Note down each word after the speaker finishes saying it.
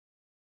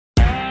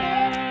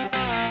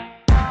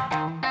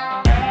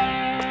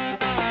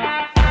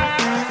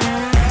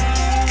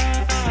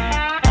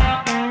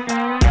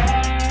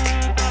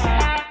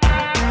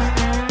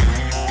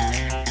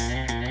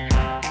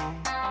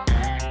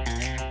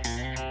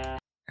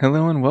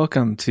Hello and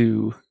welcome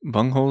to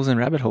Bungholes and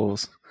Rabbit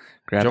Holes.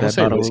 Grab that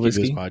bottle of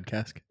whiskey.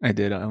 Podcast? I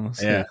did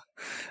almost. Yeah.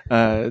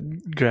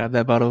 Grab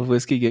that bottle of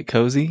whiskey, get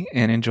cozy,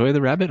 and enjoy the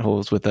rabbit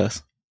holes with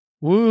us.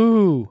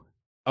 Woo!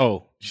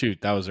 Oh,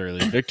 shoot. That was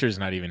early. Victor's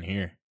not even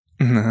here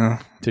No.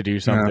 to do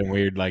something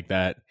weird like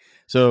that.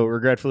 So,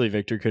 regretfully,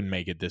 Victor couldn't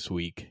make it this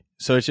week.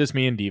 So, it's just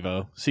me and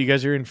Devo. So, you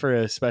guys are in for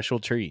a special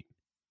treat.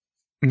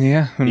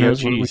 Yeah. Who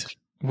knows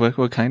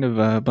what kind of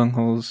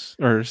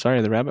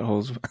the rabbit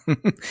holes,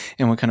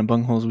 and what kind of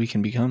bungholes we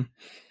can become.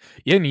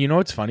 Yeah, and you know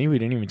what's funny? We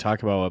didn't even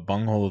talk about what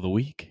bunghole of the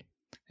week.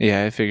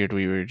 Yeah, I figured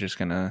we were just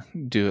going to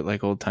do it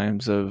like old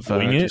times of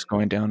just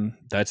going down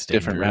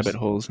different rabbit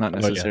holes, not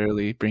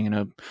necessarily bringing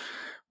up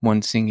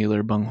one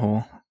singular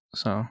bunghole.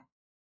 So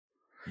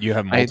you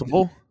have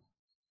multiple?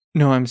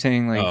 No, I'm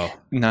saying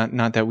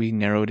not that we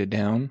narrowed it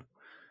down,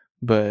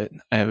 but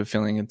I have a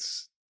feeling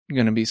it's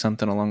going to be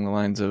something along the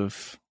lines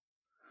of,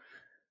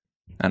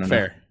 I don't know.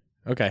 Fair.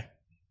 Okay.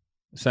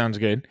 Sounds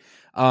good.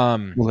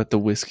 We'll let the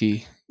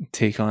whiskey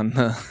take on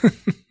the...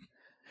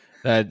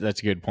 That's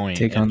a good point.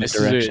 Take on the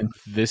direction.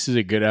 This is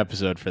a good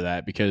episode for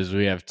that because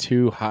we have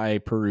two high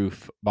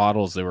proof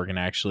bottles that we're going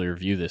to actually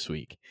review this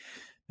week.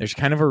 There's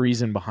kind of a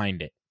reason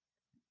behind it.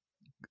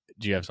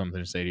 Do you have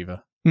something to say,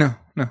 Diva? No.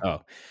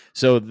 Oh,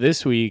 so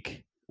this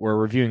week we're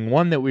reviewing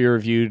one that we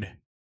reviewed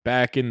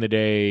back in the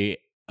day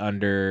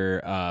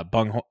under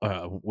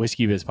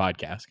Whiskey Biz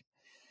podcast.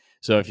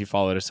 So if you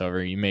followed us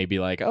over, you may be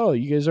like, "Oh,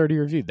 you guys already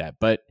reviewed that,"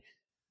 but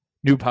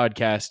new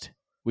podcast.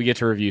 We get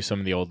to review some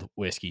of the old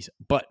whiskeys.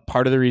 But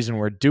part of the reason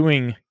we're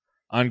doing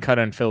Uncut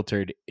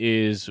Unfiltered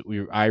is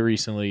I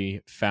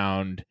recently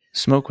found...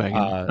 Smoke Wagon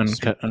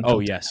Uncut Unfiltered. Oh,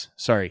 yes.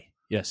 Sorry.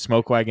 Yes,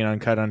 Smoke Wagon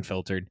Uncut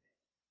Unfiltered.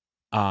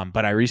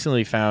 But I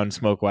recently found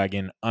Smoke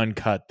Wagon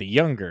Uncut the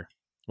Younger,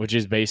 which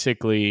is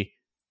basically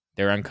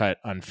they're uncut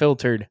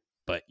unfiltered,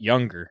 but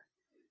younger.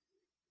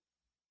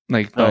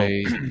 Like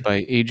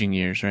by aging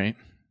years, right?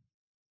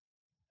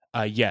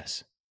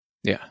 Yes.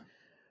 Yeah.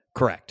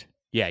 Correct.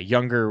 Yeah,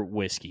 younger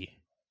whiskey.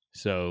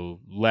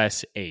 So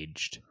less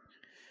aged.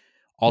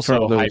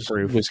 Also high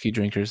proof whiskey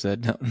drinkers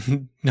that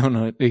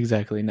don't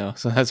exactly know.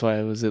 So that's why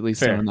I was at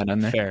least throwing that on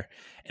there. Fair.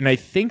 And I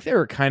think they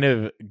were kind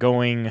of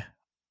going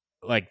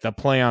like the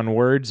play on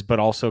words, but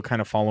also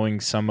kind of following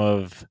some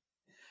of,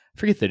 I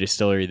forget the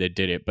distillery that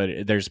did it,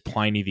 but there's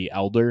Pliny the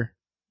Elder,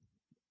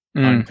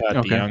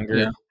 Uncut the Younger.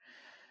 Yeah.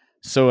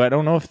 So I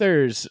don't know if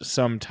there's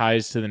some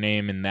ties to the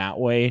name in that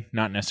way.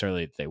 Not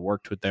necessarily that they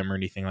worked with them or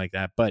anything like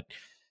that, but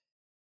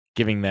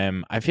giving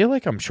them... I feel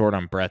like I'm short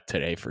on breath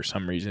today for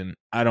some reason.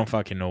 I don't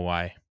fucking know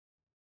why.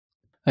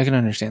 I can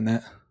understand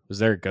that. Was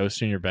there a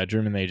ghost in your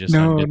bedroom and they just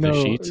undid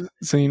the sheets?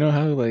 So you know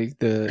how like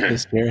the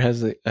chair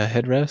has a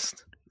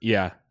headrest?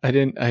 Yeah.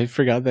 I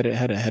forgot that it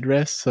had a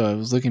headrest, so I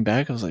was looking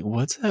back. I was like,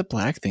 what's that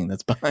black thing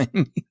that's behind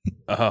me?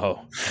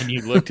 Oh, and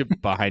you looked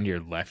behind your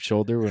left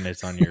shoulder when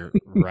it's on your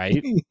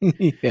right?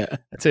 Yeah.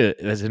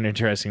 That's an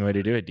interesting way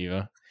to do it,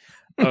 Diva.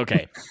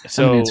 Okay.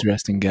 So I'm an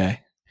interesting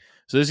guy.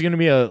 So this is going to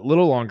be a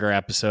little longer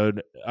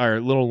episode, or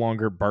a little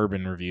longer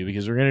bourbon review,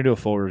 because we're going to do a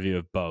full review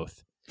of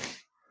both.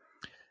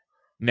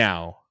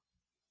 Now,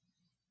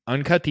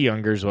 Uncut the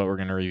Younger is what we're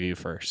going to review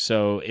first.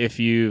 So if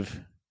I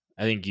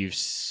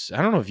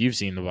don't know if you've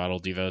seen the bottle,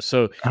 Devo.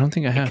 So I don't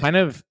think I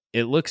have.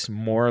 It looks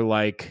more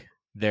like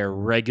their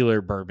regular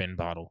bourbon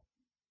bottle.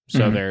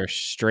 So their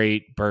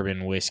straight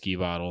bourbon whiskey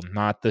bottle,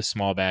 not the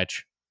small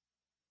batch,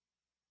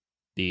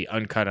 the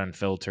uncut,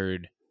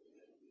 unfiltered,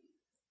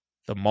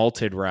 the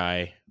malted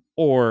rye,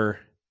 or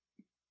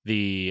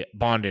the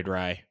bonded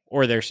rye,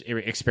 or their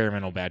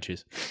experimental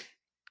batches.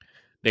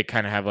 They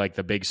kind of have like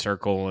the big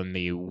circle and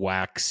the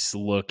wax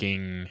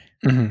looking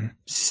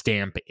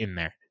stamp in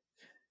there.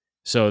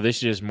 So this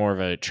is just more of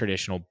a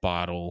traditional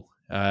bottle.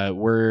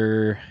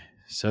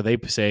 So they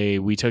say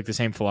we took the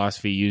same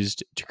philosophy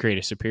used to create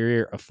a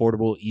superior,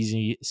 affordable,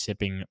 easy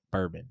sipping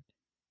bourbon.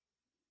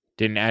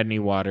 Didn't add any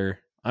water,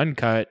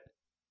 uncut,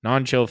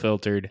 non-chill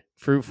filtered,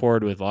 fruit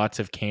forward with lots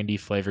of candy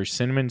flavors,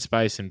 cinnamon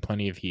spice, and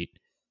plenty of heat.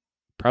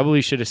 Probably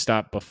should have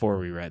stopped before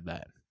we read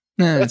that.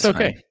 That's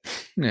okay.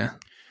 Fine. Yeah.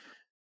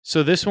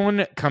 So this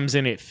one comes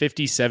in at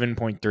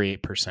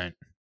 57.38%,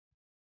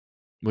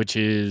 which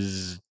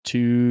is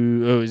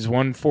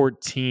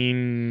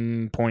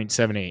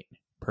 114.78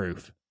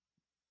 proof.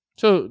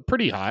 So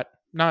pretty hot,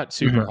 not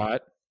super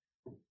hot,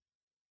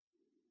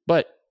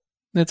 but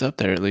it's up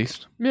there at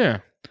least. Yeah.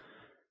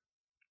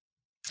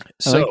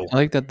 So I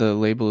like that the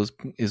label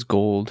is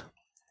gold.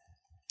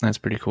 That's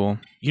pretty cool.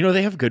 You know,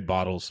 they have good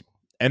bottles.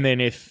 And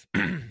then if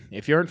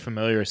you aren't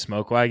familiar with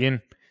Smoke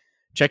Wagon,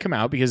 check them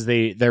out because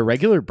their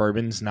regular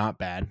bourbon's not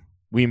bad.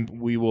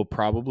 We will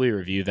probably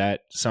review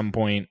that some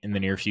point in the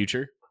near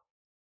future.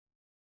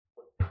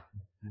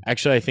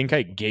 Actually, I think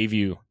I gave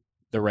you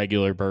the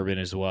regular bourbon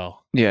as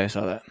well. Yeah, I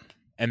saw that.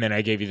 And then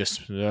I gave you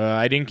this.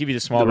 I didn't give you the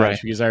small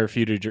batch because I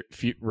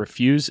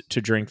refuse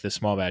to drink the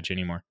small batch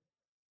anymore.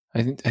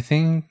 I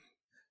think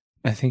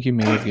you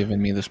may have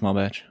given me the small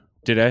batch.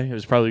 Did I? It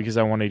was probably because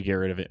I wanted to get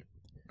rid of it.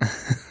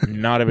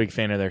 Not a big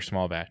fan of their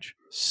small batch.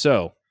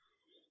 So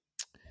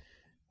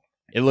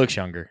It looks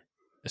younger,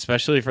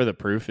 especially for the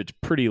proof. It's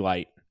pretty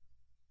light.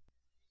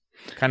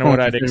 Kind of what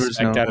I'd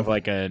expect out of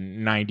like a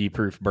 90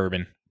 proof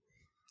bourbon.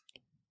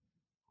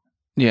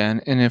 Yeah,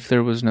 and if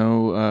there was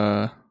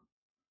no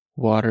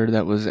water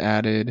that was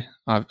added,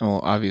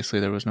 well, obviously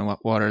there was no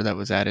water that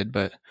was added,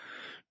 but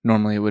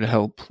normally it would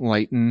help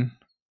lighten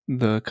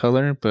the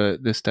color,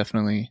 but this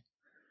definitely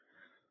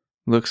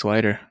looks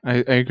lighter. I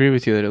agree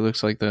with you that it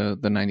looks like the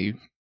 90.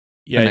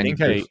 Yeah, I think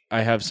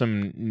I have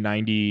some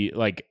 90,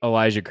 like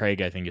Elijah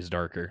Craig, I think is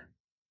darker.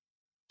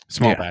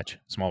 Small batch.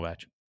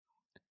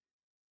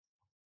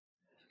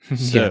 So,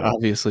 yeah,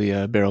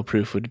 obviously barrel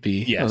proof would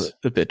be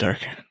a bit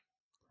darker.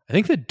 I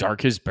think the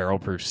darkest barrel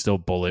proof is still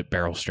Bullet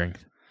barrel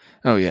strength.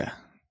 Oh yeah,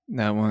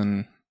 that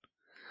one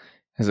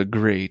has a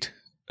great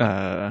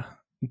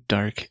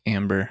dark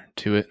amber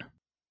to it.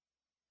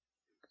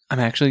 I'm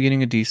actually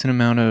getting a decent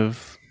amount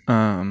of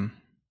I'm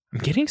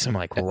getting some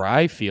like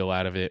rye feel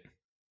out of it.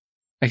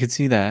 I could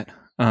see that.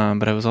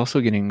 But I was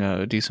also getting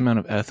a decent amount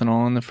of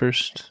ethanol on the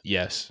first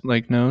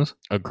nose.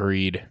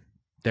 Agreed.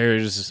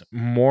 There's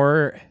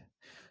more.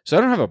 So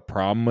I don't have a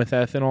problem with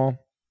ethanol,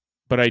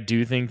 but I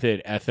do think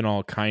that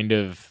ethanol kind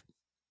of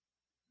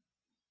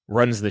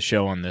runs the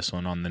show on this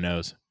one on the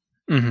nose.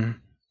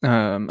 Mm-hmm.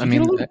 I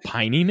mean, a little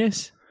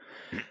pininess.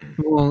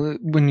 Well,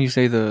 when you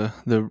say the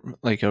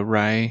like a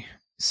rye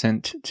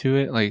scent to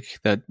it, like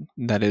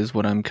that is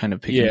what I'm kind of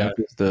picking up,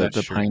 is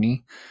the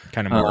piney,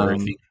 kind of more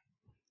earthy.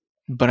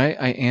 But I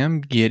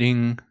am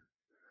getting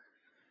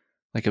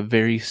like a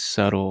very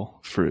subtle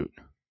fruit.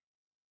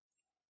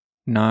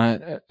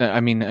 Not, I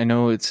mean, I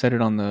know it said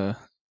it on the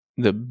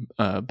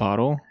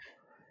bottle,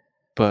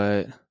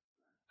 but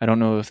I don't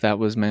know if that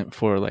was meant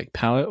for like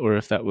palate or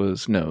if that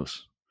was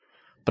nose.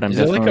 But I'm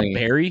definitely like a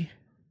berry.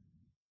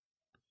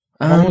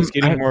 I'm almost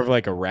getting more of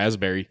like a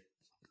raspberry.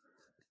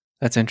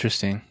 That's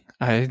interesting.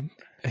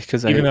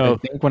 Because I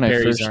think when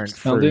I first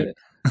smelled it,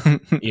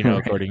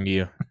 according to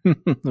you,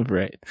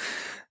 right.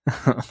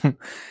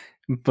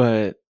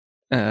 But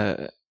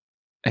I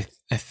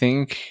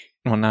think,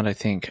 well, not I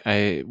think,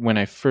 when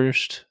I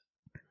first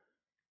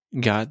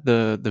got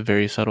the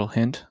very subtle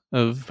hint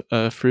of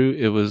fruit,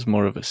 it was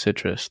more of a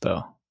citrus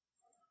though.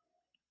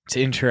 It's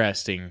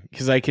interesting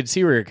because I could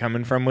see where you're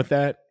coming from with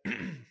that,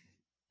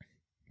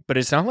 but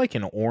it's not like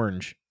an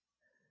orange.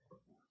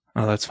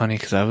 Oh, that's funny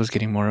because I was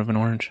getting more of an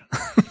orange.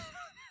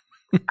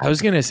 I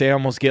was gonna say I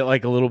almost get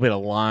like a little bit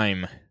of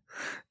lime.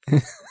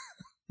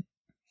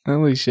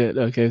 Holy shit.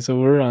 Okay, so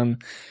we're on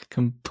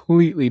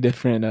completely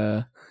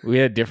different we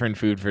had different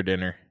food for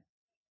dinner.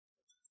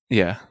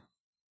 Yeah.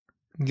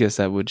 I guess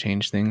that would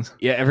change things.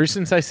 Yeah, ever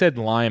since I said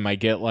lime, I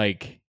get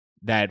like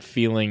that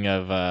feeling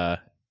of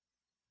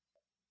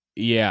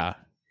yeah.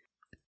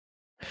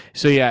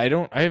 So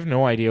yeah, I have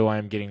no idea why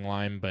I'm getting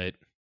lime, but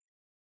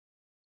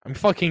I'm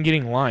fucking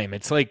getting lime.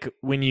 It's like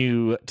when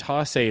you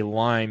toss a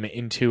lime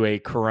into a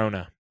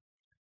Corona.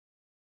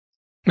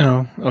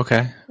 Oh,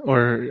 okay.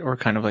 Or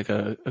kind of like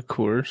a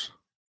Coors.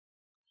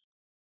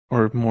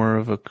 Or more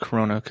of a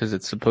Corona because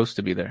it's supposed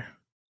to be there.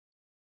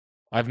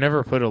 I've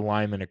never put a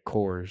lime in a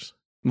Coors.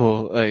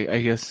 Well,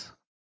 I guess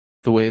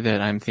the way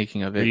that I'm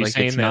thinking of it, like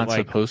it's not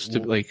like, supposed to,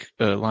 like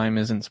a lime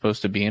isn't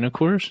supposed to be in a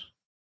Coors?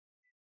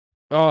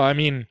 Oh, I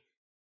mean,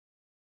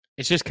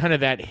 it's just kind of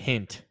that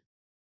hint.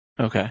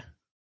 Okay.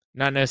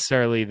 Not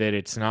necessarily that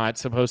it's not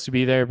supposed to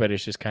be there, but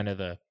it's just kind of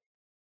the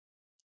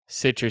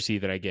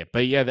citrusy that I get.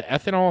 But yeah, the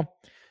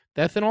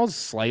ethanol's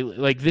slightly,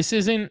 like this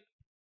isn't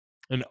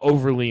an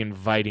overly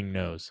inviting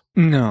nose.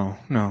 No.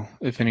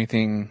 If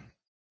anything,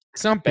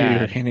 it's not bad.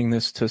 You're handing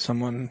this to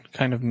someone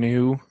kind of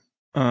new.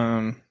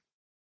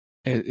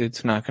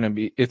 It's not going to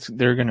be,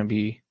 they're going to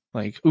be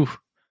like, oof,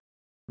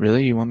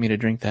 really? You want me to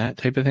drink that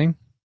type of thing?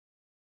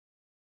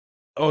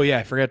 Oh yeah,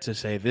 I forgot to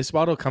say, this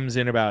bottle comes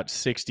in about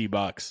 $60,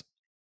 $50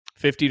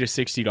 to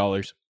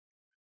 $60,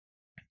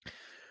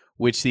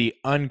 which the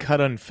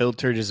uncut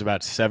unfiltered is about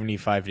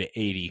 $75 to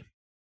 $80.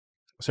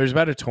 So there's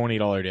about a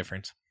 $20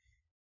 difference.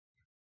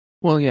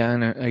 Well, yeah,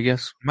 and I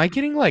guess, am I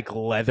getting like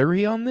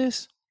leathery on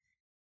this?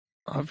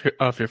 Off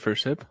your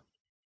first sip?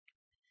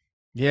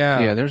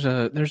 Yeah. There's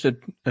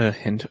a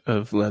hint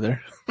of leather.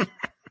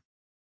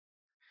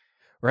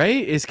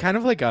 Right? It's kind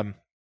of like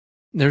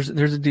there's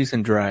a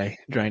decent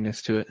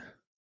dryness to it.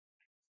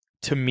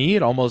 To me,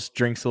 it almost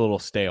drinks a little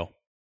stale.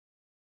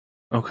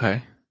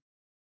 Okay.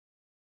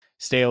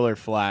 Stale or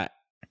flat.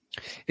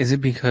 Is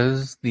it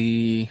because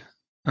the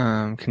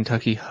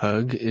Kentucky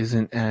Hug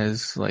isn't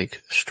as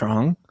like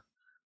strong?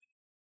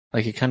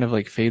 Like it kind of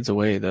like fades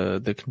away.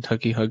 The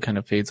Kentucky Hug kind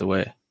of fades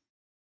away.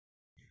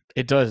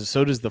 It does.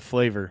 So does the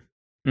flavor.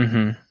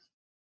 Mm-hmm.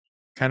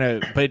 Kind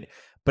of,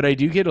 but I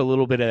do get a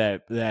little bit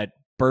of that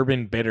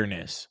bourbon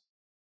bitterness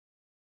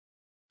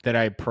that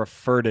I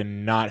prefer to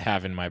not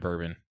have in my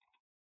bourbon.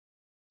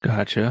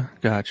 Gotcha.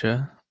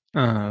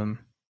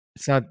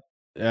 It's not.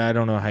 I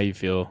don't know how you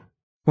feel.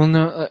 Well,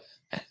 no,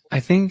 I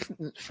think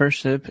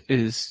first sip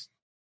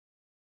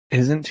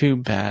isn't too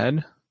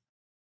bad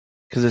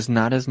because it's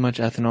not as much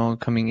ethanol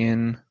coming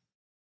in,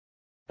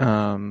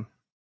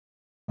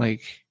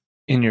 like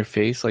in your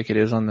face like it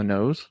is on the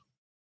nose.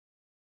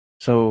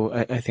 So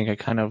I think I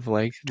kind of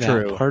like that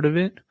True. part of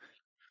it.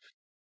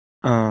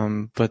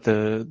 But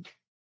the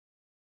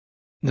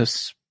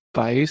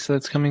spice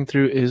that's coming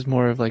through is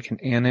more of like an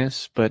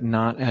anise, but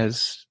not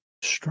as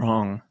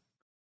strong.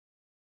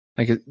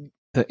 Like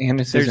the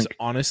anise There's isn't.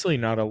 honestly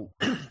not a.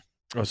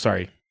 Oh,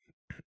 sorry.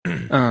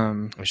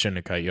 Um, I shouldn't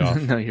have cut you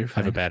off. no, you're I have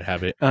a fine. bad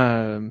habit.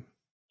 Um,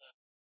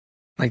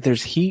 like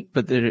there's heat,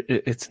 but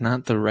it's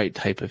not the right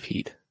type of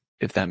heat,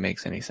 if that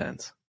makes any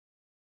sense.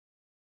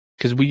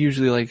 Because we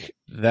usually like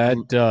That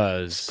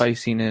does.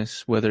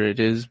 spiciness, whether it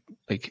is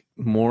like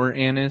more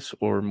anise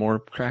or more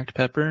cracked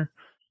pepper,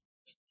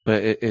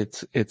 but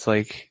it's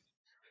like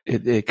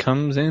it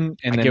comes in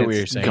I and then get what it's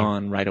you're saying.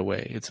 gone right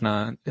away. It's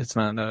not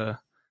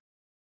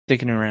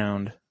sticking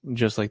around,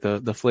 just like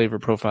the flavor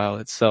profile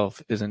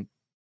itself isn't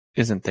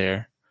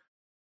there.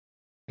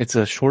 It's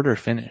a shorter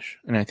finish,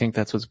 and I think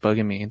that's what's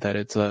bugging me, that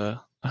it's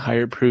a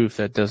higher proof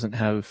that doesn't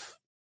have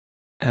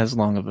as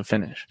long of a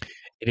finish.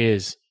 It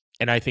is.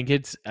 And I think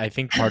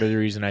part of the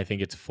reason I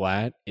think it's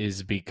flat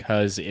is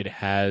because it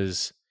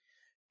has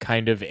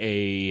kind of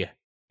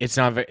it's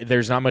not,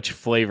 there's not much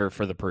flavor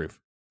for the proof.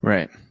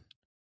 Right.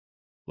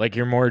 Like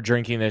you're more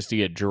drinking this to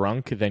get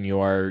drunk than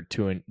you are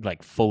to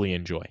like fully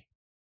enjoy.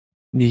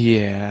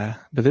 Yeah,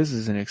 but this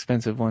is an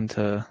expensive one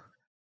to.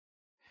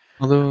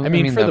 Although I I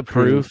mean, mean for the the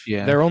proof, proof,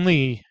 yeah, they're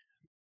only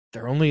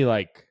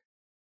like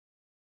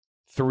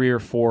 3 or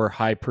 4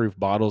 high proof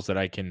bottles that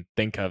I can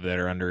think of that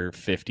are under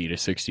 $50 to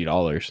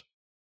 $60.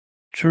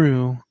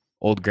 true.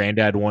 Old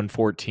Granddad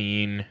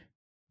 114.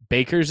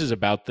 Baker's is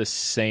about the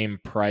same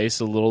price,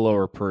 a little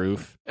lower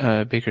proof.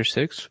 Baker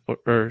six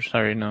or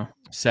sorry, no,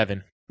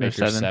 7. there's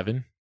Baker's seven.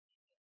 7.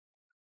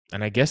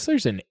 And I guess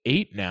there's an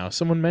 8 now.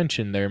 Someone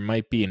mentioned there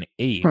might be an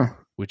 8, Huh.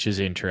 which is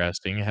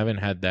interesting. I haven't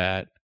had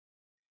that.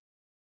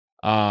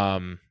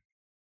 Um,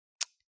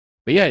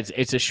 but yeah,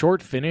 it's a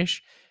short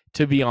finish.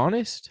 To be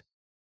honest,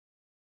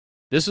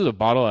 this was a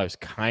bottle I was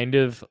kind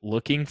of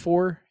looking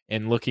for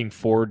and looking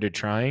forward to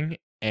trying,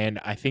 and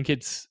I think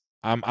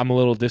I'm a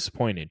little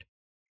disappointed.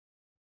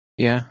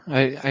 Yeah,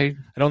 I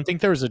don't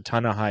think there was a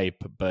ton of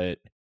hype, but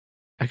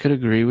I could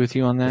agree with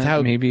you on with that.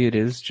 how Maybe it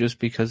is just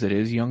because it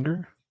is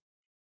younger.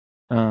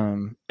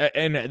 Um,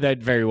 and that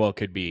very well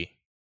could be.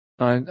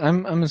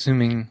 I'm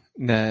assuming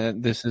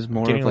that this is I'm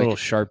more getting of a little like.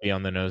 Sharpie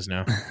on the nose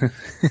now.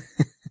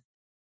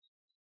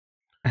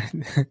 I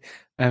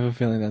have a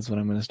feeling that's what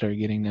I'm going to start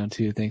getting now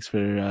too. Thanks for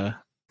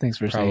saying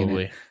it.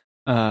 Probably.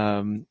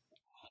 Um,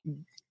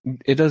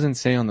 it doesn't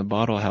say on the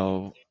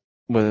bottle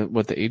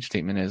what the age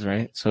statement is,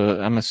 right?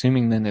 So I'm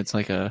assuming then it's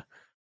like a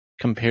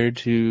compared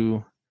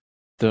to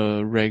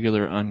the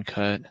regular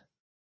uncut.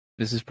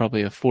 This is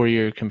probably a 4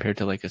 year compared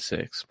to like a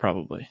 6,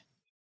 probably.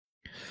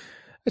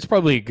 That's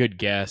probably a good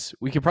guess.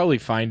 We could probably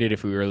find it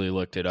if we really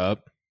looked it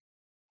up.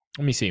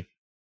 Let me see.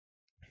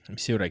 Let me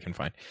see what I can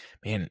find.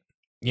 Man,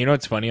 you know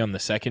what's funny? On the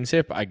second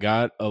sip, I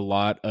got a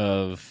lot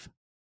of.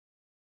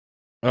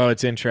 Oh,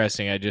 it's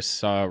interesting. I just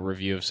saw a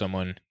review of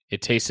someone.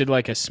 It tasted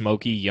like a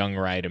smoky young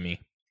rye to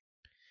me.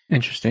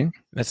 Interesting.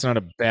 That's not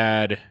a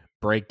bad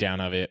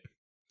breakdown of it.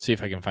 See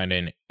if I can find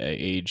an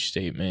age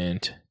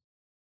statement.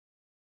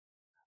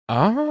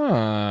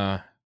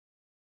 Ah,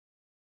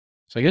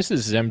 so I guess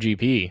this is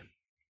MGP.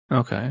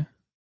 Okay.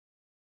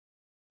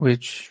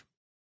 Which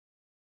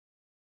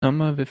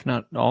some of, if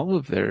not all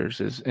of theirs,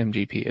 is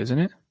MGP, isn't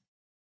it?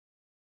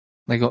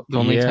 Like the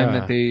only time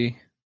that Yeah,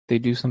 they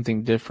do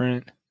something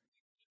different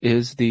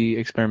is the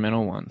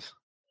experimental ones,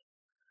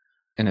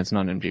 and it's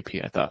not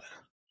MGP. I thought.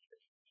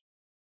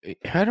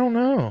 I don't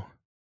know.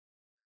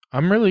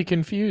 I'm really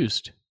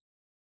confused.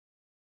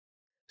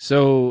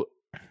 So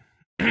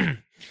it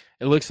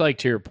looks like,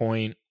 to your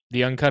point,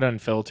 the uncut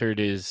unfiltered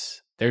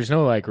is there's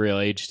no like real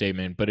age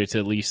statement, but it's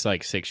at least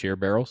like 6 year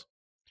barrels,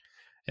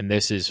 and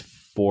this is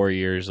 4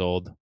 years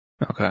old.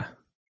 Okay.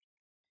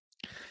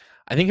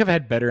 I think I've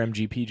had better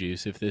MGP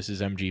juice if this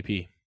is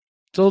MGP.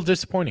 It's a little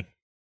disappointing.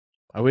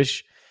 I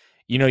wish,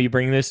 you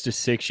bring this to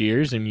 6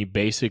 years and you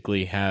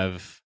basically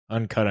have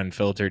uncut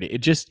unfiltered.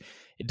 It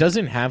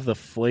doesn't have the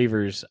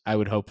flavors I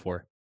would hope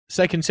for.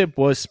 Second sip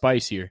was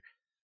spicier,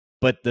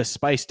 but the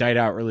spice died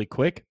out really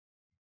quick,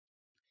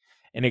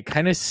 and it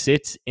kind of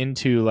sits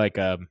into like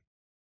a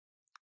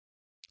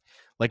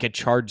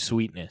charred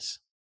sweetness.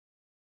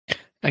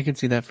 I can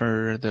see that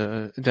for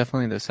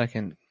definitely the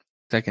second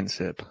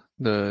sip.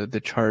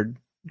 The chard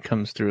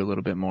comes through a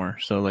little bit more.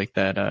 So like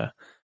that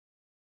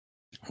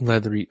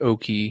leathery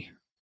oaky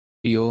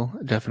feel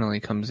definitely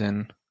comes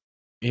in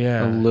a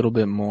Yeah. little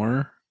bit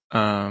more.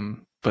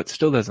 But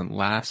still doesn't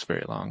last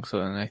very long. So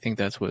and I think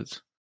that's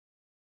what's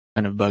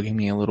kind of bugging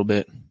me a little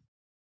bit.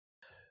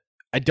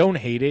 I don't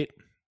hate it.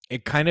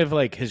 It kind of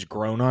like has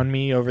grown on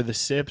me over the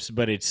sips,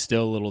 but it's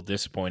still a little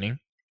disappointing.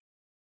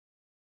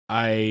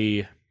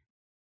 I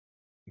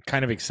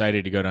kind of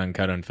excited to go to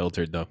Uncut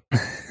Unfiltered though.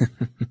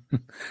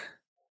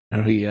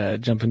 Are we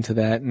jump into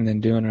that and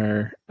then doing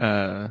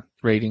our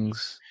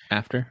ratings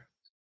after?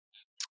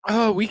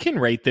 Oh, we can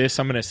rate this.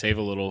 I'm gonna save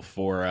a little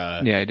for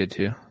Yeah, I did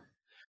too.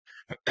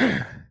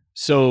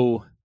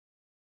 so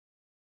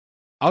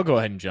I'll go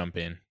ahead and jump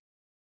in.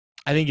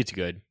 I think it's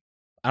good.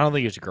 I don't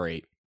think it's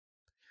great.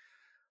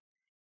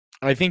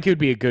 I think it would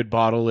be a good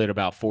bottle at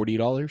about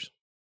 $40.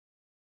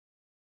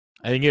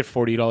 I think at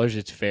 $40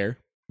 it's fair.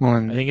 Well,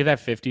 I think at that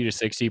 50 to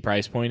 60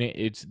 price point,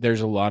 it's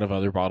there's a lot of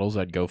other bottles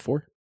I'd go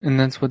for. and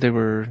that's what they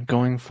were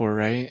going for,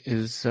 right?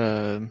 Is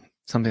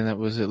something that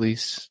was at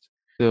least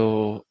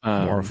still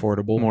More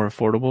affordable. more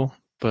affordable,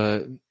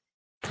 but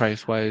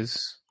price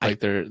wise, I like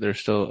they're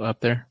still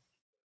up there.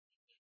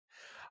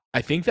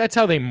 I think that's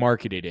how they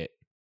marketed it.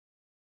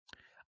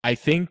 I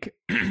think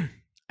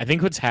I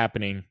think what's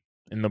happening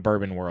in the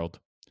bourbon world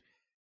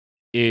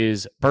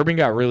is bourbon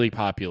got really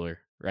popular,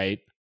 right?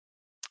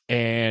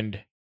 And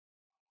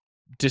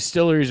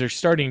distilleries are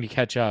starting to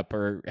catch up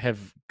or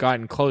have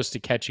gotten close to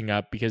catching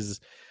up because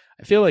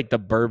I feel like the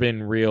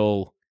bourbon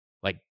real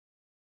like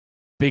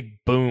big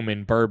boom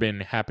in bourbon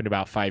happened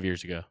about 5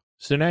 years ago.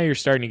 So now you're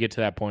starting to get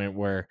to that point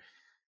where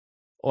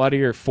a lot of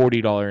your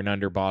 $40 and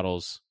under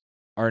bottles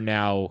are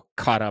now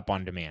caught up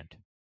on demand.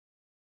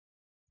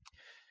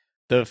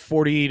 The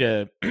 40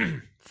 to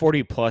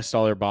 40 plus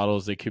dollar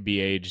bottles that could be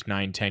aged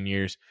 9-10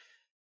 years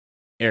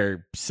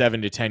or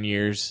 7 to 10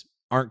 years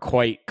aren't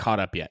quite caught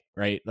up yet,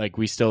 right? Like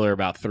we still are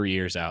about 3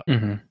 years out.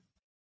 Mm-hmm.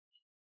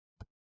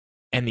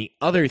 And the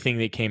other thing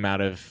that came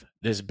out of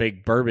this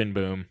big bourbon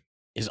boom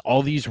is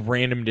all these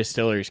random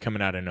distilleries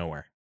coming out of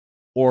nowhere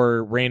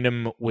or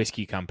random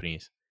whiskey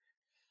companies.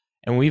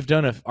 And we've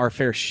done our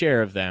fair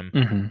share of them.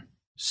 Mm-hmm.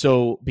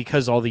 So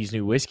because all these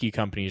new whiskey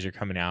companies are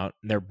coming out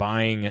and they're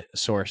buying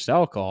sourced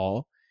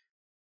alcohol,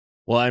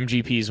 well,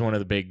 MGP is one of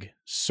the big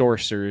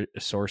sorcerers.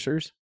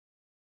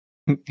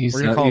 He's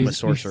We're gonna not, call him a he's-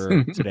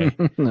 sorcerer today.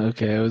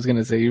 Okay, I was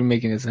gonna say you're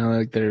making it sound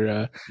like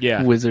they're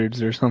Yeah,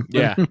 wizards or something.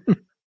 yeah.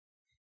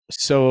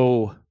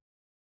 So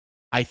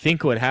I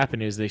think what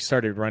happened is they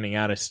started running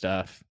out of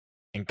stuff,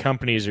 and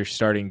companies are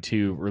starting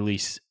to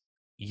release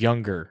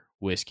younger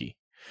whiskey,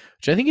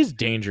 which I think is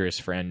dangerous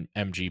for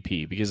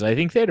MGP because I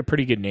think they had a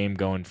pretty good name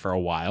going for a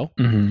while.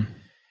 Mm-hmm.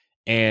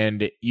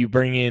 And you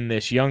bring in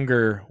this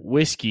younger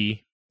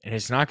whiskey, and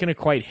it's not going to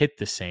quite hit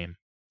the same.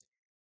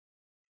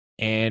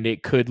 And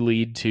it could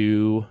lead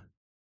to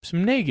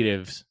some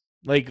negatives.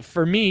 Like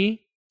for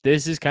me,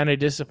 this is kind of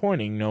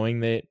disappointing knowing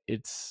that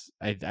it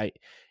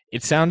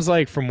sounds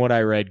like from what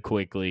I read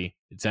quickly,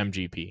 it's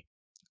MGP.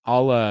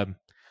 I'll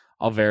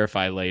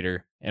verify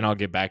later and I'll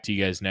get back to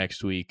you guys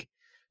next week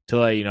to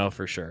let you know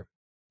for sure.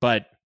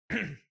 But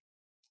it's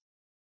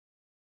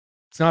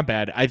not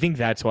bad. I think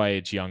that's why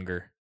it's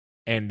younger.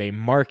 And they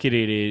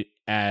marketed it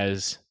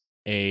as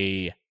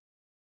a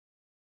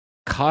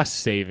cost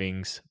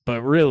savings,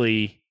 but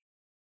really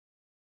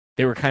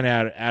they were kind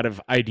of out of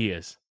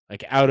ideas.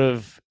 Like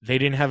they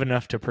didn't have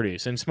enough to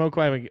produce. And Smoke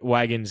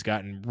Wagon's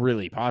gotten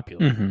really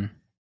popular. Mm-hmm.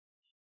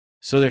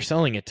 So they're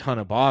selling a ton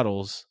of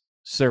bottles.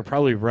 So they're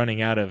probably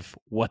running out of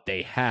what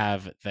they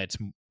have that's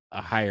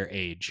a higher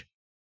age.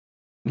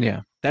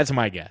 Yeah. That's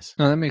my guess.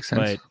 No, that makes sense.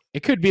 But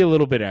it could be a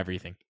little bit of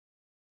everything.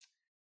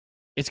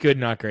 It's good,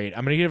 not great.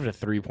 I'm going to give it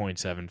a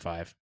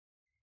 3.75.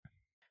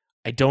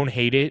 I don't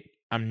hate it.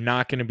 I'm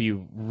not going to be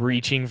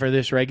reaching for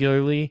this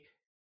regularly.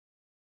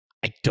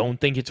 I don't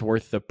think it's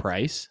worth the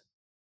price.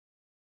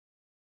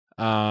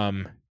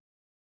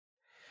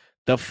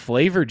 The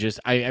flavor just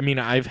I mean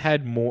I've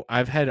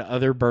had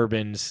other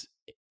bourbons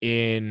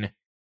in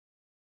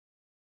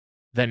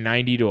the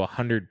 90 to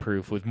 100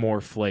 proof with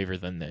more flavor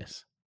than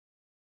this.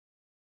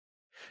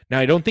 Now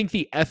I don't think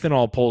the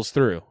ethanol pulls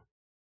through.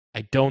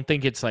 I don't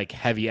think it's like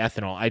heavy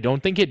ethanol. I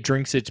don't think it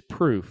drinks its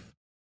proof.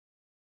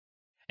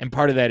 And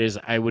part of that is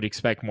I would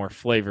expect more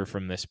flavor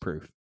from this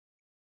proof.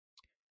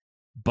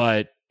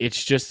 But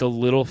it's just a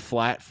little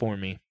flat for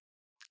me.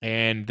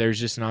 And there's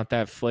just not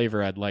that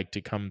flavor I'd like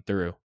to come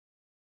through.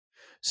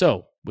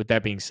 So, with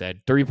that being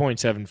said,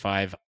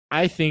 3.75.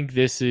 I think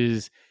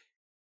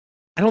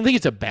I don't think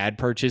it's a bad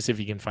purchase if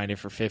you can find it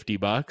for $50,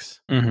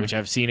 Mm-hmm. which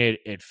I've seen it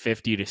at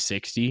 50 to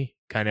 60,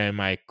 kind of in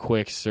my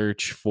quick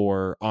search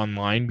for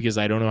online because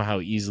I don't know how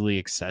easily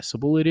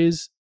accessible it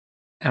is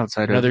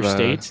outside in of other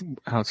states.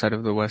 outside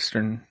of the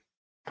western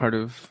part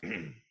of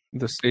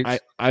the states.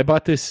 I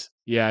bought this.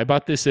 Yeah, I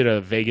bought this at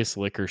a Vegas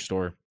liquor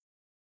store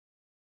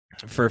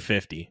for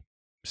 50.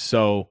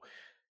 So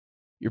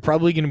you're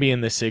probably going to be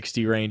in the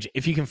 60 range.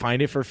 If you can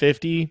find it for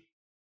 50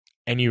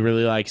 and you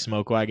really like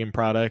Smoke Wagon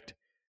product,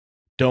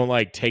 don't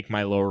like take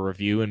my lower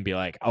review and be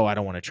like, oh, I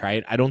don't want to try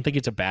it. I don't think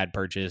it's a bad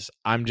purchase.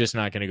 I'm just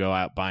not going to go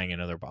out buying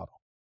another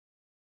bottle.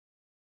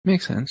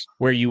 Makes sense.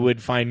 Where you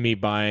would find me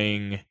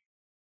buying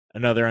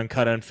another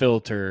Uncut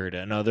Unfiltered,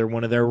 another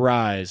one of their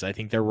ryes. I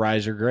think their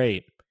ryes are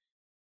great.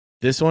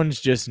 This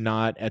one's just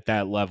not at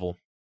that level.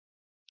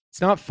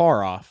 It's not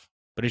far off,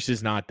 but it's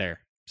just not there.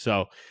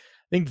 So I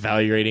think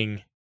value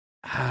rating,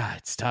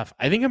 it's tough.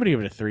 I think I'm going to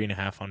give it a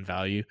 3.5 on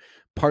value,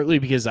 partly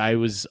because I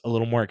was a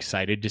little more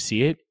excited to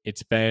see it.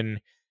 It's been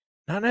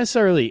not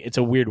necessarily, it's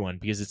a weird one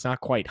because it's not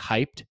quite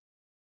hyped,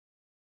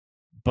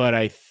 but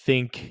I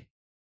think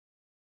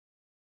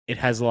it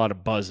has a lot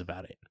of buzz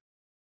about it.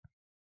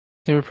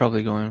 They were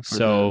probably going for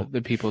So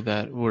the people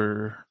that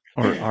were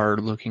or are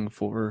looking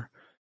for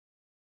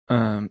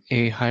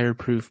a higher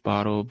proof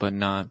bottle, but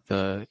not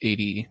the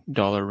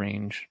 $80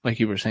 range, like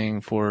you were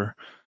saying for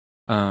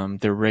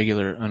their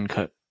regular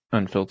uncut,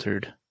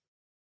 unfiltered.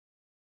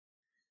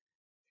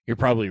 You're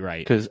probably right.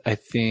 Because I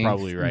think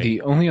Probably right.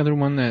 the only other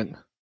one that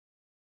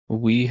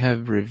we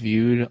have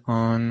reviewed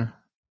on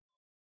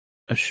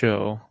a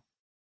show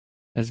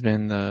has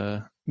been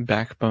the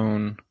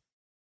Backbone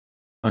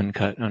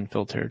uncut,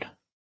 unfiltered.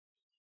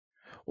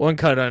 One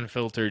cut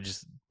unfiltered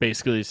is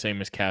basically the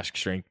same as cask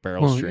strength,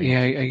 barrel Well,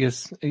 yeah,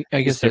 strength.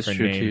 I guess Just that's different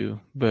true name. too.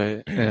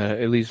 But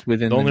at least The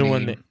within the only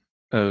one that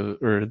name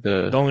or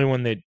the only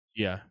one that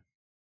yeah.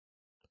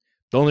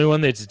 The only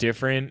one that's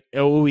different.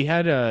 Oh, we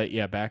had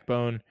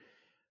Backbone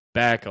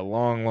back a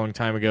long, long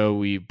time ago.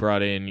 We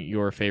brought in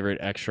your favorite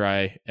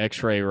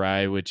X-ray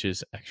rye, which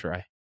is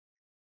X-ray.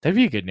 That'd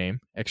be a good name,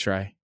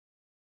 X-ray.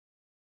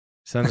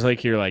 Sounds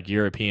like you're like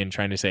European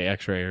trying to say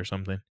X-ray or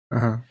something.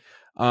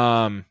 uh-huh.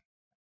 Um,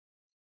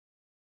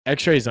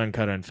 X-ray is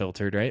uncut,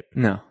 unfiltered, right?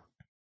 No,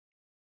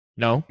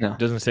 No, no,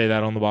 doesn't say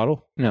that on the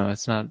bottle. no.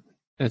 It's not.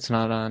 It's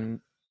not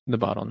on the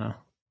bottle. No.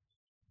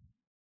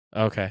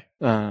 Okay,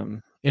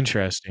 Um,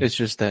 interesting. it's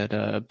just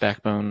that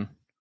Backbone.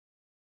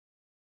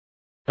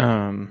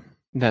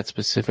 That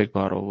specific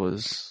bottle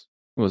was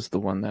the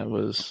one that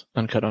was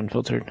uncut,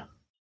 unfiltered.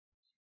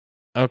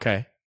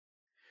 Okay,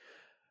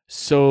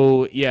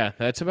 so yeah,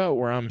 that's about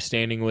where I'm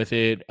standing with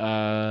it.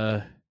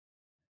 I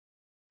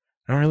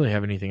don't really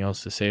have anything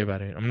else to say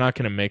about it. I'm not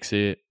gonna mix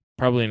it.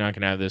 Probably not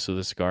gonna have this with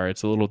a cigar.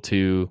 It's a little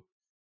too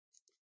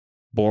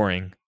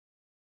boring.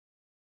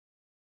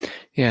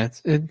 Yeah,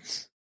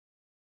 it's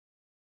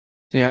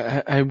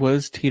yeah. I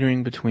was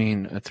teetering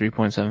between a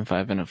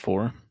 3.75 and a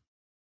 4.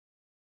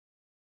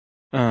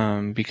 I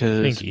think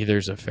Because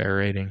either's a fair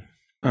rating.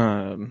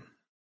 um,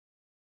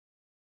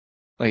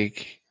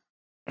 like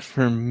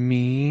for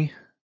me,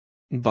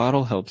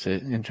 bottle helps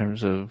it in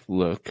terms of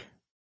look.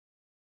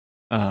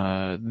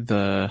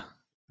 The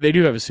They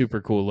do have a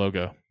super cool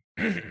logo.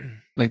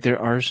 like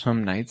there are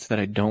some nights that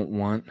I don't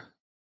want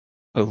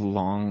a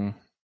long,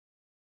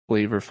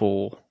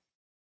 flavorful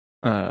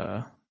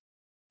uh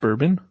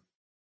bourbon.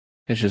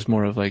 It's just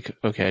more of like,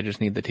 okay, I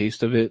just need the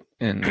taste of it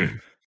and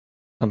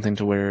something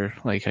to where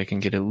like I can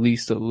get at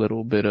least a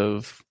little bit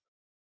of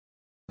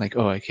like,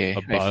 oh, okay, A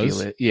I feel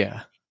buzz. it,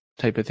 yeah,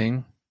 type of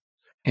thing.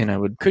 And I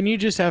would Couldn't you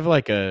just have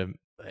like an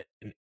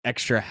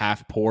extra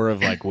half pour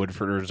of like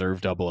Woodford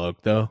Reserve Double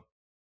Oak though?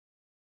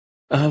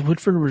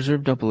 Woodford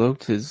Reserve Double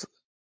Oaked is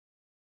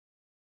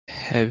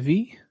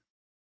heavy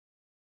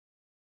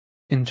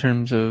in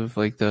terms of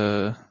like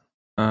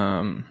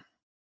um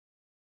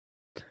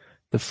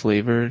the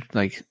flavor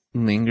like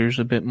lingers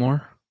a bit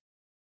more.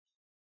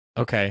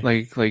 Okay,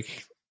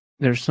 Like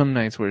there's some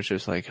nights where it's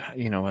just like,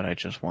 you know what, I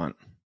just want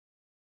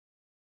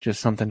just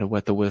something to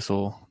wet the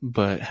whistle,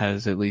 but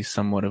has at least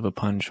somewhat of a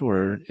punch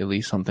or at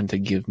least something to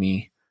give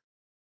me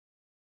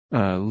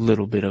a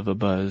little bit of a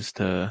buzz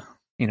to,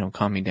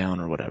 calm me down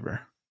or whatever.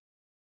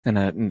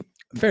 And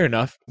fair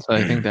enough. so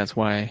I think that's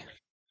why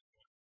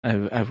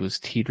I was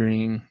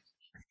teetering.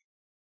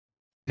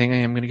 I think I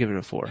am going to give it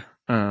a 4.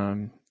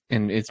 And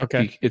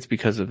Okay, it's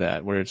because of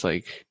that, where it's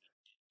like,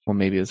 well,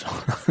 maybe it's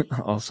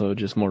also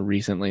just more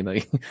recently,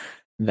 like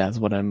that's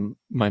what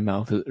my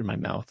mouth is, or my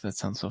mouth. That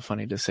sounds so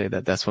funny to say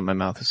that. That's what my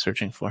mouth is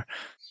searching for.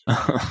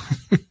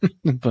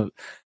 But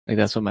like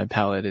that's what my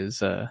palate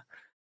is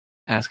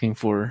asking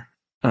for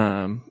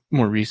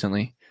more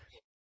recently.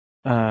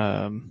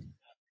 I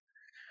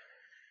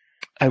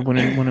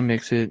wouldn't want to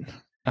mix it.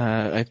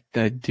 I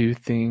do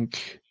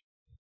think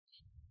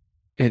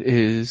it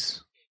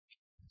is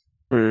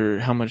for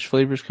how much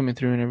flavor is coming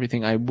through and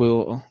everything. I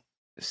will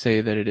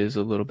say that it is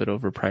a little bit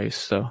overpriced,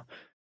 so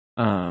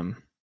um,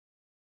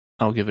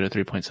 I'll give it a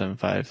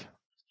 3.75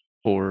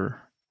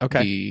 for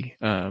okay, the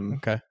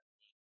okay.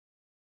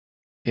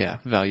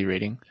 value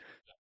rating.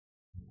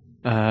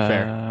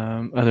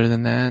 Fair. Other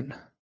than that,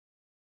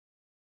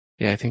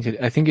 yeah, I think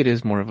it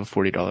is more of a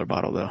 $40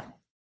 bottle though.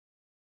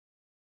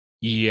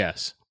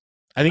 Yes,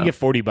 I think Oh, at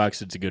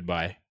 $40, it's a good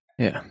buy.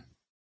 yeah.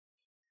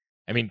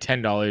 I mean,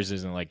 $10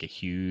 isn't like a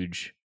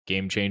huge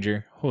game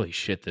changer. Holy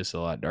shit, this is a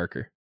lot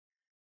darker.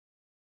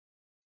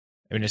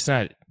 I mean, it's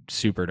not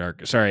super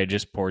dark. Sorry, I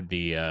just poured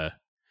the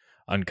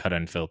uncut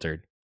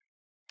unfiltered.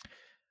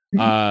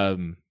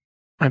 Um,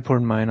 I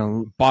poured mine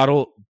a.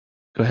 bottle.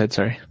 Go ahead.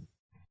 Sorry.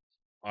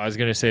 I was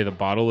gonna say the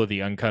bottle of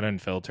the uncut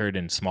unfiltered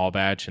and small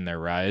batch and their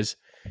rise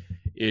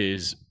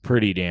is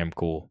pretty damn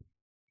cool.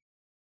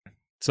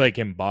 It's like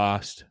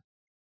embossed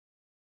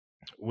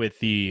with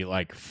the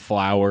like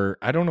flower.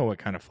 I don't know what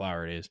kind of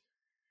flower it is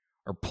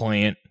or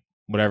plant,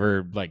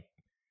 whatever. Like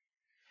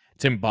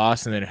it's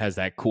embossed and then it has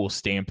that cool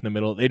stamp in the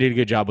middle. They did a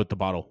good job with the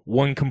bottle.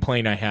 One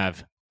complaint I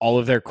have: all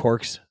of their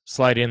corks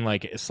slide out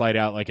like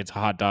it's a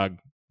hot dog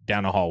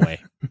down a hallway.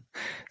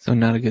 So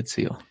not a good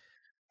seal.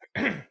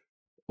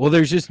 Well,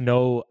 there's just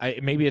no.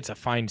 Maybe it's a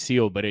fine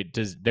seal, but it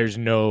does. There's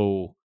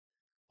no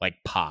like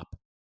pop.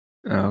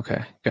 Oh,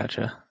 okay,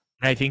 gotcha.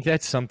 And I think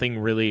that's something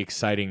really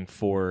exciting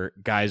for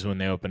guys when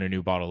they open a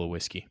new bottle of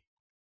whiskey.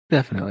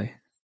 Definitely.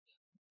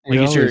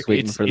 You're always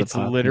waiting it's for the it's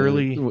pop,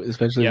 literally,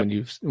 especially yep.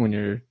 when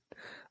you're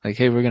like,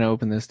 hey, we're gonna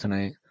open this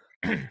tonight.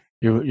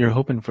 You're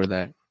hoping for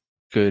that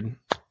good.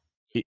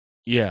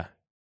 Yeah.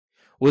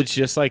 Well, it's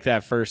just like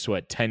that first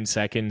 10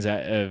 seconds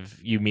of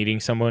you meeting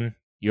someone.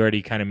 You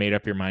already kind of made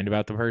up your mind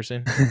about the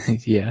person,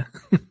 Yeah.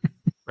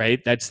 right?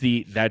 That's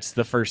the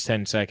first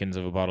 10 seconds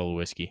of a bottle of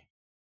whiskey.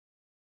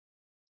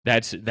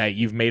 That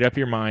you've made up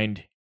your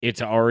mind.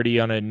 It's already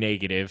on a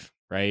negative,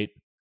 right?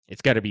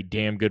 It's got to be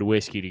damn good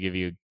whiskey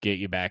to get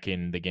you back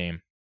in the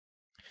game.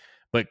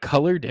 But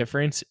color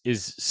difference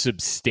is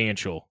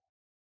substantial.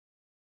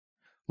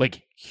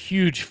 Like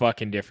huge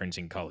fucking difference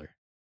in color.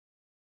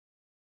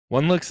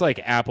 One looks like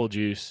apple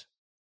juice.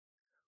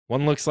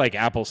 One looks like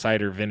apple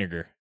cider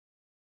vinegar.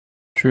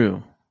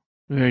 True.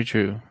 Very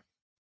true.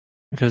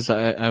 Because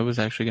I was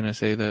actually gonna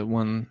say that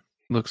one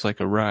looks like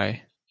a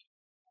rye.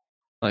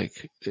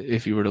 Like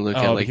if you were to look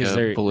at Oh, like because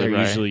a bullet they're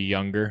rye. usually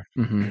younger.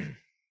 Mm-hmm.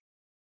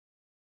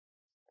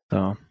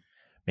 So,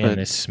 Man, but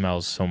this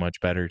smells so much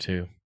better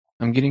too.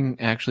 I'm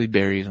getting actually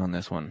berries on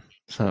this one.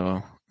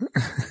 So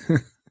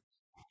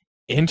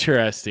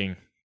Interesting.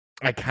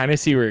 I kind of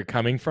see where you're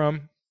coming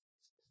from.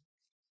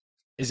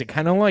 Is it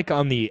kind of like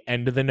on the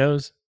end of the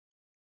nose?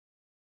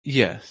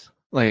 yes,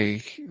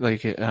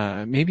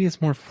 maybe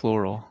it's more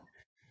floral,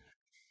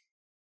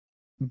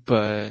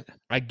 but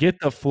I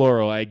get the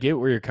floral. I get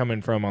where you're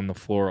coming from on the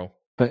floral.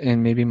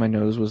 and maybe my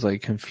nose was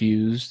like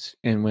confused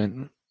and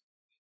went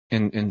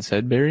and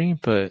said berry,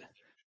 but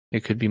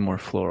it could be more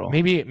floral.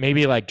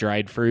 Maybe like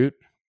dried fruit.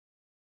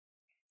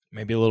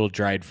 Maybe a little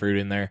dried fruit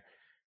in there.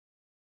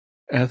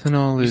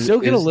 Ethanol You still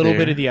get a is little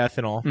bit of there.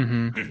 the ethanol.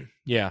 Mm-hmm.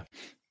 Yeah.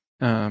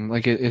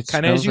 Like it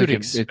Kind of as smells you would like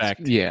it's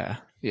expect. yeah,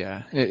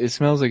 yeah. It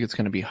smells like it's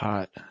gonna be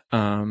hot.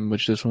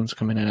 Which this one's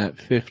coming in at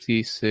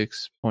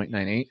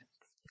 56.98.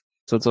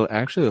 So it's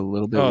actually a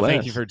little bit Oh,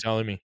 thank you less. for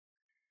telling me.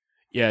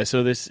 Yeah,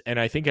 so this, and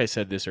I think I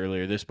said this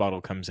earlier, this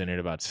bottle comes in at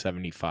about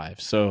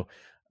 75. So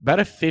about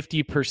a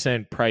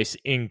 50% price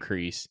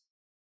increase.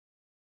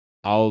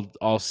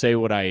 I'll say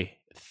what I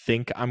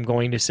think I'm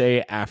going to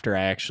say after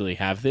I actually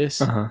have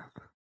this, Uh-huh.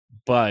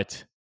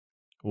 but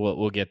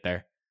we'll get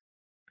there.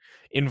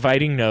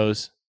 Inviting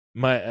nose,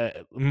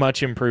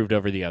 much improved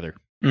over the other.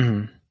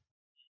 Mm-hmm.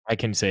 I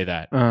can say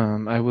that.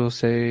 I will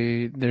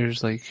say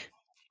there's like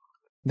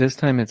this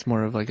time it's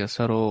more of like a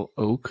subtle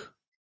oak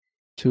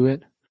to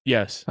it.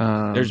 Yes.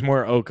 There's Um,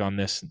 more oak on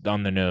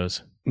the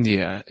nose.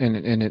 yeah,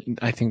 and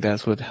I think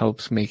that's what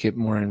helps make it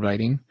more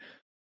inviting.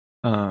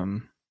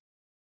 Um,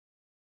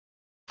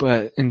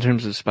 but in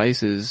terms of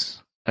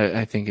spices,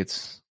 I think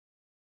it's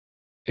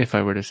if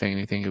I were to say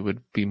anything, it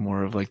would be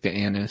more of like the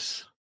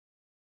anise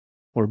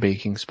or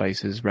baking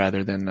spices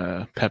rather than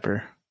the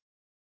pepper.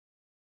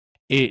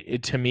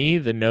 It to me,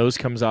 the nose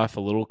comes off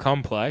a little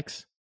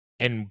complex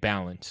and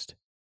balanced.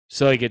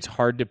 So like it's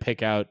hard to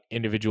pick out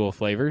individual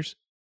flavors,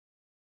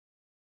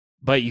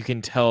 but you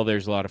can tell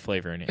there's a lot of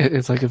flavor in it.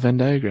 It's like a Venn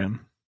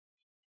diagram.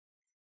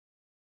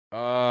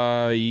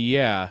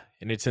 Yeah,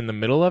 and it's in the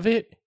middle of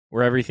it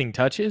where everything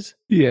touches.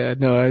 Yeah,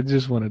 no, I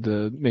just wanted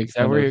to make Is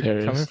that fun where of you're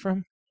coming Harris.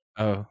 from?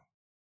 Oh,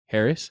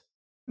 Harris?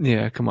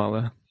 Yeah,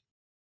 Kamala.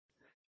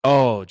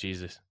 Oh,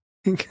 Jesus.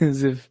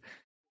 Because if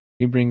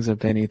he brings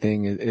up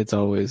anything, it's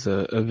always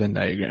a Venn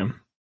diagram.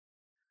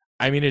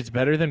 I mean, it's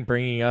better than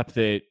bringing up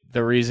that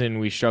the reason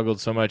we struggled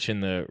so much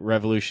in the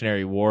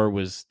Revolutionary War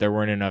was there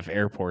weren't enough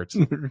airports.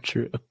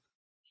 True.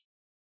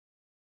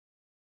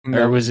 Or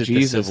That was was it the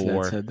Jesus Civil that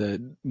War? said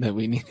that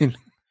we needed.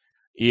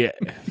 Yeah,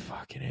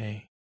 fucking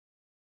A.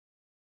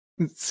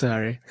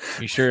 Sorry.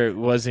 You sure it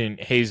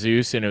wasn't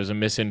Jesus and it was a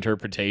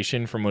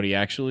misinterpretation from what he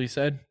actually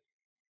said?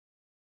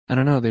 I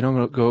don't know. They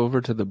don't go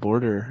over to the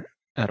border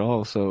at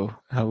all, so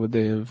how would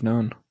they have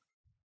known?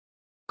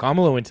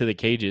 Kamala went to the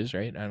cages,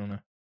 right? I don't know.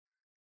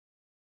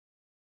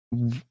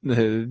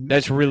 The,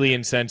 That's really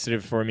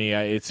insensitive for me.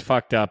 It's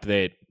fucked up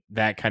that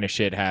kind of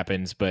shit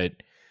happens, but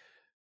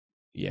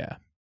yeah.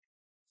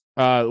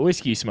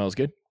 Whiskey smells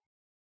good.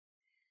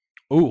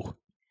 Ooh,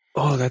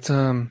 oh, that's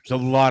there's a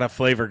lot of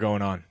flavor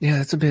going on. yeah,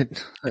 that's a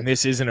bit. And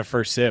this isn't a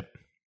first sip.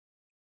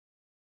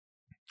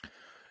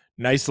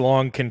 Nice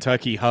long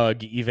Kentucky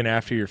hug even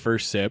after your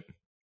first sip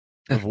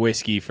of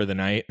whiskey for the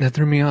night. That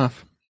threw me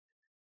off.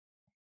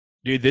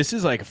 Dude, this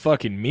is like a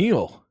fucking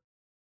meal.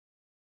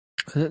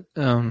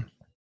 Um,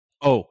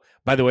 Oh,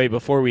 by the way,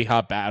 before we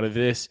hop out of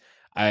this,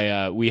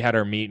 we had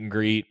our meet and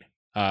greet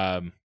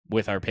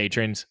with our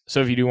patrons. So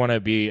if you do want to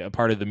be a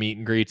part of the meet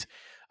and greets,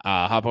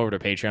 hop over to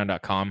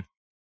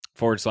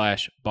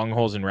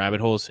patreon.com/bungholes and rabbit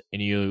holes, and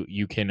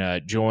you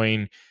can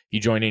join. If you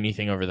join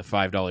anything over the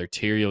 $5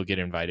 tier, you'll get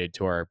invited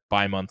to our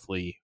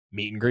bi-monthly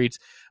meet and greets.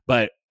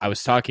 But I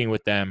was talking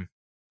with them,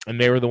 and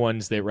they were the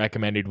ones that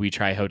recommended we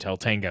try Hotel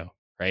Tango,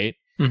 right?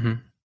 mm-hmm.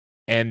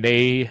 And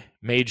they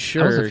made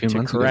That was a sure few to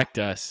months ago. correct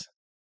us.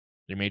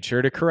 They made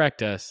sure to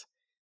correct us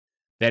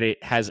that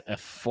it has a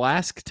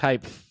flask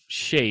type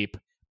shape,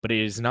 but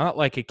it is not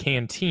like a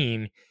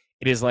canteen.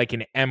 It is like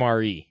an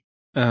MRE.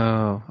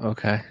 Oh,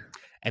 okay.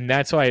 And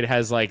that's why it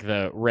has like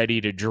the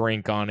ready to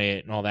drink on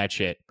it and all that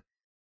shit.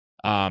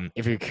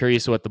 If you're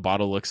curious what the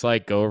bottle looks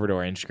like, go over to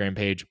our Instagram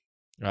page.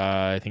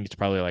 I think it's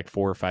probably like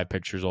 4 or 5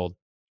 pictures old,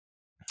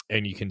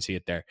 and you can see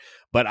it there.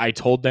 But I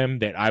told them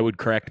that I would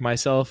correct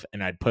myself,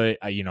 and I'd put,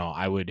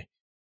 I would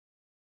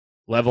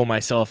level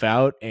myself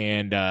out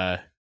and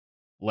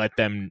let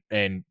them,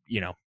 and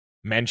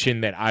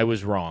mention that I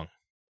was wrong.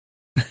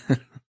 That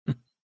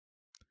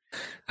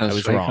I was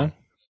was Schweik, huh? wrong.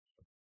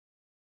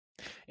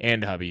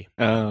 And hubby.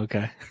 Oh,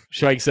 okay.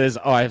 Schweik says,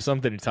 "Oh, I have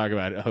something to talk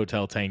about at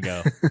Hotel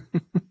Tango."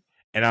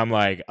 And I'm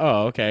like,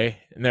 "Oh, okay."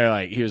 And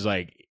he was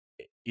like,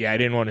 "Yeah, I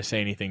didn't want to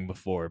say anything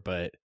before,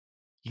 but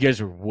you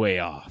guys were way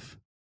off."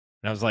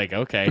 And I was like,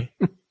 "Okay."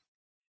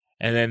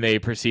 And then they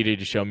proceeded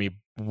to show me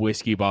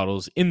whiskey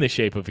bottles in the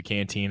shape of a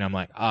canteen. I'm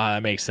like,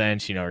 that makes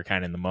sense. We're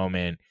kind of in the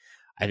moment.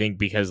 I think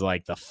because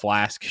like the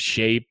flask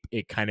shape,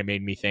 it kind of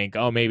made me think,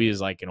 oh, maybe it's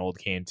like an old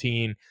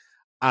canteen.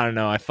 I don't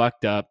know. I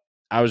fucked up.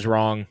 I was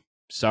wrong.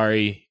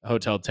 Sorry,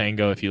 Hotel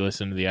Tango, if you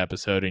listen to the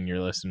episode and you're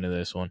listening to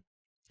this one.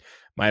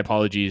 My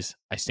apologies.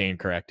 I stand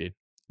corrected.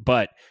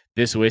 But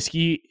this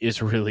whiskey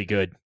is really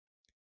good.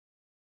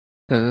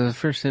 The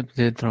first sip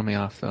did throw me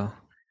off, though.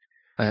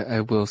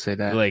 I will say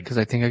that Like, because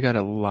I think I got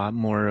a lot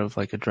more of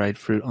like a dried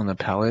fruit on the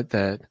palate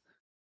that,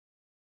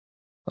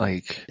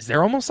 like, is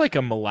there almost like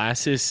a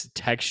molasses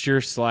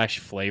texture /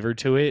 flavor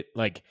to it?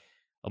 Like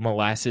a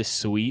molasses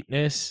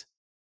sweetness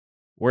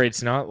where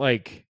it's not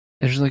like,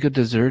 there's like a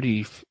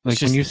desserty. it's Like when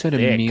just you said a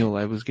thick. meal,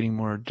 I was getting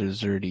more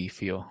desserty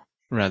feel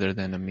rather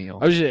than a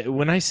meal.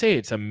 When I say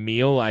it's a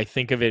meal, I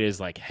think of it as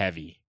like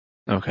heavy,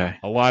 Okay,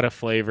 a lot of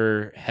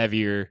flavor,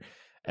 heavier.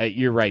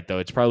 You're right though;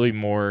 it's probably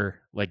more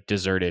like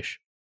dessertish.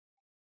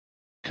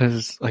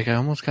 because like I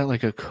almost got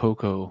like a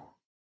cocoa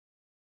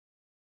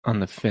on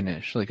the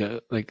finish, like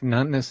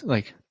not necessarily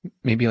like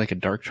maybe like a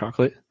dark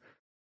chocolate,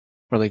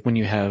 or like when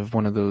you have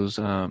one of those.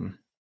 Well,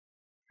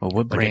 what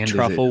Like a brand is it?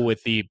 truffle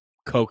with the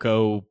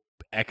cocoa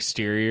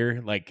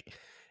exterior. Like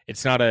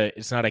it's not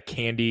a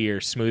candy or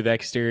smooth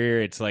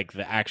exterior. It's like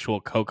the actual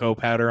cocoa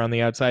powder on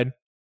the outside.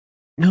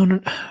 No, no.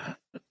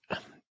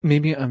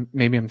 Maybe I'm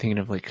thinking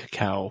of like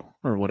cacao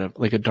or whatever,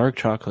 like a dark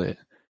chocolate,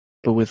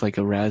 but with like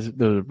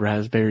the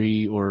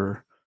raspberry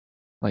or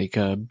like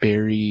a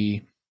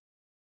berry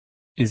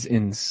is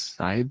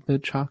inside the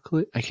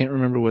chocolate. I can't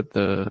remember what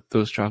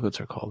those chocolates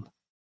are called.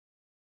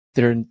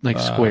 They're like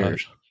Uh,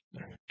 squares.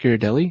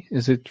 Ghirardelli?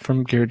 Is it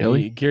from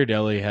Ghirardelli?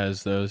 Ghirardelli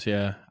has those.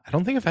 Yeah, I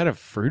don't think I've had a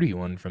fruity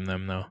one from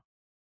them though.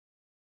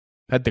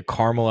 I've had the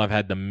caramel. I've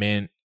had the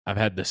mint. I've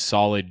had the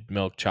solid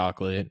milk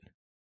chocolate.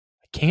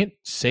 I can't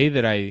say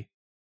that I.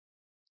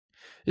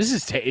 This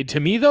is to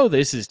me though.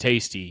 This is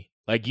tasty.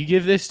 Like you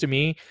give this to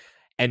me,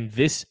 and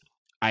this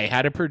I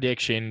had a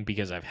prediction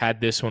because I've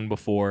had this one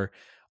before.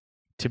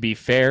 To be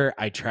fair,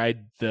 I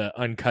tried the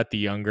Uncut the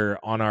Younger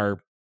on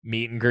our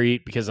meet and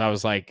greet because I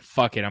was like,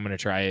 fuck it, I'm going to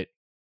try it.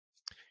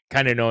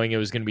 Kind of knowing it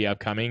was going to be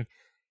upcoming.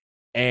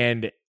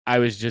 And I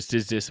was just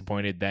as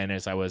disappointed then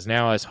as I was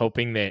now. I was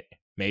hoping that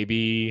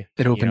maybe,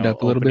 It opened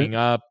up a little bit. opening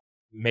up,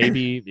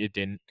 maybe it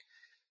didn't.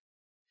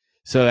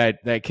 So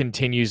that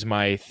continues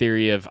my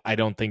theory of I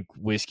don't think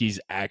whiskey's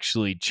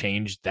actually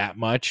changed that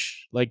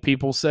much, like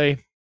people say.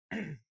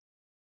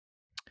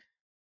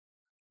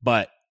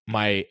 But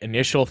my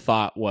initial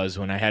thought was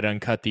when I had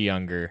Uncut the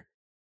Younger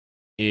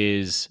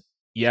is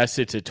yes,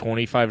 it's a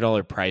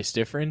 $25 price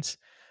difference,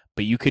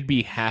 but you could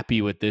be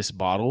happy with this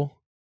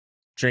bottle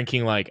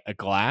drinking like a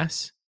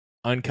glass.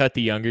 Uncut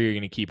the Younger, you're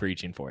going to keep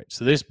reaching for it.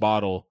 So this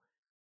bottle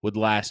would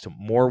last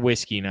more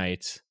whiskey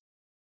nights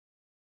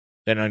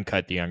than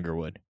Uncut the Younger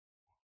would.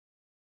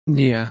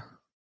 Yeah,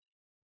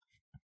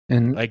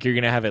 and Like you're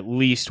going to have at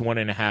least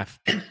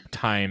 1.5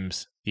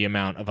 times the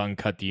amount of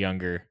Uncut the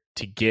Younger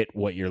to get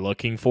what you're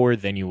looking for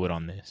than you would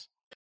on this.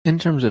 in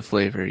terms of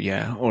flavor,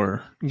 yeah,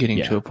 or getting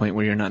to Yeah. a point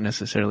where you're not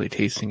necessarily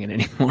tasting it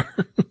anymore.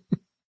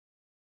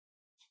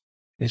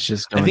 It's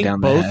just I going think down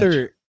the both hatch.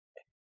 are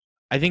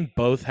I think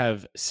both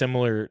have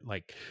similar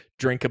like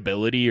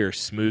drinkability or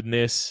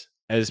smoothness,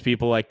 as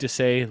people like to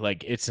say.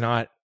 Like it's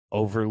not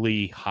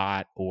overly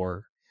hot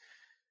or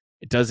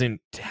it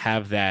doesn't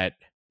have that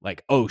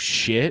like, oh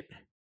shit,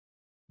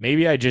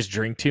 maybe I just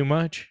drink too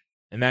much.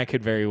 And that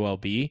could very well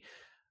be.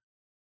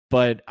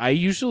 But I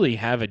usually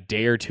have a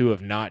day or two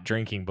of not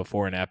drinking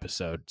before an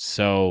episode.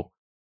 So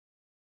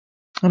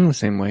I'm the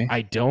same way.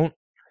 I don't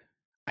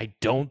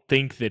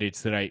think that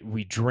it's that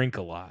we drink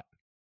a lot.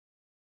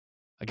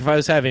 Like if I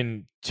was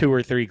having 2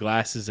 or 3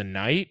 glasses a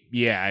night,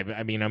 yeah,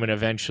 I mean I'm gonna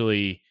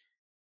eventually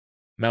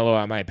mellow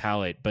out my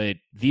palate, but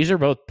these are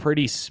both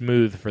pretty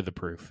smooth for the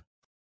proof.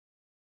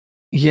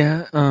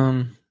 Yeah,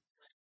 so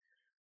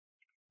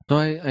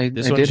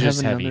This I one's did have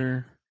just heavy.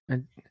 another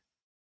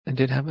I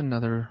did have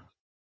another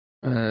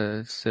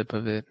sip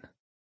of it,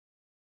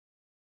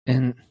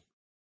 and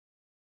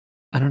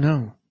I don't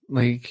know.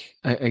 Like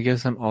I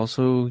guess I'm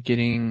also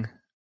getting,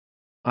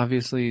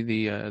 obviously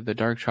the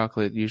dark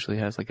chocolate usually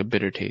has like a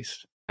bitter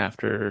taste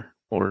after,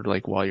 or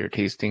like while you're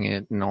tasting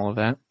it and all of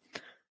that.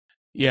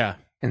 Yeah.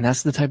 And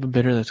that's the type of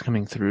bitter that's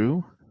coming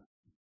through,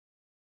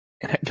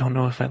 and I don't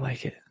know if I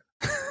like it.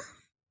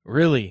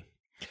 Really?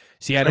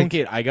 See, I don't Like,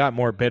 get. I got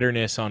more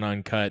bitterness on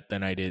Uncut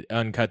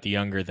the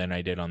Younger than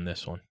I did on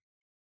this one.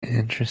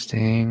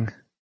 interesting.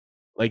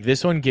 Like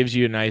this one gives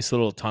you a nice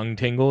little tongue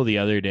tingle. The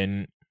other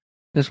didn't.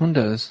 This one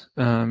does,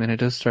 and it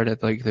does start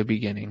at like the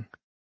beginning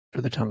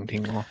for the tongue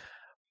tingle,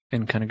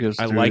 and kind of goes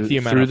I like through the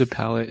amount the of.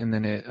 palate, and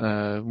then it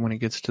when it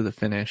gets to the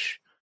finish,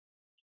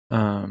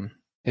 um,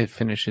 it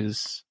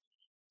finishes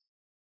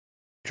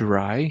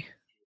dry,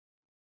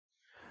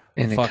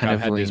 and it Fuck, kind I've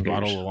of had this lingers.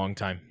 bottle a long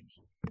time.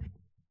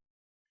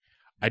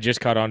 I just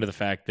caught on to the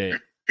fact that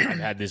I've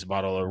had this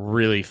bottle a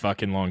really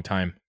fucking long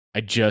time.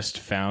 I just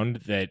found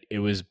that it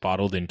was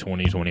bottled in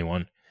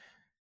 2021.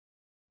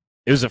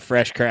 It was a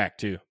fresh crack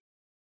too.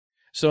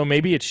 So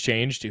maybe it's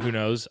changed. Who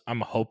knows?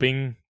 I'm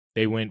hoping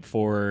they went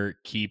for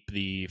keep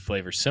the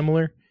flavor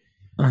similar.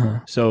 Uh-huh.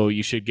 So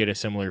you should get a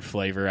similar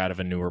flavor out of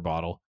a newer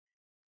bottle.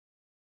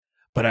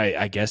 But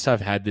I guess I've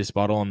had this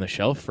bottle on the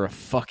shelf for a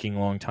fucking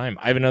long time.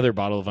 I have another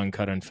bottle of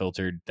Uncut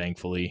Unfiltered,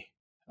 thankfully,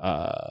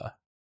 up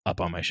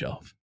on my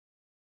shelf.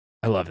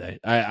 I love that.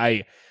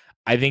 I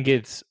think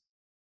it's.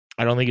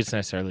 I don't think it's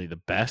necessarily the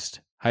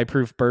best high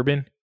proof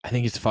bourbon. I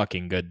think it's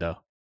fucking good though.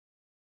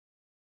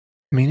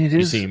 I mean, it You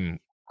is. seem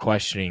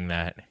questioning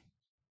that.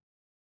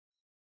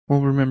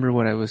 Well, remember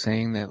what I was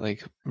saying, that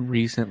like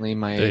recently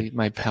The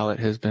my palate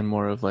has been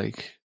more of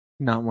like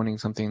not wanting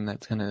something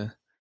that's gonna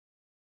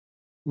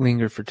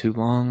linger for too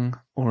long,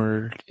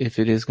 or if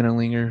it is gonna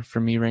linger for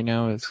me right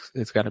now,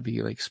 it's got to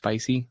be like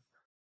spicy,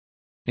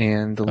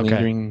 and the okay,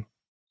 lingering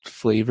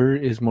flavor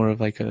is more of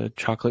like a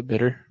chocolate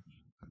bitter,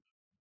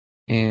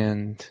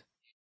 and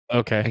I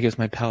okay. guess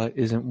my palate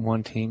isn't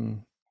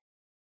wanting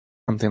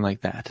something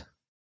like that.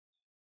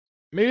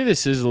 Maybe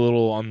this is a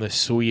little on the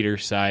sweeter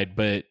side,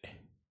 but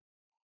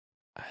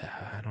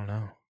I don't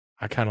know.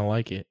 I kind of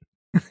like it.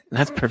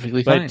 That's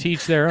perfectly But fine.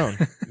 teach their own.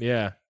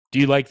 Yeah. Do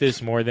you like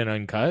this more than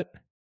Uncut?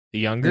 The The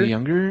younger?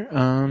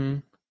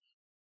 younger,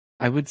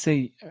 I would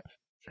say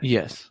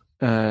yes,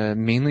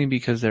 mainly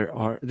because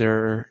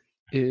there's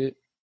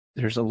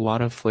a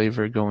lot of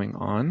flavor going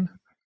on,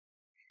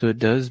 so it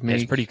does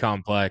It's pretty make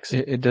complex.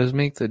 it does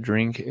make the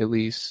drink at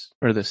least,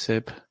 or the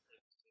sip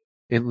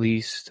at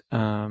least,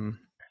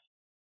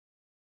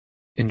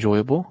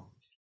 enjoyable.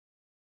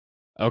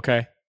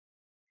 Okay.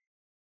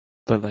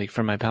 But like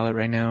for my palate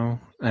right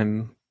now, I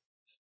don't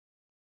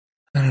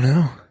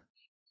know.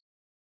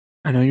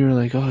 I know you were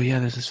like, oh yeah,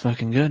 this is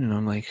fucking good, and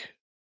I'm like,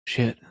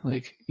 shit,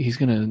 like he's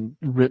gonna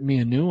rip me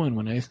a new one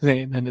when I say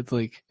it, and it's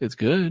like it's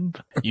good.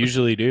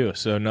 Usually do,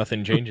 so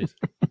nothing changes.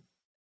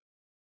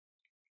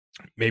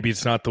 Maybe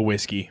it's not the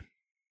whiskey.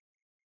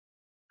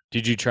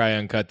 Did you try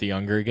Uncut the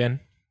Younger again?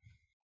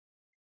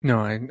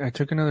 No, I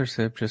took another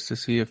sip just to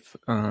see if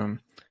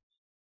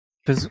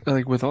because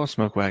like with all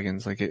smoke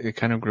wagons, like it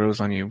kind of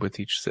grows on you with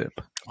each sip.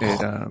 It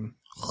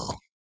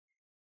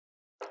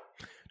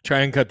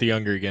Try Uncut the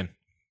Younger again.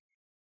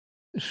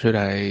 should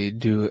I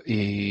do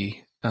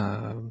a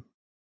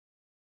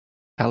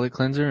palate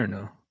cleanser or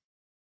no?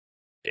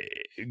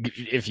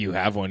 If you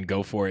have one,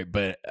 go for it,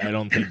 but I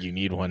don't think you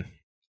need one.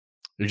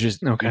 You're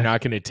Okay.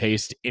 not going to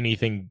taste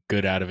anything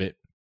good out of it,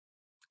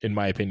 in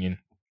my opinion.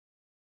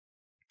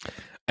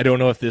 I don't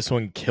know if this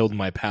one killed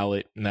my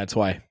palate, and that's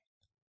why.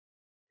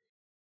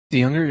 The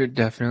younger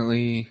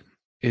definitely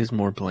is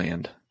more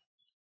bland.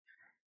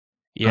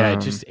 Yeah,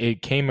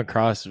 it came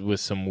across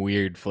with some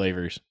weird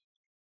flavors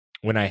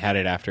when I had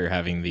it after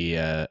having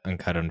the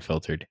Uncut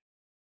Unfiltered.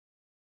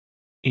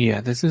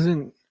 Yeah, this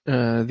isn't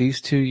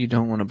these two you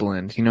don't want to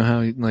blend. You know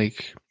how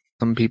like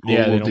some people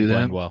Yeah, they will don't do that?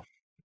 blend well.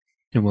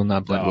 It will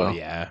not blend Oh well.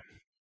 yeah.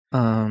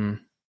 Um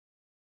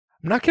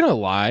I'm not gonna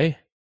lie.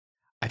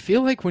 I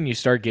feel like when you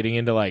start getting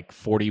into like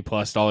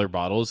 $40+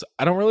 bottles,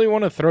 I don't really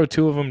want to throw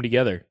two of them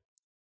together.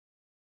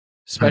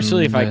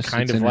 Especially if I unless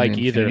kind it's of in an like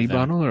either infinity of them.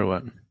 bottle or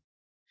what?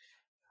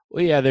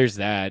 Well, yeah, there's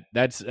that.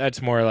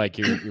 That's more like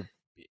you're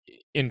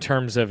in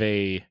terms of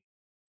a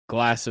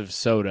glass of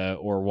soda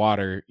or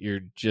water, you're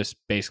just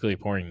basically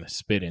pouring the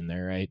spit in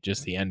there, right?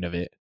 Just the end of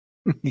it.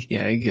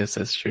 Yeah, I guess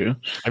that's true.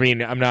 I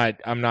mean, I'm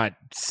not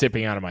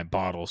sipping out of my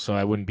bottle, so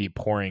I wouldn't be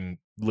pouring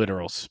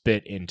literal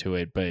spit into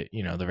it, but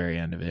the very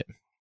end of it.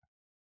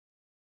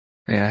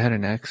 Yeah, I had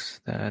an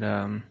ex that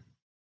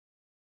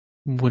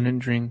wouldn't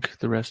drink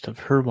the rest of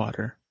her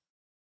water.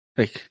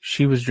 Like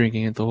she was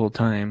drinking it the whole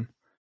time,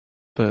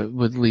 but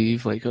would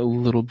leave like a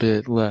little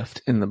bit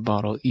left in the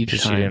bottle each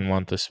Because she time. didn't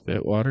want the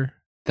spit water.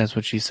 That's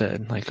what she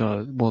said. Like,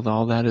 oh, well,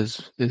 all that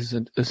is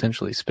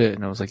essentially spit.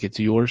 And I was like, it's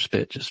your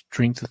spit. Just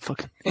drink the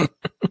fucking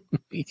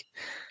thing.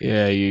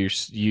 Yeah,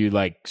 you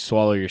like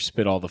swallow your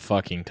spit all the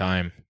fucking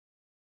time.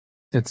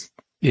 It's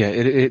yeah.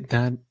 It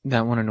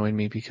that one annoyed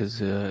me because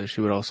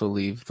she would also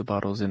leave the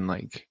bottles in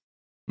like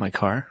my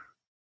car,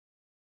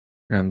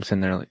 and I'm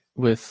sitting there like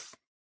with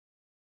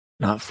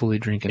not fully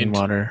drinking In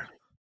water.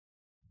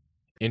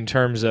 in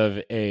terms of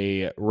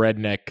a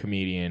redneck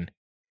comedian,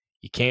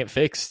 you can't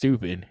fix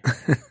stupid.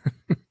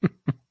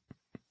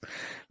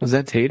 Was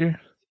that Tater?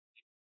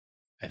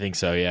 I think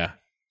so. Yeah.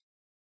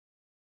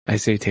 I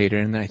say Tater,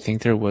 and I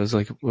think there was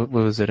like what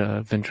was it?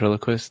 A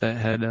ventriloquist that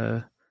had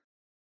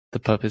The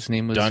puppet's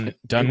name was Vader.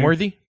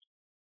 Dunworthy?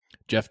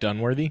 Jeff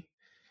Dunworthy?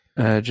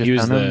 He Jeff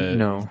was Dunham?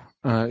 the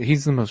No.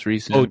 He's the most Oh,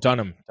 recent.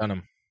 Dunham.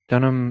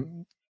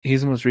 Dunham,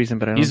 he's the most recent,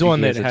 but I don't He's the think one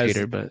he that has a has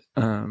tater, but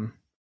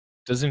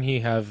doesn't he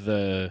have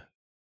the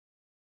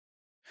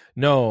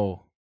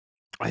No,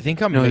 I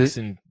think I'm no,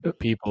 mixing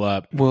people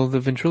up. well, the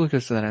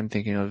ventriloquist that I'm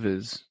thinking of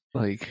is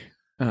like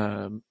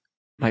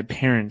my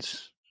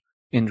parents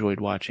enjoyed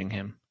watching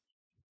him.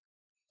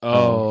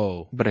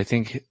 Oh. But I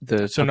think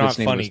the So puppet's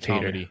not name was funny Tater.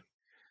 comedy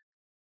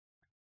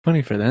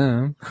Funny for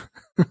them.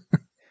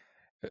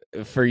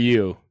 for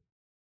you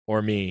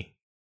or me.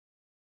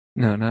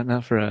 No,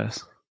 not for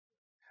us.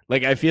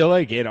 Like I feel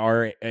like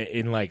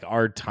in like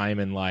our time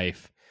in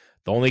life,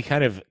 the only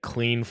kind of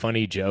clean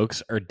funny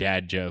jokes are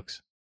dad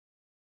jokes.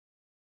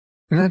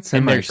 And that's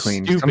And they're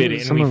semi-clean. stupid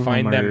and Some we of them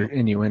find are them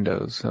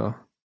innuendos. So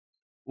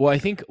Well, I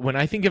think when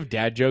I think of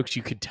dad jokes,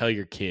 you could tell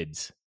your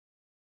kids,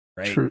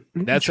 right? true,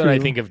 That's what I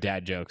true. think of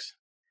dad jokes.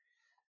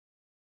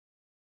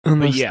 But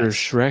Unless they're yes.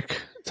 Shrek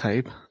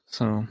type.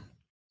 So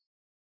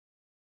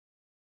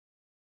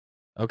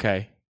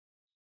Okay.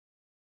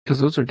 because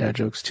those are dad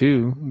jokes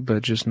too,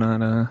 but just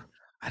not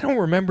I don't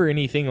remember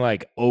anything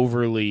like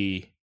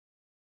overly.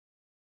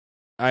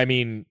 I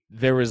mean,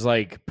 there was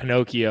like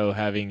Pinocchio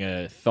having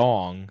a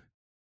thong,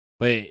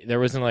 but there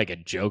wasn't like a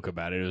joke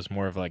about it. It was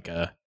more of like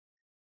a,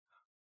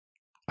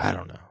 I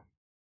don't know,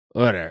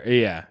 whatever.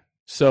 Yeah.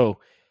 So,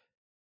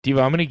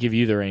 Diva, I'm going to give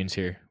you the reins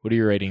here. What are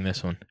you rating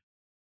this one?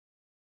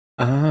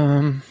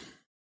 um.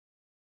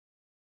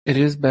 It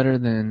is better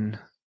than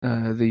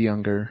the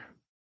younger.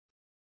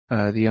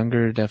 The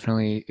younger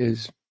definitely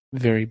is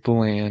very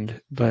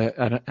bland, but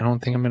I don't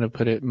think I'm going to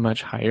put it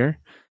much higher.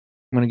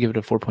 I'm going to give it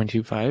a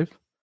 4.25.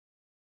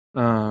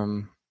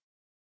 Um,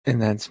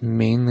 and that's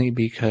mainly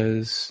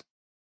because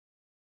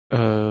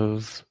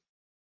of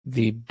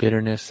the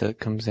bitterness that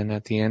comes in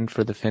at the end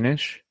for the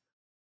finish.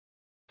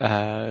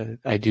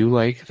 I do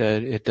like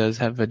that it does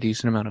have a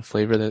decent amount of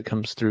flavor that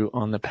comes through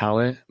on the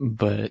palate,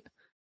 but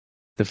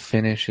the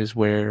finish is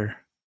where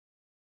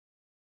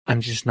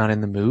I'm just not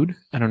in the mood.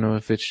 I don't know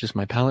if it's just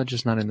my palate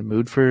just not in the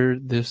mood for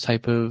this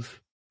type of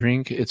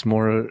drink. It's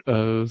more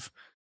of,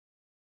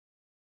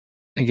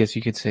 I guess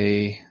you could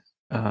say,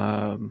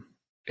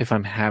 if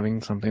I'm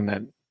having something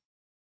that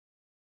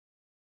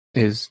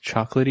is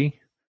chocolatey,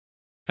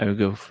 I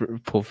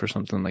would pull for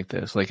something like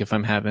this. Like if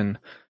I'm having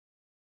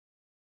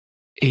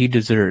a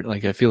dessert,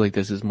 like I feel like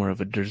this is more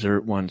of a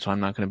dessert one, so I'm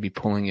not going to be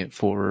pulling it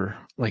for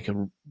like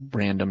a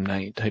random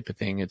night type of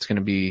thing. It's going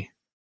to be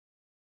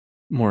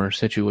more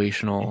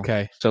situational,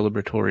 Okay.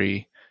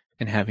 celebratory,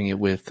 and having it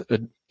with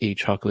a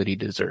chocolatey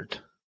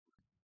dessert.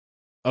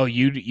 Oh,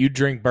 you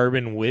drink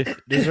bourbon with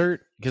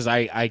dessert? Because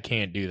I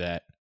can't do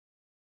that.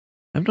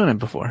 I've done it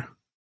before.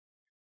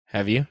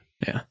 Have you?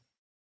 Yeah.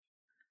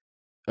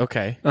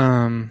 Okay.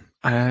 I'm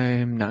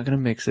not gonna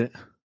mix it.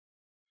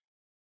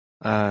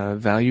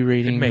 Value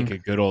Could make rating. a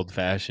good old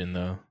fashioned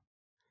though.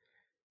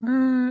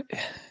 Are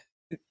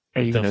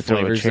With you the gonna throw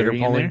a flavors that are cherry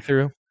in pulling there?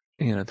 through.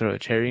 You gonna throw a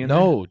cherry in there?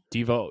 No,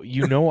 Devo,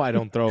 you know I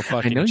don't throw a I know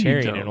fucking you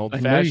cherry in an don't. old I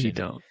know you fashioned.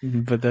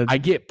 don't. But that I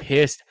get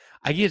pissed.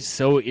 I get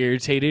so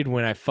irritated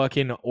when I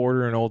fucking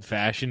order an old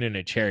fashioned and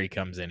a cherry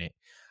comes in it.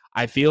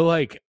 I feel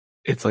like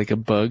it's like a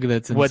bug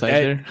that's what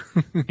inside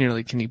that there. You're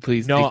like, can you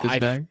please no, take this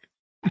back?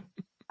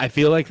 I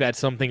feel like that's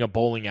something a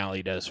bowling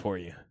alley does for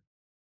you,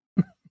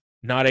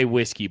 not a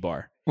whiskey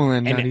bar. Well,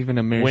 and not And even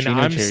a when maraschino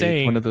I'm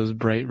cherry. It's one of saying, those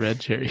bright red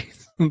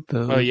cherries. oh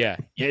Those. yeah,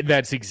 yeah,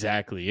 that's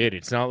exactly it.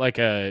 It's not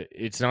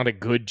a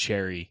good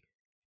cherry.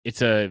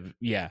 It's a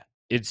yeah,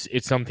 it's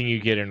something you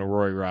get in a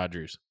Roy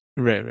Rogers.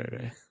 Right, right,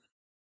 right.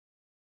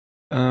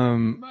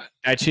 Um,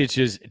 That shit's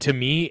just to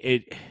me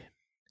it.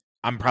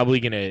 I'm probably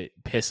gonna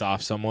piss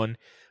off someone,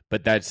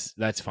 but that's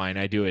fine.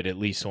 I do it at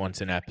least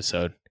once an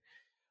episode.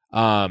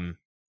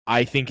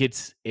 I think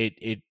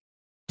it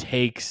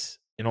takes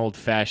an old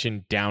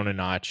fashioned down a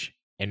notch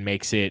and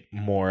makes it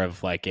more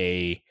of like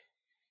it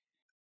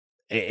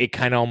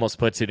kind of almost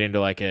puts it into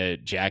like a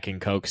Jack and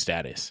Coke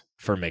status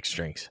for mixed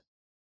drinks.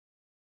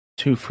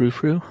 too frou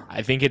frou.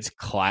 I think it's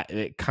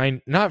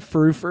not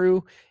frou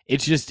frou.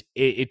 It's just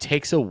it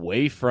takes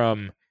away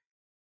from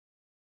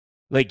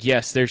like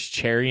yes, there's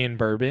cherry and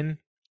bourbon,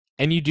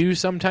 and you do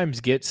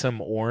sometimes get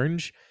some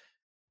orange,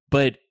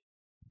 but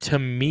to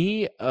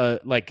me,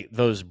 like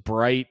those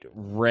bright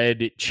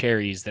red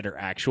cherries that are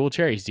actual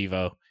cherries,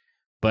 Devo,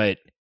 but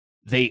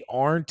they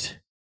aren't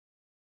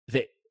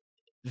they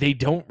they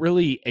don't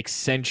really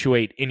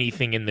accentuate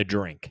anything in the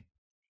drink.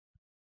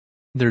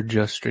 They're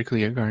just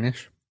strictly a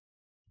garnish.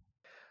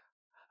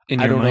 In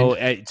I your don't know.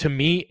 mind,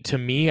 To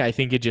me, I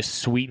think it just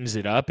sweetens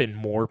it up, and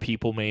more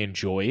people may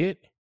enjoy it.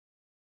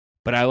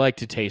 But I like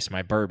to taste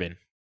my bourbon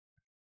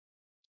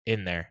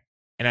in there,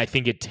 and I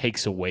think it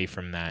takes away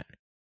from that.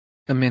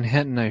 a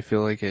Manhattan, I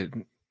feel like it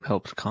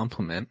helps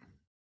complement,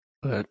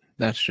 but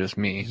that's just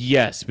me.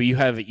 Yes, but you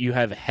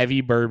have heavy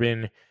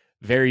bourbon,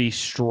 very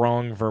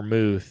strong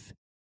vermouth,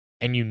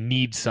 and you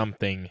need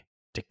something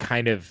to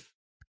kind of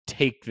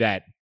take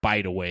that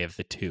bite away of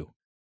the two.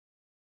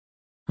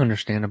 In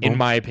Understandable.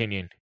 my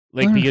opinion,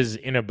 Like, because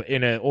in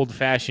a old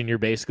fashioned, you're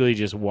basically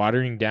just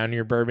watering down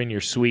your bourbon,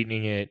 you're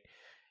sweetening it,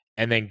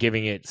 and then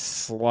giving it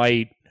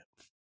slight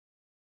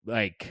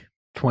like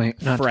Not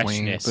twang,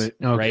 freshness, but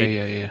okay, right?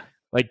 yeah, yeah.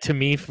 Like, to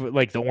me,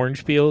 like the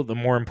orange peel, the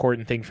more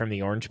important thing from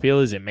the orange peel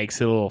is it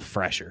makes it a little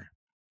fresher.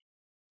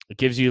 It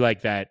gives you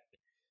like that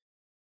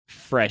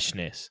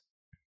freshness.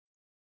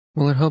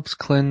 Well, it helps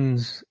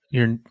cleanse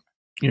your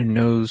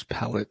nose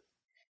palate,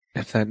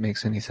 if that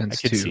makes any I sense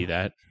could too. see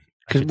that.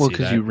 I could see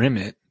Because that. you rim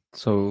it,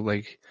 so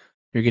like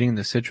you're getting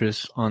the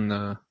citrus on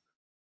the.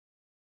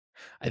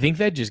 I think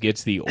that just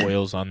gets the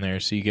oils on there,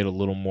 so you get a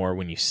little more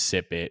when you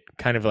sip it,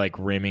 kind of like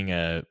rimming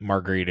a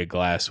margarita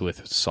glass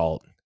with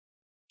salt.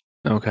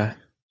 Okay.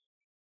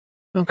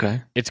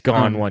 Okay. It's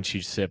gone once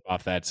you sip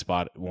off that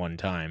spot one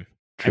time.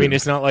 True. I mean,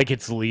 it's not like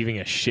it's leaving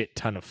a shit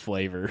ton of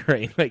flavor,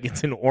 right? Like,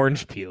 it's an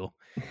orange peel.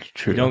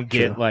 True. You don't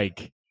get true.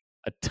 like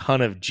a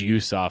ton of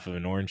juice off of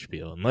an orange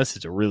peel unless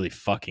it's a really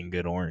fucking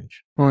good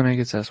orange. Well, and I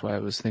guess that's why I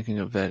was thinking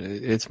of that.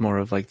 It's more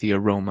of like the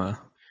aroma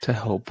to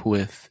help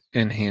with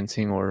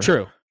enhancing or.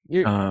 True.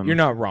 You're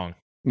not wrong.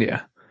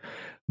 Yeah.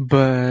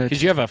 But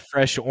because you have a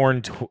fresh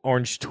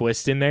orange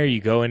twist in there,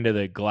 you go into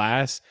the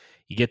glass,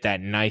 you get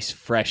that nice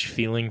fresh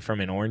feeling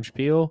from an orange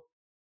peel.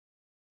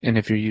 And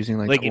if you're using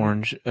like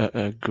orange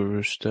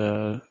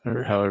Gurusta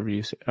or however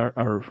you say,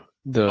 or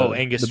the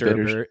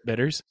Angostura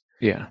bitters,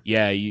 yeah,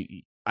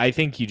 I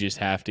think you just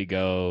have to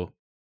go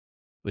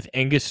with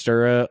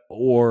Angostura,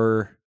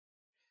 or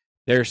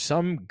there's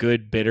some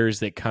good bitters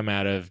that come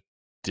out of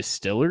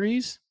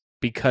distilleries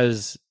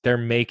because they're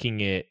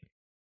making it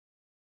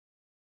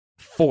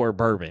for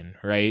bourbon,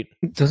 right?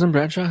 Doesn't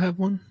Bradshaw have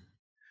one?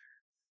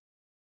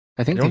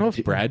 I don't know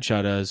if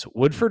Bradshaw does.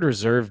 Woodford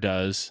Reserve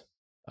does.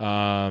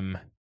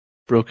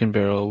 Broken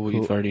Barrel,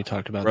 we've already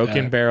talked about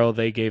Broken Barrel,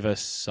 they gave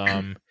us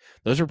some.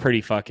 Those are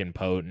pretty fucking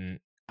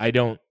potent. I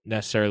don't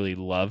necessarily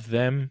love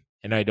them,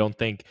 and I don't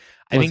think.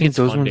 I think it's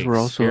those fun ones to were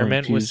also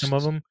experiment with some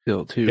of them.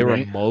 Still too, they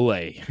right? were mole.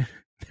 They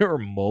were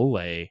mole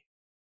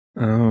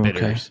bitters.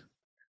 Okay.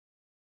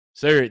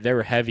 So they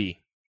were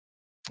heavy.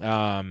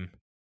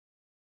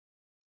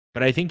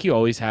 But I think you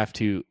always have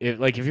to,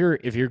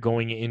 if you're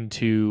going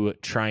into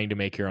trying to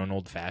make your own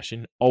old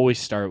fashioned, always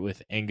start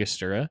with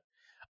Angostura.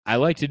 I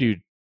like to do,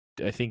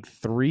 I think,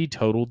 3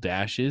 total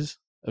dashes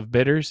of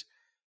bitters,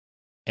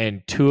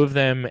 and 2 of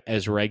them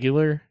as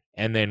regular,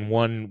 and then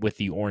 1 with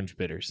the orange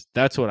bitters.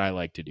 That's what I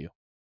like to do.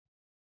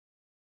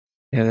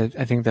 Yeah,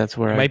 I think that's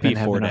where I've been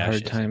having a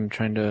hard dashes. time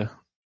trying to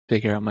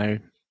figure out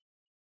my.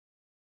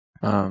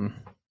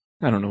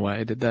 I don't know why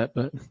I did that,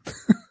 but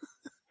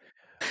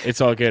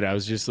it's all good. I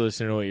was just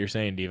listening to what you're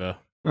saying, Devo.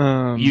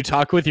 You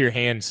talk with your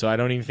hands, so I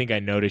don't even think I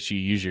notice you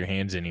use your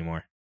hands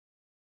anymore.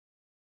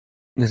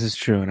 This is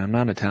true, and I'm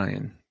not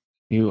Italian.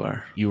 You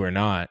are. You are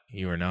not.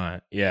 You are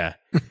not. Yeah.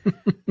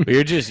 But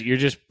you're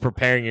just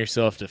preparing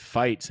yourself to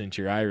fight since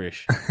you're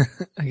Irish.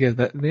 I get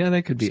that. Yeah,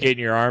 that could be just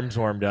getting your arms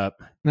warmed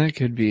up. That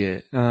could be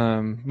it.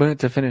 But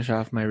to finish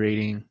off my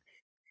rating,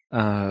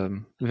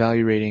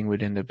 value rating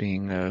would end up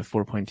being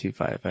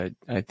 4.25.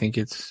 I think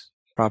it's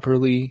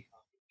properly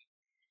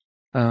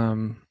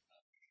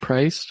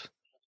priced,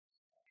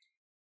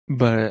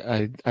 but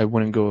I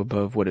wouldn't go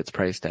above what it's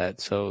priced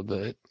at. So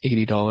the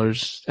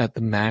 $80 at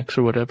the max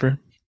or whatever.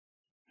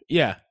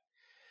 Yeah.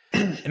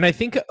 And I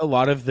think a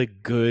lot of the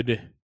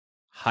good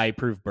high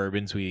proof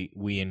bourbons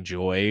we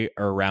enjoy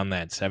are around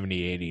that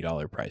 $70,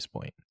 $80 price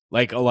point.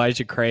 Like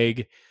Elijah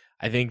Craig,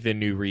 I think the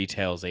new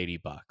retail is $80.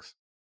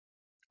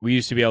 We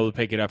used to be able to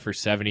pick it up for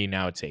 70,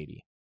 now it's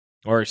 80.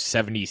 Or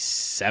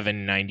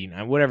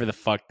 77.99, whatever the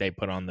fuck they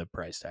put on the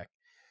price tag.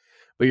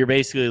 But you're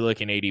basically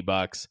looking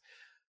 $80.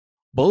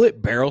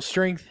 Bullet barrel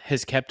strength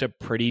has kept a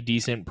pretty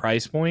decent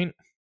price point.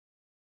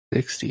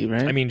 60,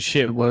 right? I mean,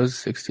 shit. It was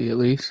 60 at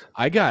least.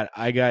 I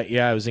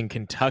was in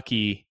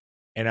Kentucky,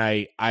 and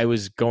I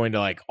was going to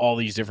like all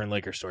these different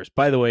liquor stores.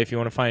 By the way, if you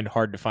want to find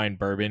hard to find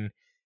bourbon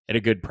at a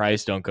good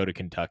price, don't go to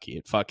Kentucky.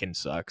 It fucking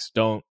sucks.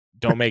 Don't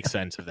make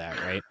sense of that,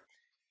 right?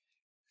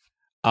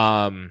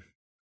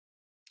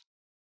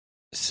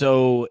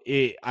 So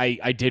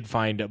I did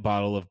find a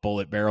bottle of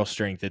Bullet barrel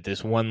strength at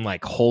this one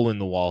like hole in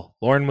the wall.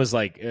 Lauren was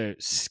like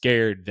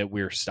scared that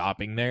we were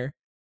stopping there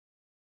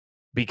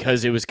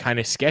because it was kind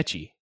of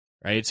sketchy,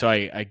 right? So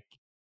I'm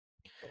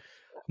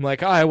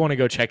like, I want to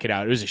go check it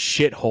out. It was a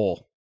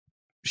shithole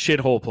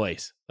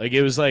place. Like,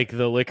 it was like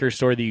the liquor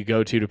store that you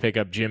go to pick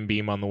up Jim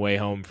Beam on the way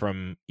home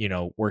from,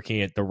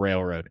 working at the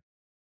railroad.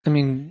 I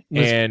mean,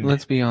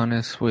 let's be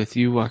honest, with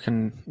you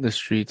walking the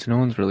streets, no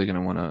one's really going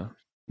to want to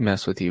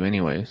mess with you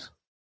anyways.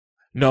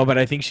 No, but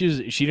I think she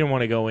didn't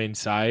want to go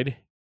inside,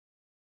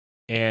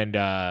 and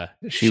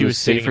she was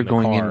safer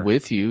going in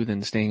with you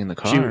than staying in the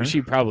car.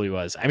 She probably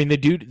was. I mean, the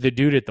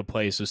dude at the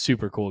place was a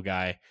super cool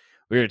guy.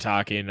 We were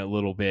talking a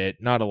little bit,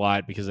 not a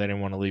lot, because I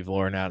didn't want to leave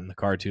Lauren out in the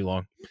car too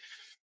long.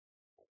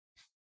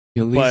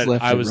 You at least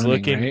left it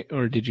running, right?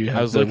 Or did you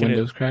have the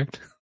windows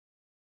cracked?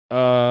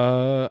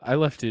 I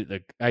left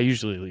it. I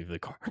usually leave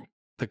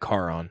the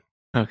car on.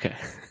 Okay.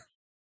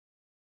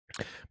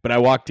 But I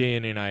walked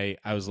in and I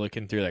was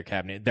looking through their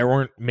cabinet. There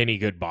weren't many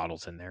good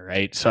bottles in there,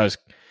 right? So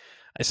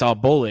I saw a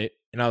Bullet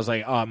and I was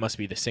like, oh, it must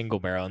be the single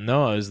barrel.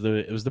 No, it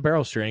was the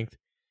barrel strength,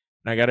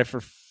 and I got it for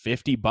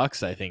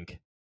 $50, I think.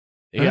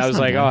 I That's was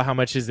not like, oh, bad. how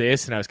much is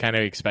this? And I was kind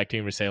of expecting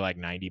him to say like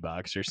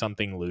 $90 or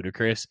something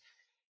ludicrous.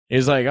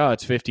 He's like, oh,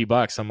 it's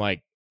 $50. I'm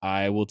like,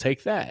 I will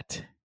take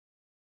that.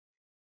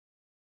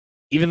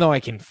 Even though I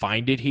can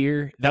find it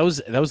here, that was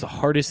the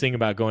hardest thing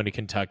about going to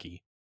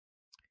Kentucky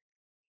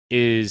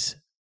is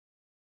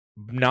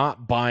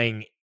not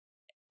buying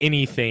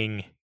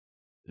anything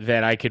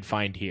that I could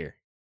find here.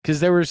 Because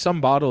there were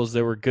some bottles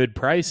that were good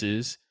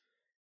prices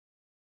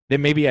that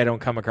maybe I don't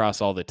come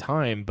across all the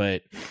time,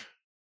 but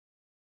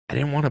I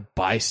didn't want to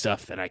buy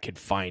stuff that I could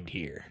find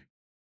here.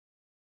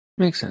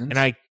 Makes And sense.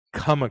 I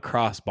come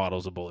across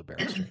bottles of Bullet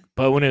Barrel Strength.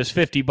 But when it was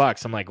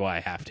 $50, I'm like, well, I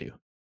have to.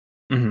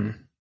 Hmm.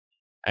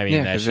 I mean,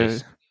 Yeah, that's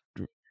because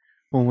just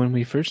well, when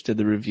we first did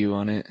the review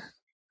on it,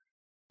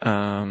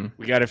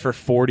 we got it for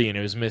 40 and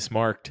it was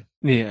mismarked.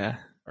 yeah,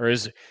 Or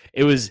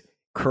it was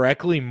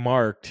correctly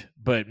marked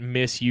but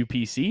miss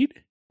UPC'd.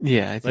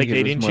 yeah, I think Like it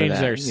they was didn't more change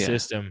their that. Yeah,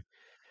 system.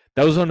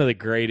 That was one of the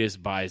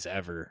greatest buys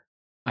ever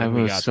I when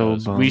we was got so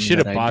those. We bummed should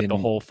that have I bought the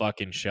didn't. whole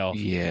fucking shelf.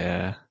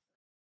 Yeah,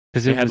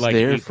 because They it had was like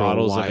there 8 for a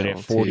bottles of it at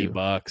while too.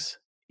 $40.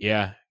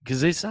 Yeah,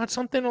 because it's not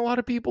something a lot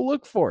of people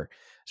look for.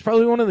 It's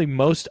probably one of the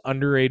most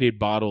underrated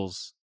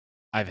bottles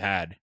I've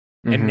had.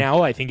 And Hmm.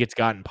 now I think it's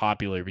gotten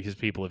popular because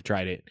people have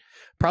tried it.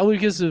 Probably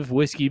because of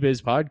Whiskey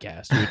Biz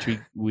podcast, which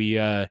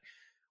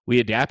we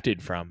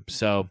adapted from.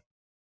 So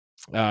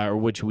or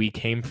which we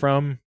came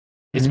from.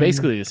 It's Mm.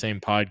 basically the same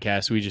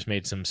podcast. We just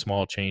made some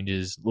small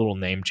changes, little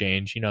name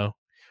change,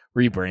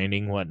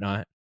 rebranding,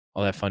 whatnot,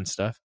 all that fun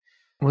stuff.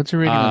 What's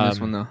your rating on this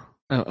one Um,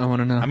 though? I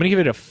want to know. I'm gonna give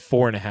it a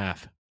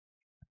 4.5.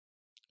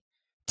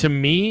 To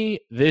me,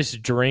 this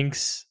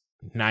drinks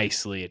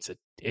nicely.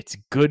 It's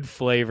good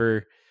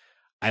flavor.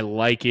 I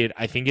like it.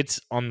 I think it's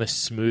on the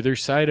smoother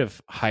side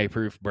of high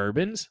proof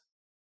bourbons.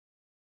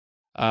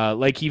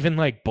 Like even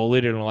like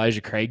Bullet and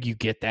Elijah Craig, you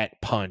get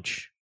that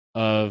punch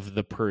of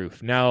the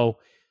proof. Now,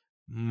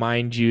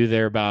 mind you,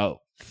 they're about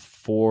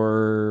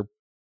 4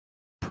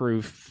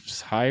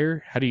 proofs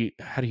higher. How do you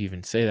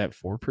even say that?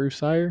 4 proofs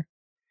higher.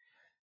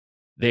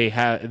 They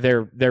have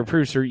their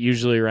proofs are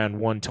usually around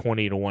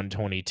 120 to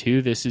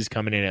 122. This is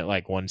coming in at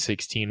like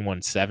 116,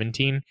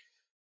 117.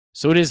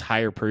 So it is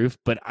higher proof,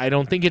 but I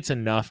don't think it's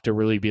enough to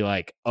really be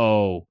like,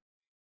 oh,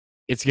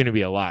 it's going to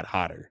be a lot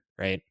hotter,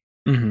 right?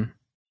 Hmm.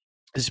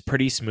 This is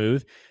pretty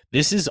smooth.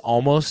 This is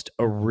almost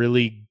a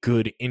really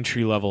good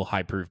entry level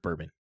high proof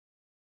bourbon.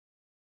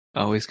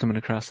 Always coming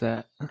across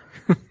that.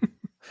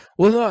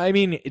 Well, no, I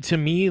mean, to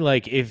me,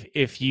 like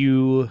if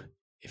you're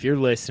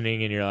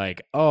listening and you're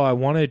like, oh, I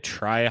want to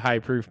try a high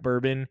proof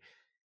bourbon,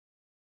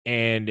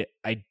 and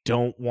but I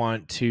don't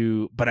want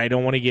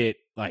to get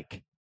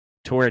like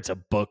to where it's a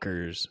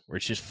Booker's where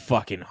it's just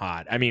fucking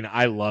hot. I mean,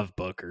 I love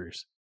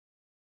Booker's,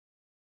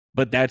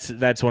 but that's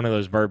one of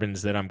those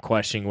bourbons that I'm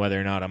questioning whether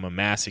or not I'm a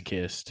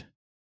masochist.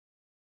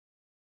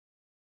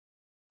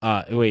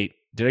 Wait,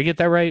 did I get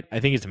that right? I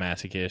think it's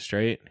masochist,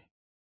 right?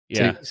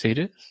 Yeah,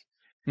 Sadist?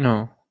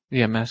 No.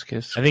 Yeah,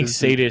 masochist. I think Because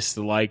they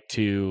sadists like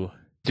to.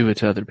 do it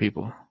to other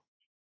people,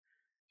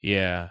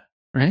 Yeah,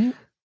 right?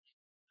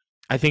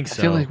 I think I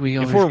feel so. like we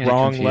If always we're get it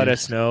wrong, let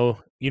us confused. know.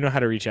 You know how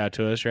to reach out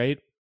to us, right?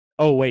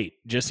 Oh, wait,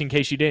 just in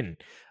case you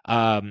didn't.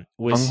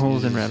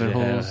 Bungholes and rabbit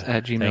holes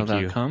at Thank you.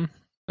 gmail.com,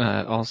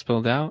 all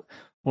spelled out,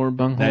 or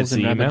bungholes That's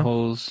and the rabbit email.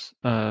 holes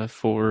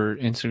for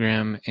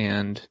Instagram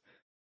and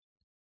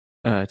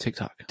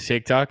TikTok.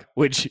 TikTok,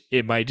 which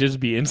it might just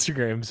be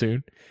Instagram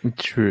soon.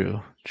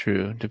 True,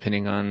 true.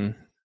 Depending on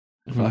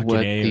Fucking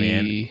what A,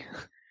 man. the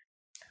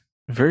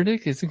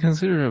verdict is, it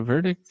considered a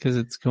verdict because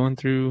it's going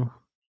through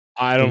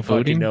I the don't fucking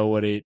voting. know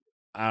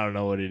I don't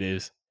know what it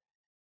is.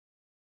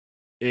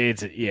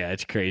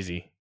 It's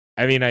crazy.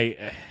 I mean,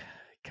 I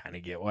kind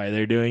of get why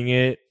they're doing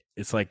it.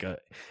 It's like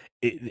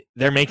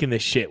they're making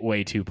this shit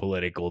way too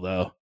political,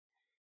 though.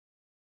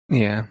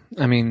 Yeah,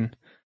 I mean,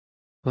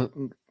 let-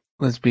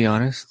 let's be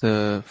honest.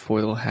 The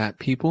foil hat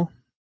people,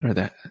 or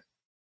that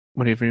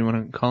whatever you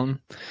want to call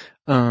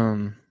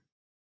them,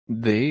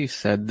 they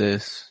said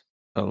this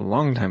a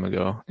long time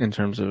ago in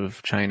terms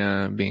of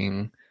China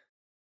being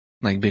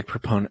like big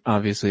proponent.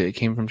 Obviously, it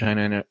came from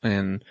China,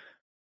 and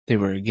they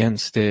were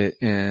against it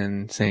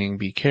and saying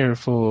be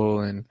careful.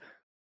 And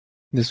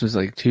this was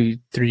like 2,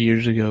 3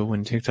 years ago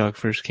when TikTok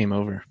first came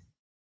over.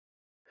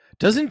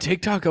 Doesn't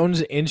TikTok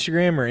owns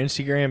Instagram or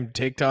Instagram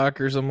TikTok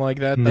or something like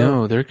that though?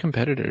 No, they're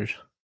competitors.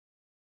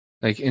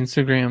 Like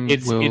Instagram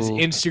It's will,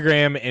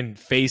 Instagram and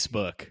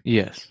Facebook.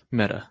 yes,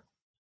 Meta.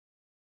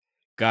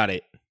 Got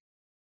it.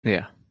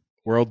 Yeah.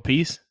 World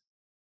peace?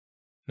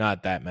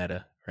 Not that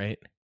meta, right?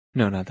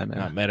 No, not that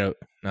Not Meta. meta,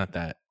 not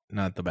that,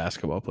 not the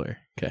basketball player.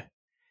 Okay.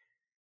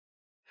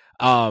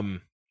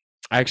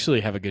 I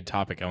actually have a good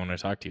topic I want to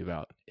talk to you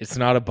about. It's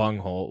not a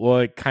bunghole. Well,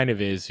 it kind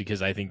of is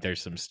because I think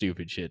there's some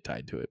stupid shit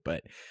tied to it,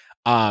 but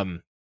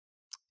um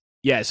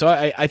yeah, so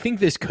I think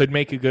this could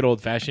make a good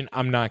old fashioned.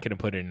 I'm not going to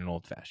put it in an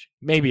old fashioned.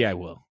 Maybe I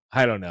will.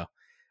 I don't know.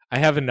 I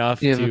have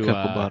enough You have a to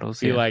couple bottles,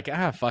 be yeah, like,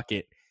 fuck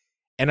it.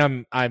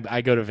 And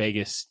I go to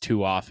Vegas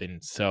too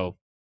often, so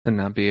and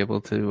not be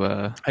able to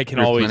I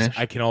replenish.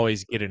 can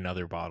always get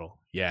another bottle.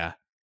 Yeah.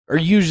 Or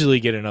usually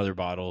get another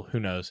bottle. Who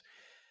knows?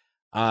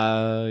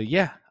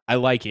 Yeah, I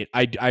like it.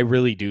 I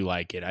really do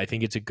like it. I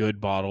think it's a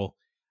good bottle.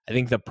 I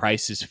think the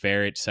price is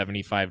fair at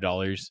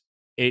 $75.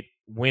 It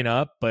went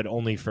up, but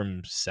only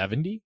from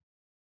 70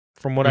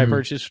 from what I Hmm.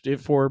 purchased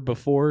it for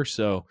before.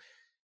 So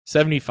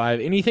 75,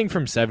 anything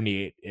from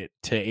 70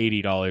 to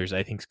 $80,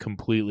 I think is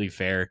completely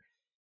fair.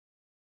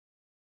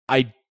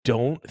 I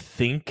don't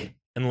think,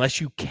 unless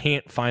you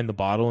can't find the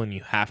bottle and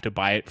you have to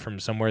buy it from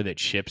somewhere that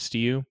ships to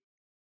you,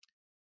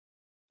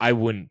 I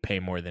wouldn't pay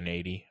more than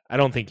 80. I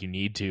don't think you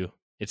need to.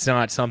 It's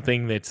not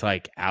something that's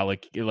like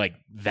like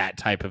that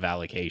type of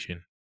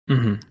allocation.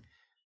 Hmm.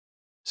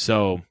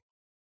 So,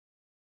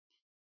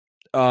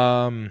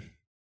 um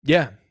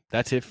yeah,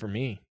 that's it for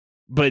me.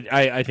 But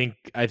I think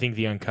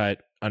the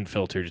uncut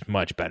unfiltered is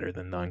much better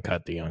than the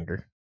uncut the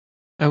younger.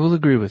 I will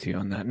agree with you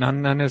on that. Not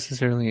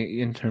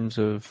necessarily in terms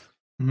of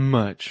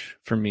much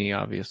for me,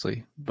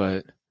 obviously,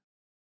 but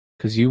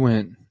because you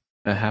went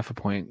a half a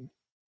point,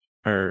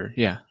 or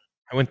yeah.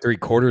 I went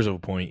 3/4 of a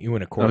point. You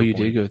went a Oh, quarter you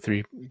did point. go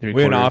three We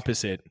went quarters.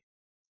 opposite.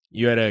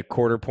 You had a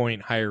quarter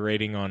point higher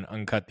rating on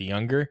uncut the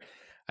younger.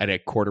 I had a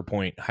quarter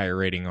point higher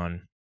rating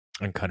on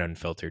uncut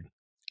unfiltered.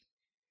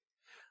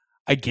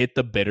 I get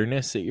the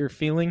bitterness that you're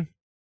feeling,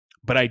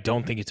 but I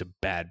don't think it's a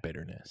bad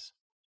bitterness.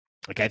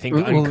 Like I think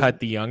Well, uncut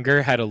the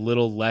younger had a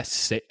little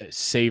less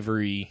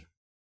savory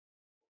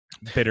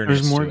there's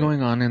bitterness more to it.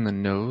 going on in the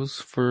nose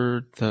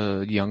for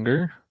the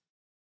younger,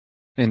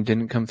 and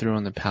didn't come through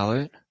on the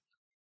palate.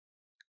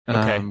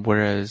 Okay.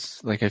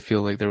 Whereas, like, I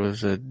feel like there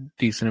was a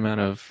decent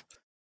amount of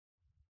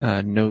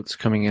notes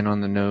coming in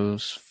on the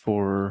nose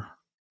for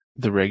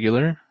the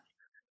regular,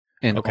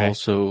 and Okay.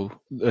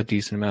 also a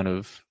decent amount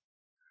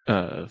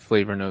of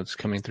flavor notes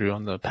coming through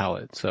on the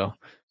palate. So,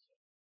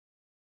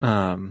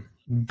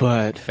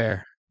 but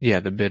Fair. yeah,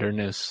 the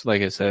bitterness,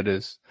 like I said,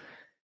 is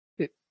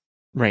it,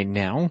 right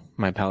now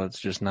my palate's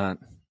just not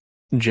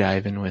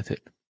jiving with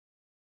it.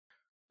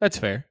 That's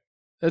fair.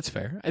 That's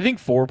fair. I think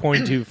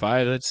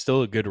 4.25, that's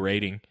still a good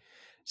rating.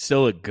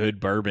 Still a good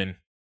bourbon.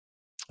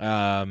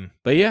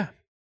 But yeah,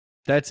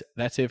 that's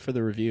it for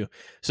the review.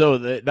 So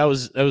that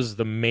was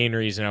the main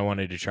reason I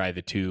wanted to try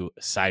the two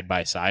side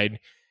by side,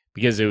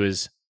 because it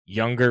was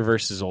younger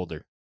versus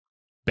older.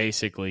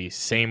 Basically,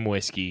 same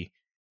whiskey,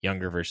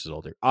 younger versus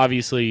older.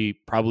 Obviously,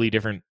 probably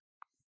different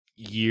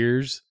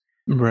years,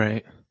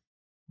 Right.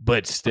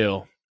 but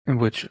still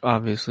Which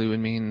obviously would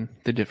mean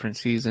the different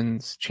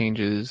seasons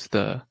changes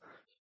the.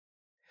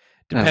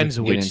 We depends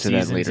can get which into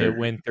that seasons it later,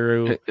 went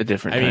through. a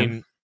different I time.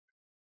 mean,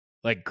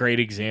 like great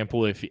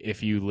example,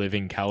 if you live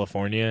in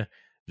California,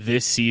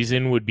 this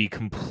season would be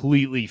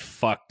completely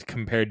fucked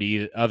compared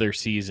to other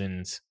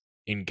seasons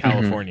in Hmm.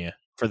 California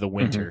for the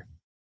Hmm.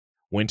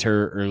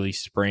 winter, early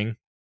spring.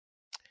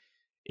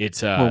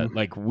 It's Well,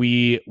 like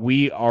we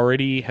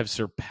already have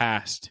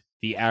surpassed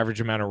the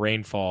average amount of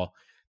rainfall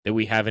that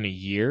we have in a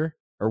year,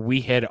 or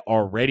we had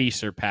already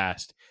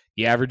surpassed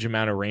the average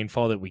amount of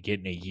rainfall that we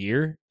get in a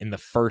year in the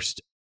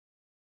first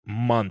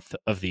month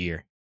of the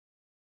year.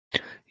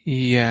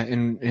 yeah,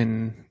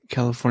 and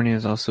California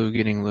is also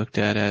getting looked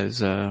at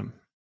as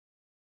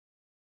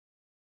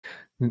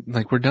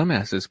like we're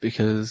dumbasses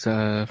because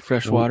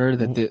fresh W- water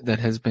w- that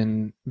has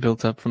been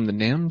built up from the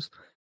dams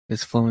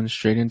is flowing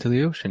straight into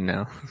the ocean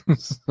now.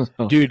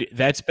 So Dude,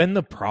 that's been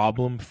the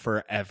problem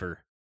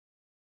forever.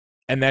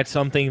 And that's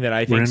something that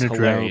I we're think's in a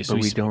drought, hilarious. but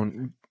we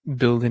don't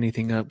build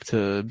anything up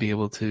to be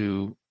able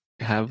to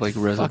have like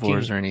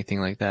reservoirs Fucking or anything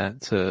like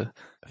that to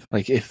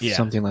like if yeah.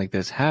 something like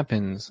this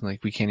happens,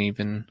 like we can't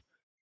even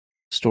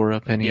store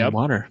up any Yep.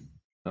 water.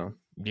 So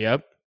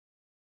Yep.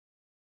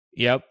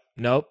 Yep.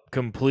 Nope.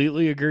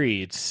 Completely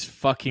agree. It's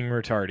fucking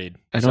retarded.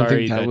 I don't think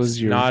Sorry, that was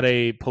that's your not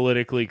a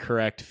politically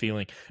correct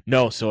feeling.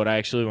 No, so what I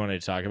actually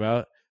wanted to talk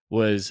about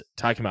was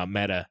talking about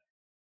Meta.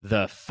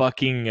 The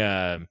fucking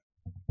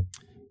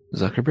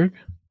Zuckerberg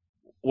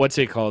what's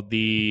it called?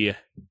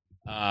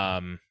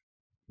 Um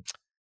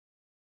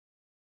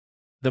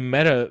the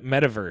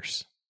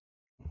metaverse.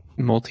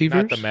 Not the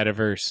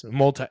multiverse.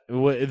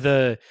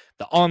 metaverse.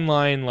 The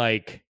online,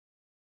 like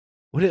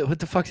what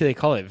the fuck do they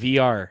call it?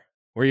 VR,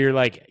 where you're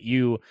like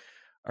you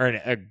are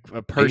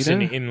a person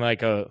Beta? in like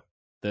the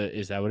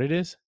is that what it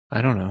is?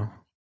 I don't know.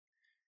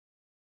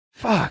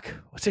 Fuck,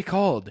 what's it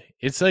called?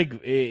 It's like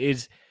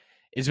it's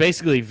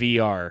basically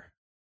VR,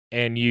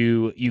 and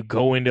you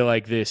go into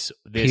like this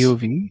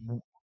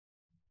POV?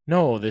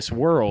 no, this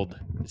world.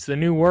 It's the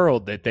new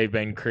world that they've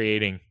been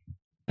creating.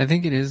 I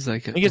think it is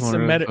like I think it's the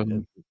more of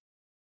meta.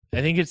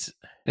 I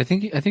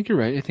think I think you're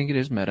right. I think it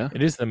is Meta.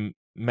 it is the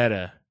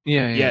meta.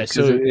 Yeah, yeah, Yeah. because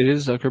So it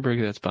is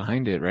Zuckerberg that's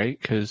behind it, right?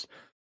 Because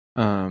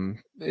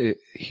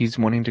he's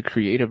wanting to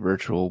create a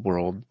virtual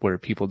world where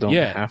people don't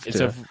yeah, have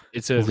to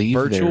it's a leave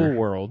virtual their.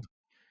 world.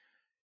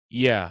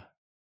 Yeah,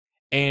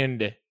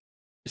 and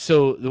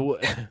so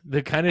the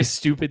the kind of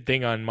stupid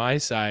thing on my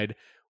side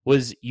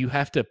was you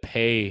have to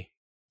pay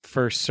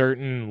for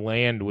certain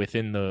land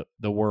within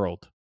the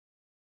world,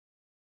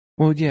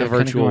 Well, the yeah, kind of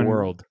virtual going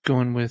world.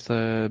 going with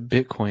a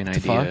Bitcoin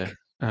What the idea,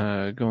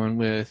 fuck? going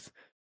with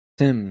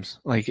Sims.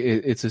 Like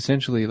it's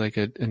essentially like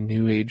a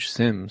new age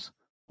Sims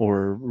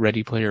or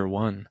Ready Player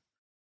One.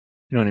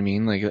 You know what I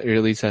mean? Like, or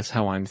at least that's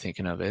how I'm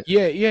thinking of it.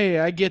 Yeah, yeah,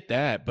 yeah. I get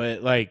that,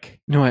 but like,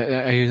 No,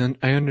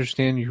 I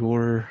understand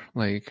your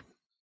like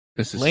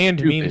this is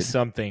land means stupid.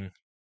 something.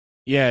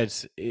 Yeah,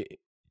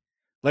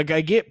 like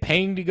I get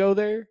paying to go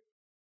there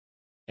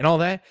and all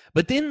that,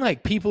 but then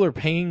like people are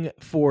paying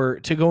for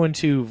to go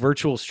into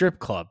virtual strip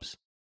clubs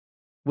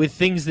with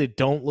things that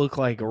don't look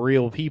like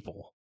real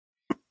people.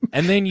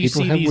 And then you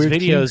People see have these weird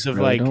kinks, videos of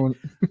bro. like Don't.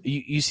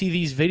 you see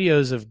these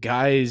videos of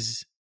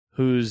guys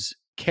whose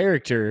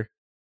character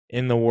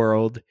in the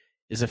world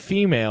is a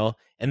female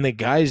and the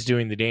guy's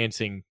doing the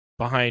dancing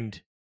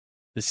behind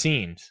the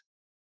scenes.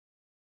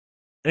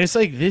 And it's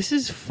like this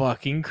is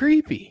fucking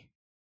creepy.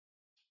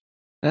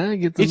 That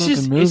gets them It's up and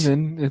just it's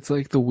moving. It's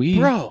like the Wii,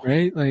 bro,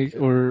 right? Like,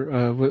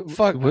 or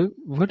fuck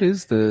what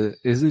is the?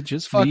 Is it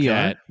just fuck VR?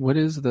 that. What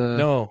is the?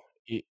 No.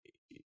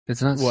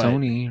 It's not What?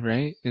 Sony,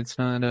 right? It's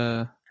not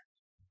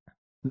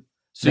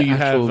So the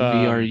actual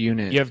VR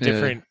unit. you have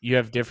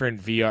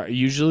different VR.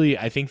 Usually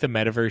I think the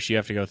metaverse you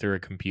have to go through a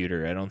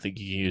computer. I don't think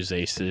you can use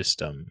a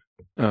system.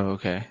 Oh,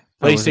 okay.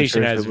 I wasn't PlayStation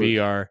sure if it has was.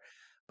 VR,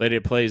 but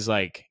it plays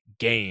like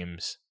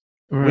games,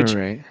 Right, which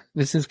right.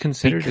 This is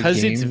considered a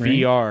because it's game, right?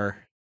 VR.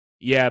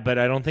 Yeah, but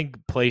I don't think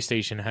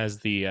PlayStation has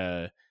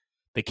the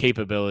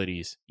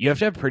capabilities. You have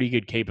to have pretty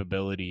good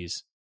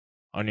capabilities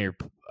on your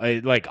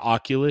like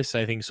Oculus.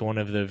 I think is one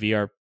of the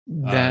VR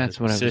That's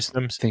what I was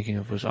systems, thinking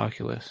of was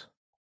Oculus.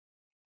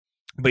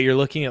 but you're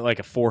looking at like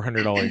a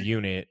 $400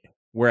 unit,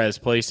 whereas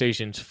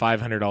PlayStation's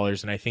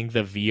 $500, and I think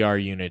the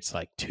VR unit's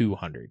like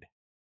 200.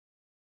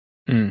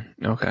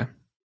 Okay.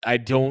 I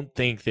don't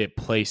think that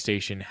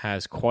PlayStation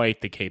has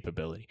quite the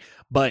capability.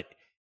 But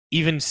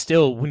even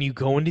still, when you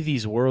go into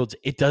these worlds,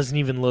 it doesn't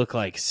even look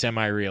like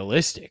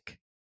semi-realistic.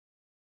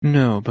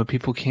 No, but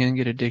people can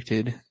get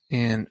addicted,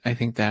 and I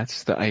think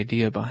that's the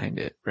idea behind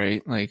it,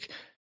 right? Like,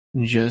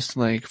 just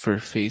like for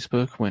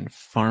Facebook when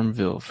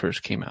Farmville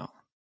first came out,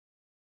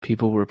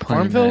 people were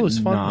playing Farmville that was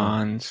fun though.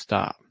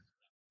 non-stop.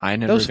 I That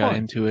never was got fun.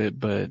 into it,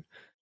 but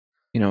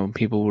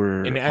people And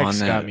were on X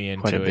got that me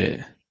quite a into it.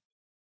 bit.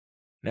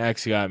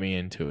 X got me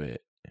into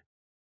it.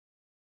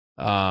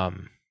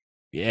 Um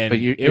But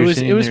and you're it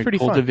sitting was there pretty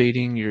fun.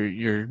 cultivating,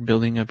 you're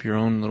building up your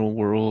own little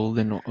world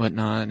and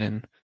whatnot,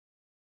 and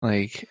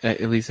like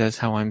at least that's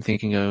how I'm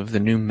thinking of the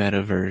new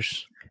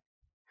metaverse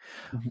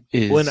When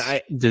is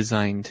I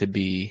designed to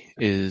be,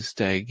 is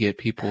to get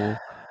people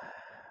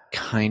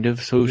kind of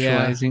yeah,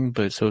 socializing,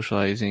 but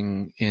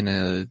socializing in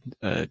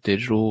a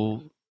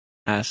digital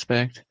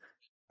aspect.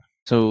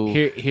 So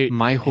here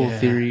my whole yeah.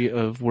 theory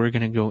of we're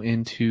gonna go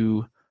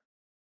into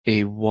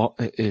a wall.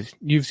 If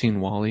you've seen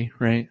Wall-E,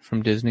 right,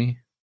 from Disney,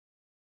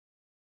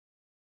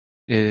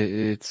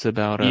 it's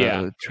about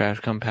Yeah. a trash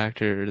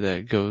compactor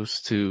that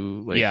goes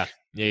to like Yeah.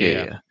 Yeah, yeah, yeah,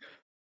 yeah. yeah.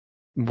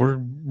 We're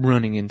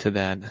running into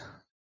that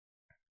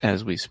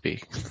as we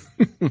speak.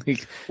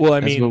 Like Well, I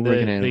that's what mean, we're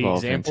gonna the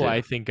evolve example into.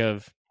 I think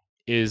of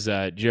is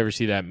did you ever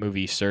see that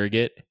movie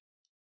Surrogate?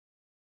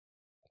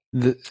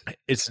 The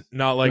It's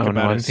not like Oh no,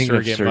 about a I'm thinking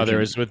of surrogate mother.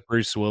 Surgeon. It's with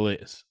Bruce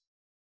Willis.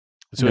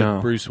 It's with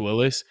No, Bruce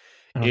Willis.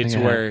 I don't think It's I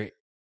have. where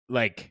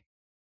like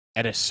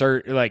at a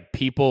certain like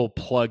people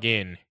plug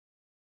in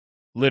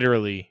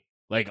literally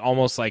like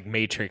almost like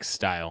Matrix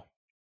style,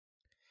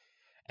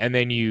 and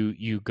then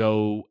you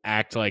go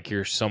act like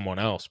you're someone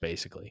else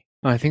basically.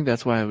 I think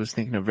that's why I was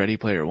thinking of Ready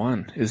Player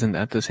One. Isn't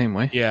that the same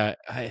way? Yeah,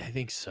 I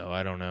think so.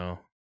 I don't know.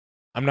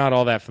 I'm not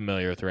all that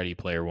familiar with Ready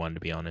Player One to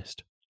be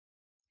honest.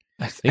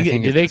 I think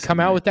Did it's they the come same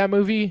out way. with that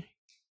movie?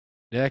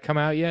 Did that come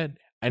out yet?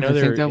 I know I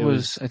think there that it was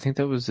was. I think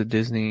that was the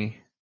Disney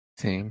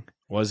thing.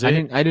 Was I it?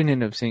 didn't I didn't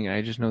end up seeing it.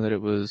 I just know that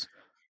it was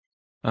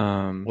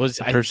Was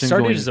a I person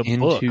started going as a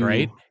book,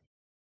 right? into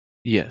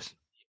yes,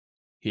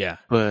 Yeah.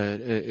 but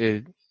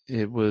it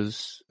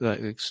was like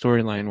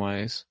storyline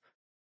wise,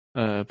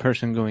 a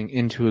person going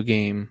into a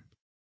game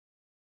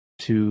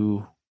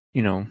to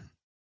you know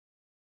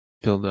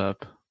build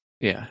up.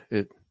 Yeah,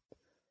 it.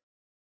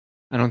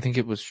 I don't think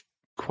it was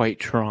quite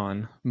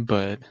Tron,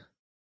 but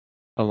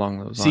along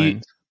those See,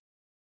 lines.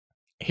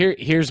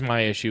 here's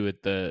my issue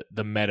with the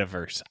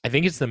metaverse. I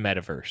think it's the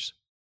metaverse.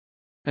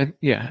 And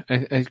yeah,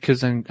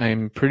 because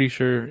I'm pretty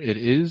sure it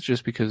is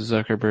just because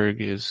Zuckerberg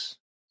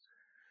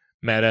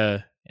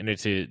Meta and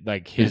it's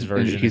like his and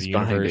version of he's the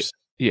behind it. universe.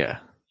 Yeah,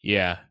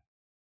 Yeah.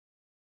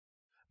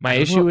 My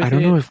issue I with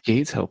don't know it, if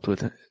Gates helped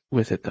with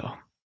it though.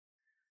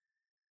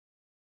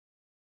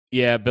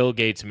 yeah, Bill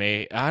Gates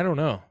may. I don't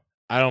know.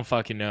 I don't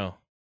fucking know.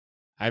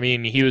 I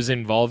mean, he was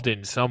involved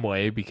in some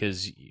way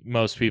because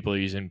most people are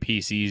using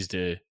PCs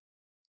to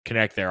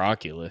connect their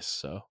Oculus,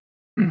 so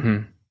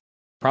Hmm.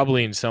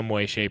 probably in some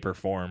way, shape, or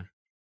form.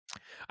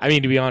 I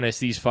mean, to be honest,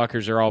 these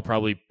fuckers are all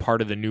probably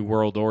part of the New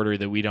World Order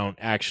that we don't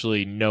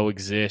actually know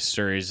exists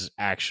or is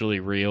actually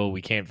real.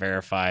 We can't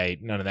verify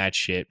none of that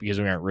shit because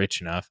we aren't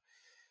rich enough.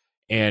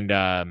 And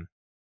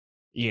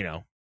you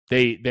know,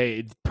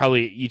 they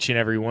probably each and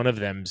every one of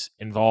them's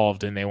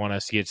involved, and they want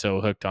us to get so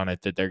hooked on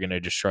it that they're gonna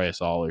destroy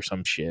us all or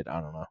some shit. I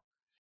don't know,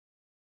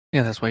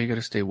 Yeah, that's why you got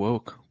to stay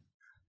woke.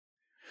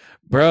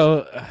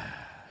 bro.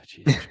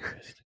 Jesus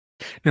Christ.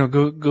 No,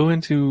 go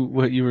into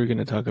what you were going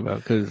to talk about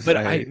because But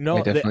I I know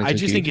that definitely I took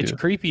just you think it's to.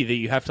 creepy that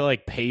you have to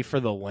like pay for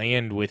the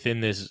land within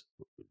this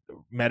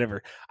metaverse.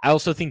 I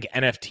also think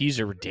NFTs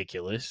are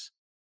ridiculous.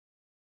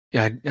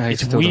 Yeah, I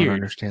It's still don't weird.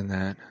 understand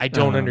that. I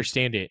don't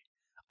understand it.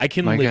 I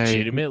can My guy,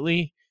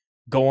 legitimately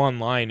go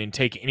online and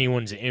take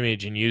anyone's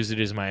image and use it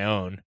as my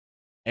own,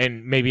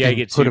 and maybe I and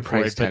get put a sued for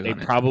price it, but tag on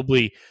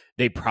it.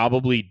 they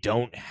probably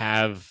don't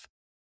have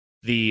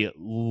the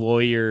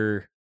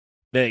lawyer.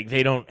 They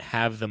don't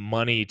have the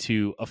money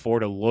to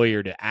afford a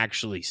lawyer to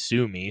actually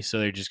sue me, so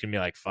they're just gonna be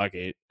like, "Fuck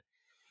it,"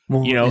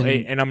 Well,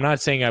 And I'm not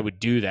saying I would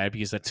do that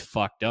because that's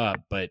fucked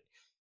up, but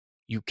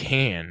you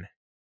can.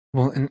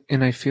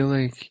 and I feel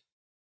like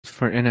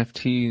for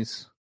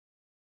NFTs,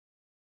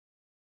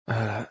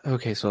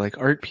 okay, so like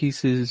art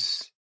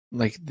pieces,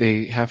 like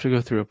they have to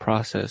go through a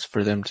process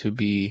for them to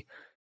be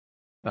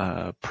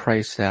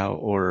priced out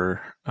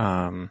or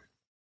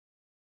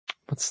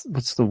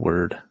what's the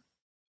word?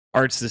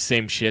 Art's the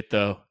same shit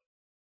though.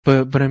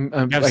 But I've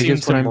I seen guess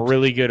what some I'm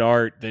really good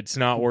art that's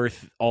not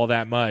worth all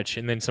that much,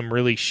 and then some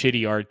really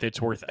shitty art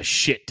that's worth a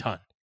shit ton.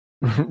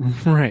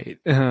 right.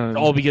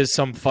 All because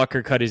some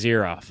fucker cut his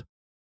ear off.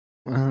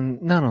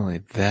 Not only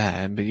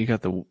that, but you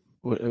got the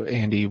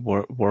Andy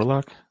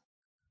Warlock.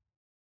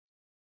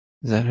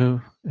 Is that who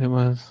it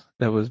was?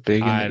 That was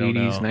big in I the don't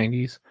 80s, know.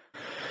 90s.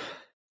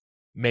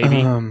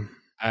 Maybe. Um,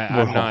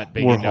 I'm Warhol, not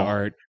big into Warhol,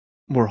 art.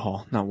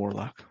 Warhol, not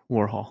Warlock,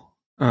 Warhol.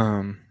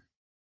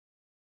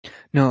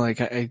 No,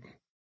 like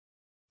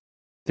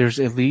there's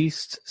at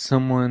least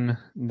someone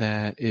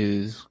that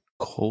is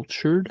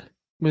cultured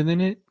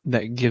within it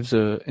that gives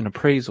an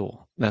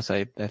appraisal. That's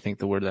I think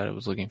the word that I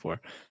was looking for.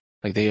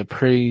 Like they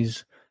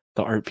appraise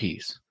the art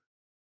piece.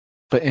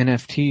 But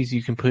NFTs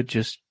you can put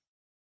just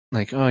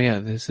like, oh yeah,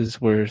 this is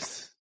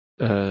worth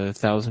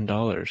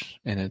 $1,000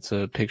 and it's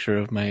a picture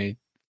of my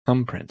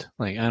thumbprint.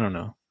 Like, I don't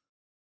know.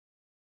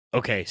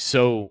 Okay,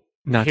 so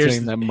Not here's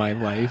saying the, that my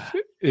life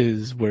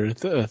is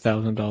worth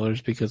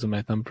 $1,000 because of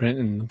my thumbprint,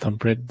 and the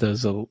thumbprint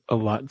does a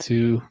lot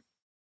to.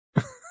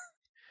 I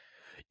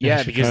yeah,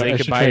 should because try. I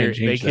should try and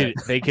change that.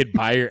 they could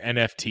buy your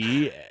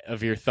NFT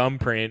of your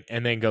thumbprint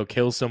and then go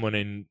kill someone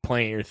and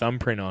plant your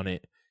thumbprint on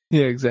it.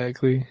 Yeah,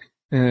 exactly.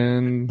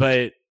 And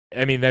But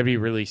I mean, that'd be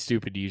really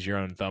stupid to use your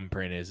own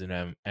thumbprint as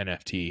an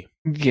NFT.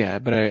 yeah,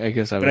 but I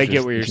guess I But was I get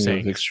just what you're thinking of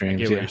saying. I extremes.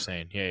 get what you're Yeah.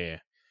 saying. Yeah, yeah.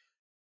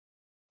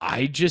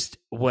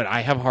 What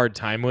I have a hard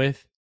time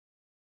with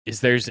is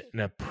there's an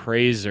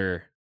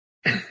appraiser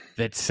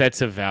that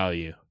sets a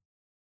value.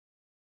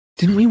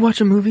 Didn't we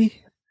watch a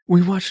movie?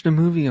 We watched a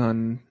movie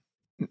on,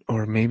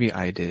 or maybe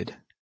I did.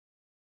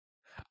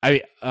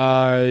 Is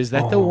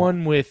that the Oh,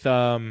 one with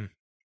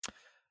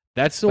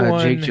that's the Jake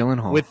one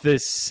Gyllenhaal. with the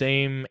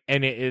same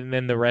and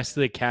then the rest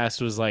of the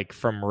cast was like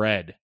from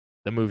Red,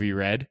 the movie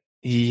Red.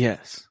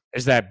 Yes.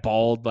 Is that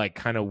bald, like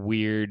kind of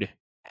weird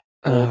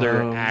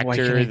older Why can't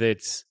actor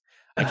that's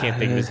I? I can't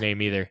think of his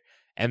name either.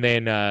 And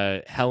then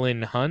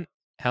Helen Hunt.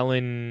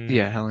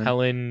 Yeah, Helen.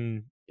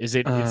 Helen is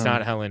it it's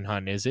not Um, Helen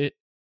Hunt, is it?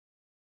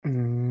 I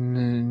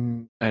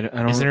Isn't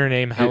don't. her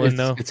name Helen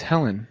though? It's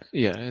Helen.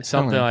 Yeah, it's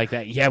Something Helen like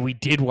that. Yeah, we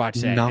did watch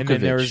that. And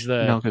then there was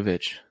the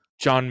Malkovich.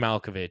 John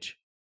Malkovich.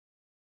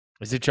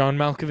 Is it John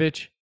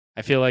Malkovich?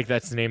 I feel like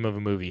that's the name of a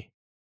movie.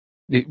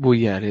 Well,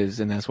 yeah, it is,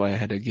 and that's why I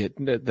had to get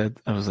that.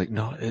 I was like,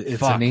 no, it's the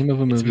Fuck, name of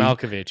a it's movie.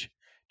 Malkovich.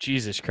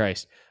 Jesus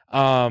Christ.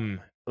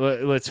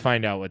 Let's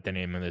find out what the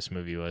name of this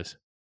movie was.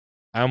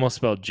 I almost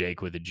spelled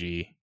Jake with a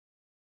G.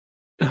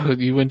 Oh,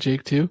 you went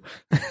Jake too?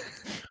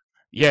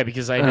 Yeah,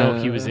 because I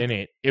know he was uh, in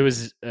it. It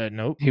was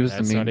nope, he was the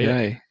that's main not it.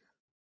 guy.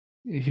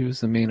 He was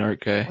the main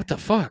art guy. What the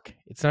fuck?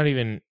 It's not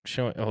even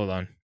showing. Hold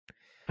on.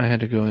 I had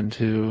to go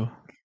into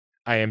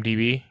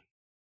IMDb.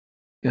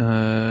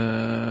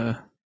 uh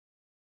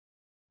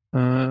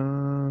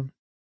uh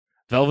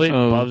Velvet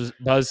oh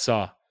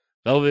Buzzsaw.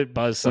 Velvet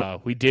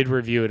Buzzsaw. We did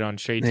review it on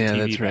Straight to yeah, TV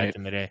that's back right.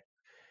 in the day.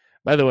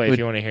 By the way, if But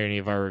you want to hear any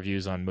of our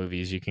reviews on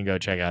movies, you can go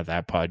check out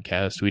that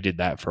podcast. We did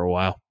that for a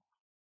while.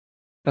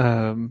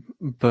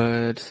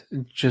 but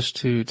just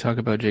to talk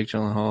about Jake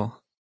Gyllenhaal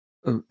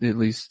at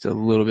least a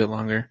little bit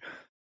longer.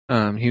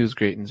 He was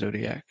great in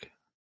Zodiac.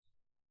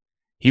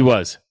 He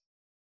was.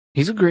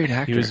 He's a great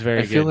He was actor. I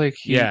very feel good. like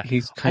Yeah.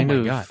 he's Oh kind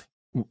my god.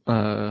 of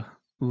uh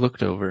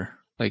looked over.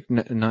 Like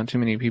not too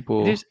many It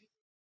people is.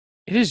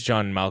 It is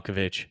John Malkovich,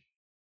 and it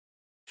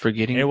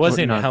forgetting or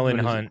wasn't not. Helen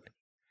What is it? Hunt.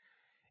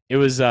 It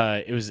was.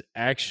 It was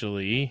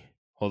actually.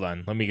 Hold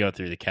on. Let me go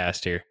through the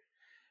cast here.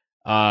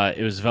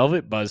 It was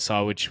Velvet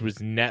Buzzsaw, which was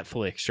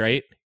Netflix,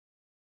 right?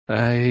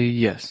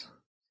 Yes.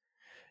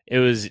 It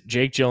was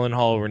Jake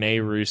Gyllenhaal, Renee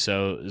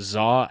Russo,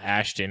 Zaw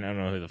Ashton. I don't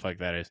know who the fuck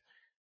that is.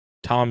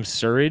 Tom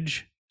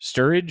Sturridge,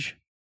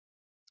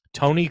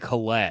 Tony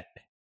Collette.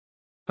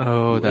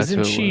 Oh, that's who Wasn't it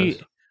was.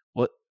 she?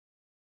 What?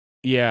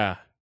 Yeah,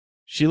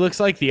 she looks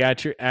like the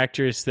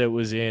actress that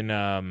was in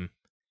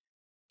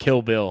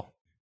Kill Bill.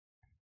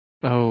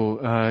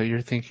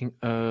 You're thinking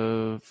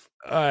of.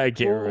 I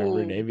can't remember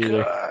her Oh name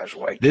either. gosh,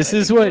 why can't This I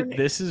is think of her what name?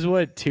 this is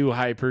what 2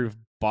 high proof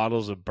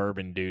bottles of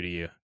bourbon do to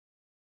you.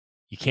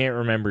 You can't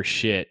remember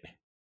shit.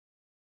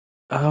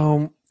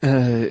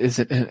 Is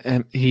it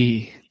an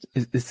he?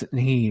 Is it an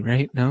he?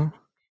 Right? No.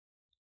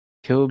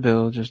 Kill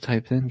Bill. Just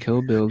type in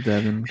Kill Bill,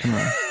 Devin. Come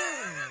on.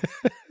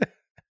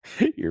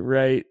 You're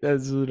right.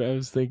 That's what I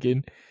was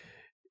thinking.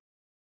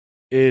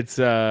 It's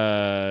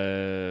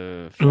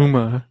fuck.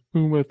 Uma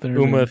Uma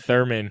Thurman.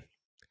 Thurman.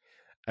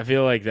 I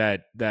feel like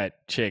that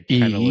chick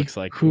kind of E. looks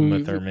like Uma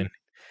Who? Thurman.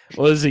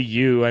 Well, it's a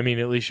U. I mean,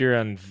 at least you're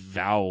on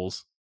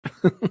vowels.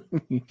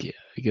 Yeah,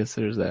 I guess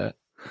there's that.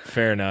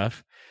 Fair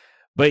enough.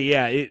 But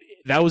yeah,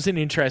 that was an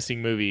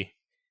interesting movie.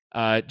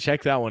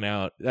 Check that one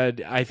out.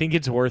 I think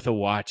it's worth a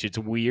watch. It's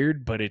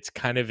weird, but it's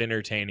kind of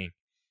entertaining.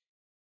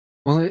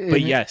 Well,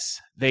 But yes,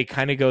 they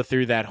kind of go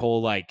through that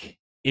whole like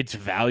it's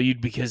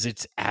valued because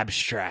it's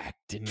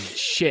abstract and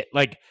shit.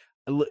 Like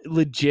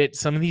legit,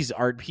 some of these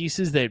art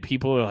pieces that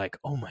people are like,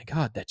 "Oh my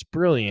god, that's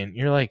brilliant."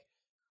 You're like,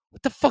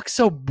 "What the fuck's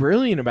so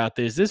brilliant about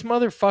this?" This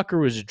motherfucker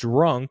was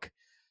drunk,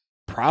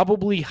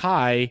 probably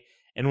high,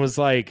 and was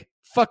like,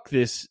 "Fuck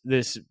this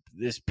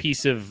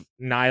piece of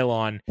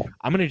nylon.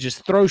 I'm gonna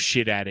just throw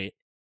shit at it."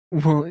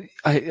 and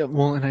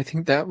I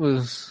think that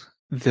was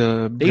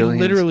the They brilliance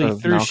literally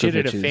of threw shit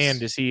at a fan Malkovich's.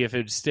 to see if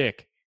it'd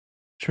stick.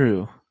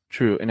 True,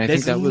 and I think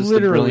That's that was the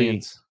literally.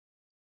 brilliance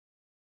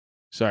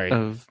Sorry.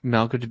 of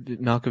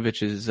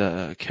Malkovich's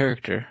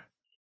character.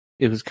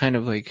 It was kind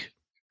of like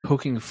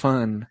poking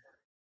fun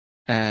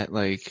at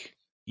like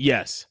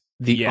Yes.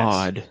 the Yes.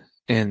 odd,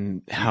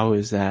 and how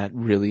is that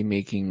really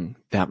making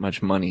that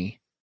much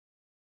money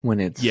when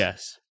it's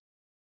Yes.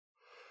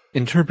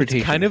 interpretation.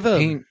 It's kind of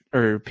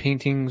a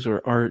paintings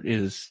or art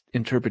is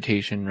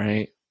interpretation,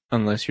 right?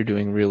 Unless you're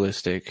doing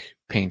realistic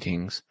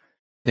paintings,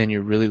 then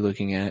you're really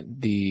looking at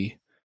the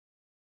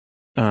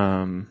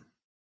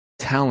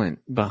talent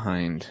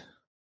behind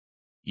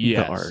the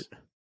art.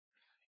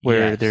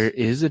 Where there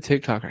is a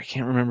TikToker, I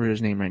can't remember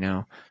his name right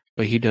now,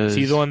 but he does. Is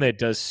he the one that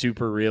does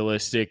super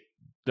realistic,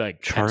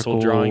 like charcoal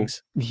pencil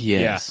drawings?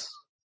 Yes.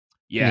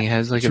 Yeah. And he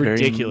has like it's a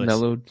ridiculous.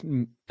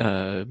 very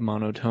mellow,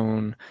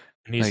 monotone.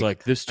 And he's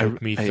like, "This took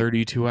me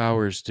 32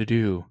 hours to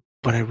do."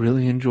 But I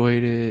really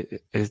enjoyed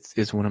it.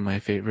 It's one of my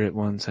favorite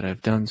ones that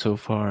I've done so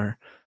far.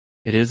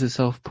 It is a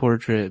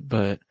self-portrait,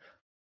 but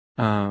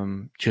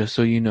just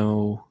so you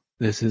know,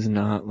 this is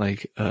not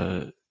like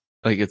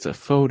it's a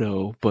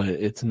photo, but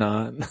it's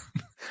not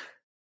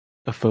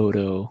a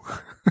photo.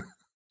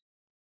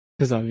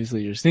 Because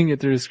obviously you're seeing it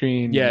through a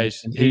screen. Yeah,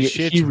 his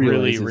shit's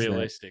really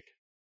realistic. That.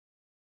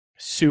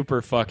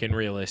 Super fucking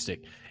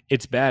realistic.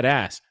 It's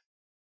badass.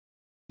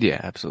 Yeah,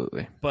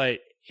 absolutely. But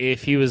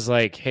if he was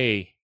like,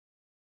 "Hey,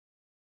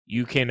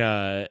 you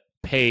can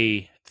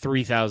pay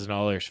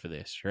 $3,000 for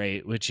this,"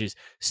 right? Which is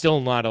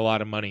still not a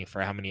lot of money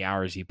for how many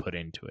hours he put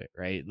into it,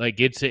 right? Like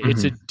it's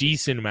a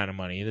decent amount of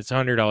money. It's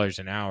 $100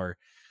 an hour,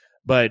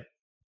 but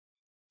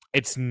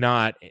it's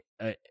not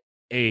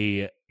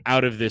a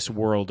out of this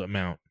world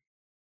amount.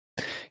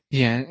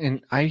 Yeah,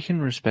 and I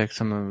can respect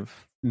some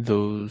of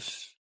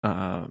those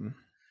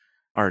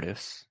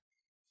artists,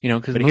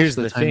 because most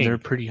of the time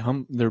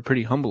they're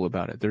pretty humble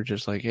about it. They're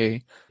just like,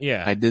 "Hey,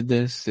 yeah, I did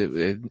this.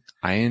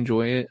 I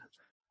enjoy it.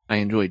 I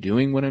enjoy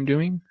doing what I'm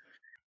doing."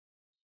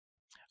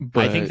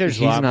 But I think there's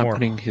he's a lot not more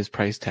putting his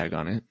price tag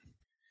on it.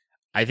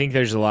 I think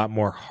there's a lot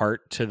more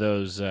heart to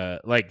those.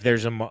 Like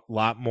there's a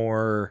lot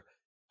more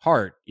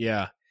heart,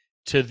 yeah,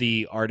 to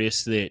the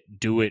artists that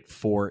do it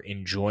for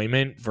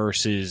enjoyment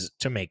versus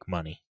to make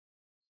money.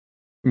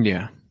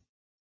 Yeah.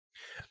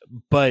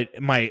 But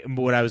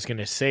what I was going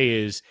to say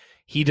is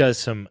he does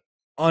some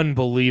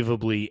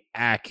unbelievably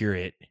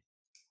accurate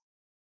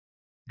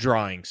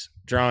drawings,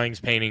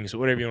 paintings,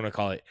 whatever you want to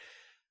call it,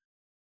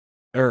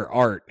 or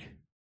art.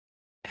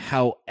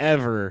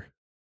 However,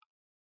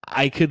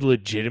 I could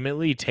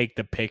legitimately take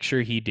the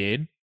picture he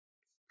did,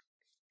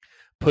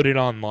 put it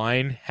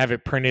online, have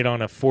it printed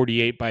on a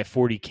 48 by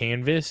 40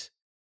 canvas,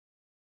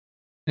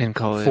 and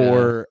call it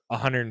for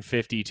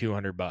 $150,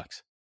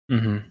 $200.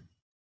 Mm-hmm.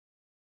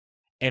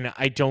 And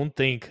I don't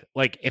think,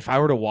 like, if I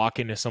were to walk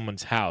into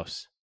someone's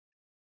house,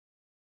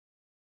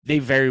 they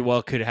very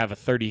well could have a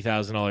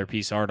 $30,000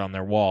 piece of art on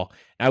their wall.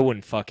 I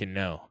wouldn't fucking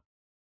know.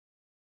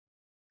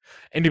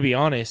 And to be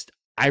honest,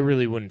 I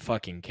really wouldn't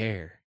fucking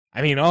care.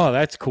 I mean, oh,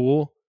 that's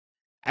cool.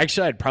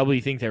 Actually, I'd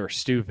probably think they were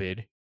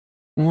stupid.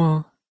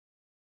 Well,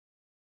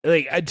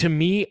 like to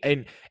me,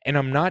 and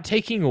I'm not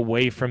taking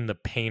away from the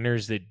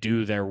painters that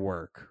do their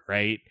work,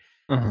 right?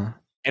 Uh-huh.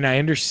 And I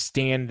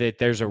understand that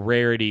there's a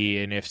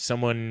rarity, and if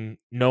someone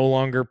no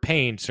longer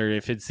paints, or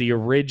if it's the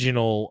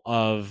original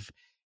of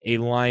a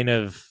line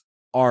of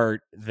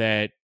art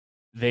that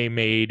they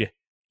made,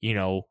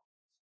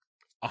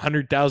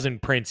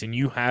 100,000 prints, and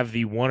you have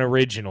the one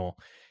original,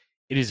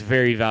 it is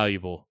very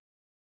valuable.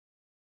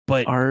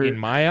 But in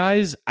my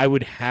eyes, I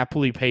would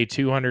happily pay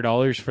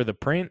 $200 for the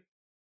print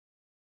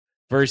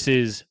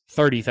versus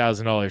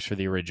 $30,000 for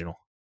the original.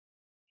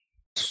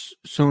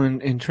 So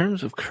in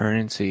terms of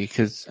currency,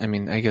 because I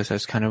mean, I guess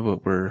that's kind of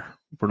what we're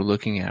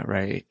looking at,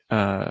 right?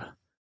 Uh,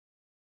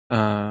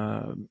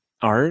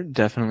 art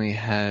definitely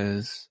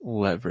has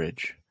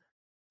leverage,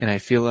 and I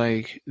feel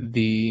like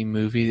the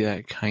movie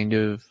that kind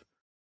of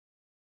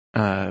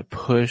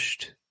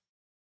pushed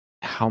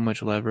how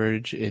much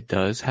leverage it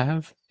does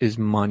have is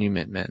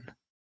Monument Men,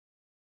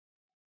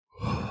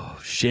 Oh,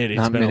 shit, it's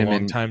not been a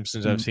long Miniman. time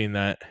since I've seen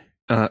that.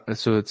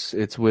 So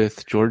it's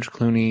with George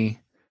Clooney.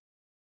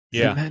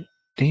 Is it Yeah. Matt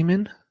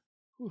Damon?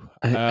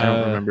 I don't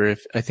Uh, remember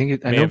if I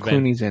think I may know have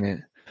been. Clooney's in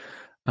it.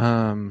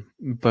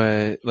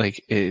 But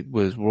like it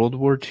was World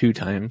War II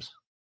times,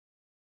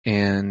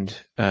 and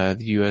the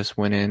U.S.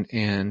 went in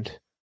and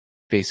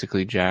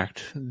basically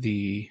jacked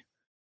the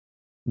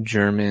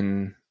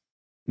German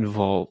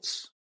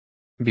vaults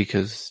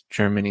because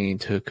Germany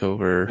took It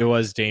over.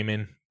 was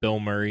Damon, Bill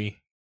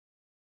Murray,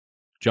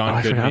 Oh, John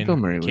I forgot Bill Goodman,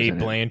 Murray was Kate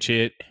in it.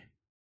 Blanchett.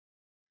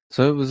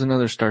 So it was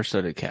another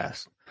star-studded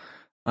cast.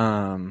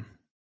 Um,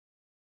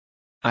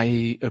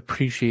 I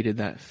appreciated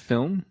that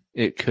film.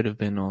 It could have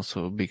been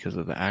also because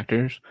of the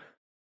actors.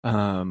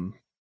 Um,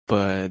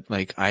 but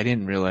like I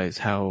didn't realize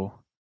how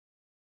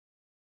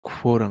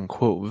quote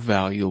unquote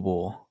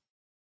valuable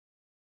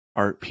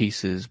art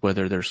pieces,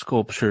 whether they're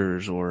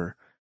sculptures or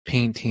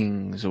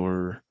paintings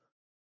or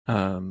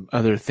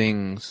other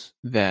things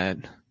that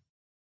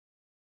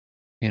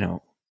you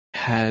know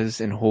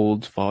has and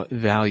holds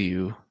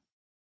value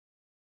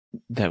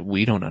that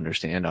we don't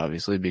understand,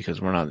 obviously,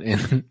 because we're not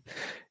in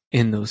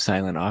in those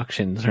silent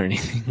auctions or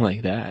anything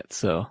like that.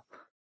 So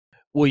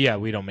Well, yeah,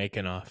 we don't make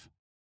enough.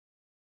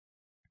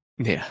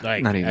 yeah,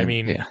 not Like, I even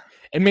mean, yeah.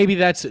 and maybe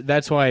that's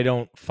why I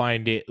don't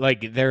find it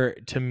like there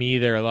to me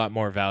they're a lot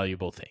more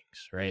valuable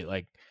things, right?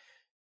 Like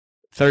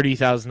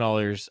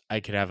 $30,000 I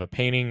could have a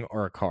painting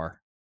or a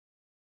car.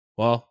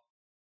 Well,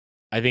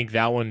 I think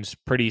that one's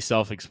pretty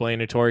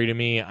self-explanatory to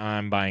me.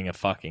 I'm buying a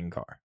fucking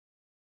car.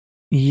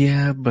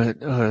 Yeah,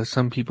 but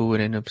some people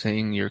would end up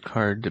saying your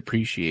card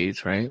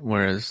depreciates, right?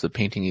 Whereas the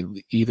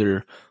painting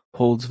either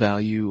holds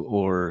value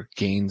or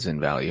gains in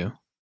value.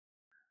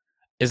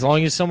 As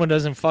long as someone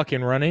doesn't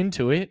fucking run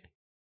into it,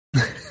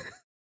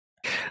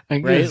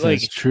 I right? guess that's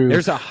Like true.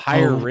 there's a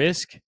higher Oh,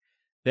 risk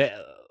that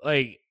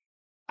like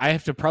I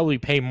have to probably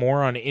pay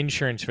more on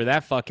insurance for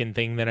that fucking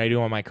thing than I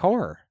do on my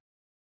car.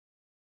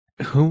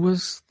 who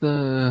was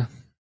the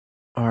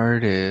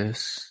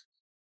artist?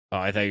 Oh,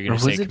 I thought you were Or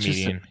gonna was say it just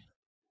comedian.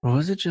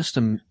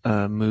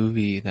 a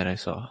movie that I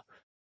saw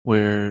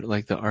where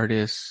like the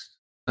artist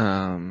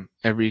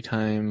every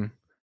time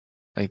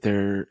like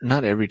they're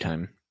not every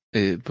time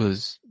it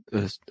was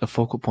a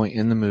focal point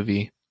in the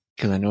movie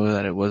because I know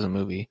that it was a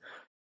movie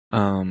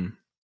um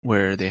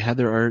where they had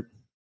their art.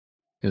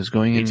 It was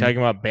going Are you in. talking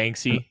about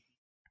Banksy?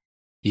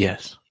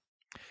 Yes.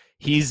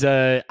 He's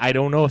I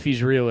don't know if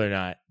he's real or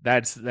not.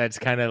 That's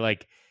kind of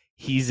like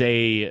he's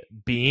a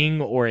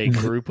being or a The,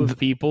 group the of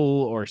people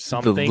or the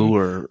something.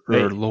 lure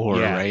or But lore,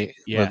 yeah, right?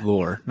 The yeah.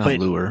 lore, not But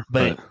lure,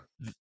 but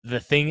but the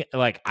thing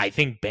like I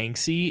think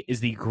Banksy is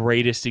the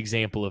greatest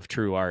example of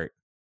true art.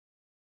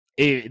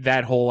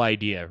 That whole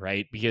idea,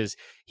 right? Because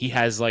he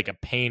has like a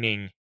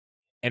painting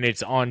and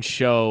it's on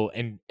show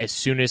and as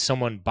soon as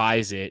someone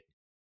buys it,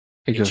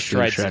 it it goes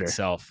through the shreds shredder.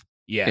 itself.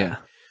 Yeah. Yeah.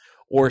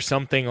 Or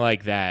something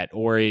like that.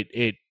 Or it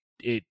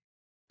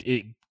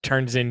it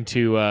turns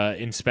into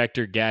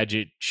Inspector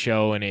Gadget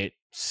show and it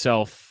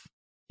self,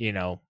 you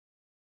know,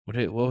 what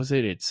was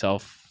it? It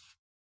self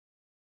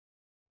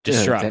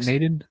destructs.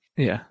 Detonated?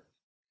 Yeah.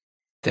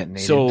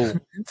 Detonated. So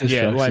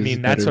yeah, well, Destructs I is a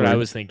mean that's better what I word.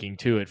 was thinking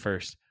too at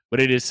first, but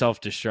it is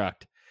self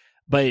destruct.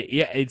 But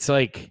yeah, it's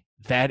like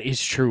that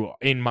is true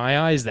in my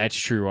eyes. That's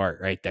true art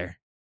right there.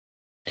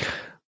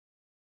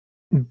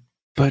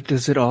 But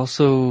does it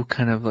also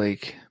kind of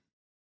like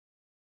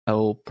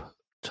help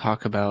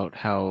talk about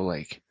how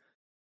like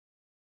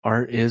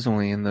art is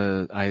only in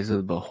the eyes of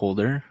the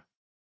beholder?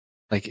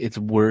 Like it's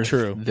worth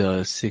True.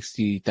 the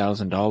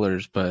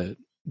 $60,000, but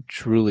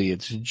truly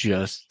it's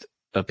just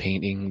a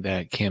painting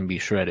that can be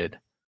shredded.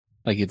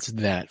 Like it's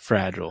that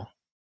fragile.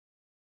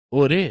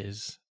 Well, it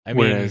is. I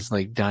mean, Whereas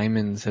like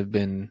diamonds have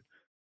been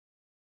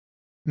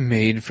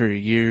made for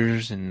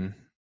years and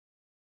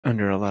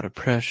under a lot of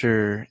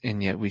pressure,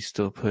 and yet we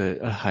still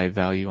put a high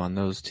value on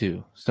those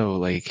too. So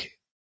like,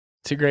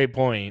 it's a great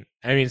point.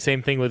 I mean,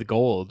 same thing with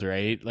gold,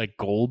 right? Like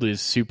gold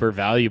is super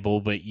valuable,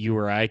 but you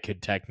or I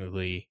could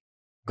technically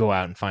go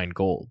out and find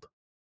gold.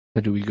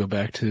 do we go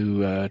back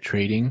to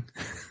trading?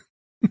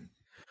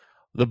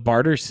 The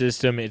barter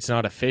system, it's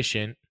not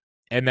efficient,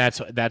 and that's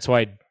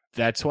why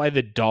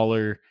the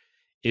dollar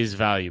is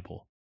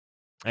valuable,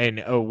 and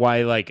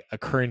why like a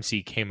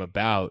currency came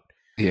about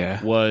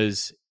Yeah.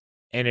 was,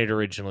 and it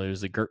originally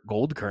was the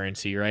gold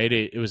currency, right?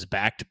 It was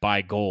backed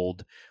by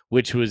gold,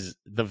 which was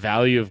the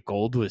value of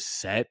gold was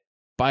set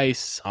by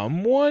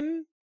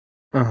someone.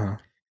 Uh huh.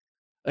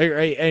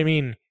 I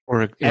mean,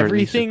 Or at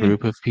least a everything.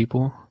 group of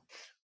people.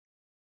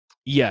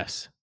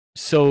 Yes.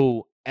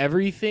 So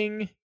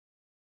everything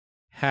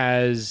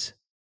has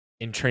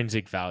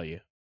intrinsic value,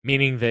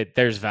 meaning that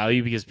there's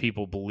value because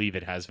people believe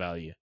it has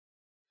value.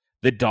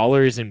 The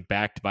dollar isn't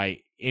backed by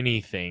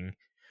anything,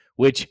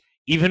 which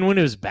even when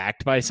it was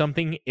backed by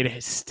something,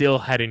 it still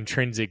had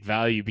intrinsic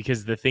value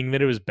because the thing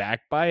that it was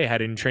backed by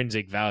had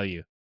intrinsic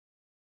value.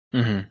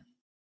 Mm-hmm.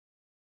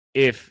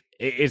 If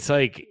it's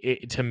like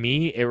to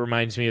me, it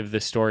reminds me of the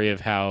story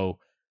of how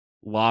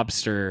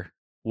lobster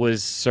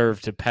was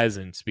served to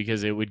peasants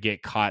because it would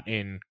get caught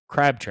in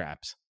crab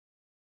traps,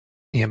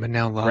 Yeah, but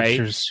now right?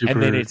 lobster's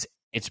And then super it's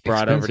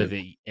brought over to expensive.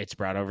 the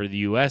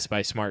US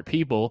by smart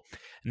people,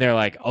 and they're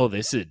like, "Oh,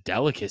 this is a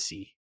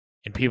delicacy."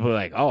 And people are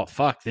like, "Oh,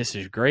 fuck, this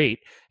is great."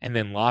 And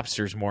then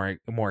lobster's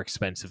more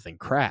expensive than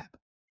crab.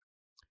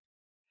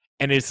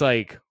 And it's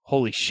like,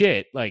 "Holy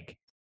shit, like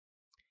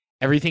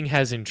everything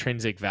has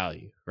intrinsic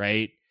value,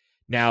 right?"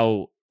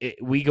 Now,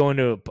 we go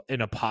into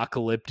an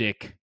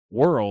apocalyptic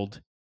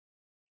world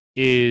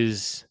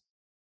is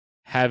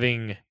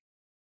having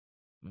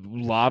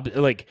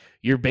like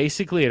you're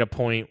basically at a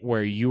point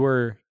where you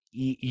are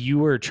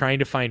trying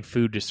to find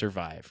food to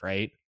survive,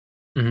 right?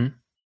 Mm-hmm.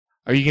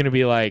 Are you going to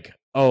be like,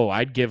 "Oh,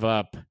 I'd give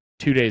up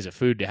 2 days of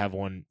food to have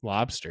one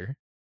lobster"?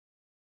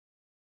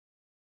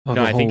 Oh, No,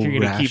 the I think whole you're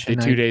going to keep the ration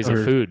 2 days of or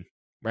food,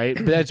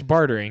 right? But that's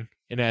bartering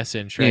in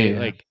essence, yeah, right? yeah.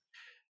 Like,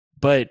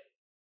 but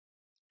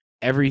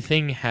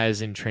everything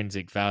has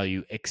intrinsic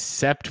value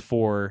except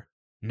for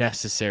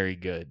necessary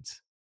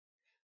goods.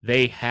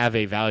 They have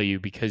a value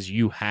because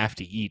you have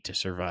to eat to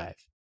survive.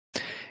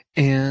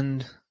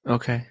 And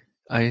okay,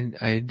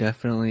 I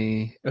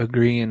definitely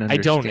agree and I don't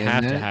understand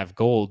have to that. have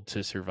gold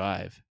to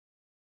survive.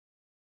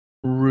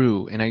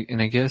 True, and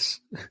I guess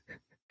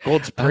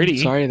Gold's I'm pretty.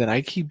 sorry that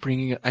I keep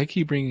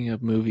bringing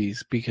up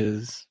movies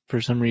because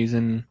for some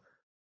reason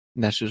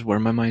that's just where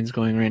my mind's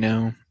going right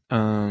now.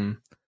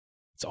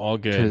 It's all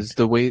good. Because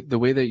the way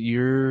that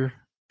you're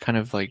kind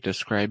of like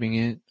describing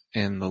it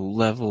and the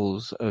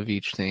levels of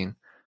each thing,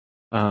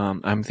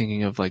 I'm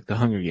thinking of like the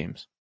Hunger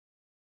Games,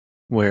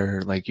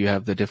 where like you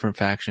have the different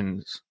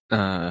factions,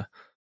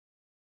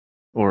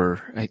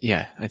 or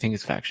yeah, I think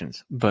it's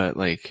factions, but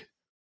like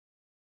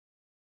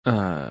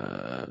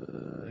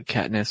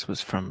Katniss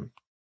was from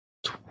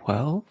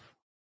 12.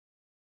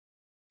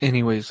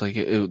 Anyways, like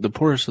the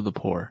poorest of the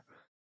poor.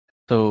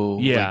 So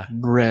like Yeah.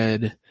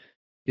 bread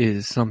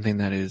is something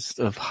that is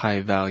of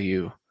high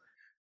value.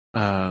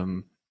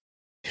 Um,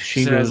 she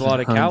Because it has a goes and lot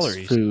of hunts calories.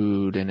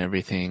 food and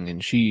everything,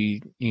 and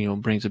she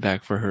brings it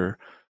back for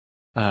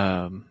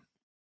um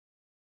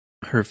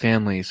her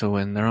family. So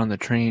when they're on the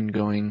train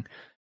going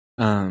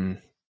um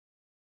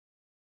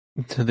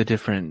to the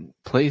different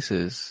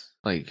places,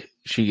 like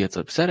she gets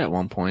upset at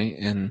one point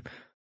and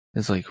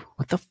is like,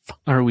 "What the fuck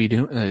are we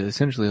doing?"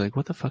 Essentially, like,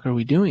 "What the fuck are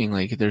we doing?"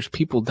 Like, there's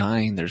people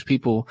dying, there's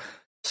people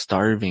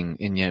starving,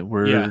 and yet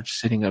Yeah. we're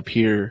sitting up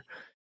here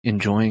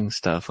enjoying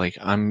stuff. Like,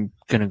 I'm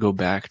gonna go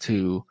back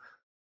to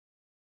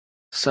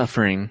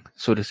suffering,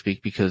 so to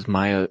speak, because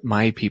my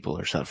people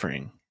are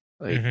suffering.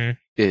 Like, Mm-hmm.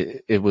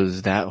 it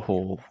was that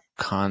whole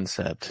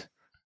concept.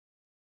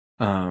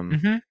 Um,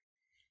 Mm-hmm.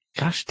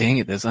 Gosh dang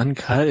it, this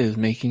uncut is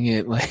making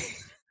it like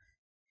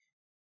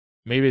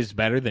Maybe it's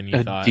better than you a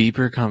thought.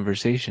 deeper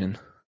conversation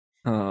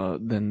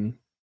than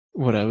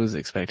what I was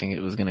expecting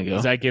it was gonna Does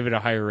go. that give it a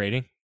higher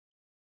rating?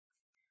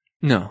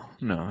 No,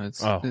 no, it's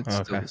Oh, it's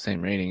still okay. the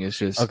same rating. It's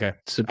just Okay.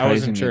 I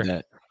wasn't surprising me sure.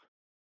 that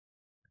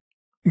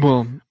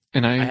well,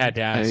 and I I had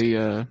to ask.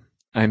 I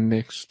I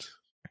mixed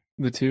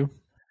the two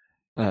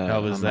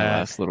How was on my that?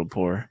 last little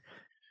pour.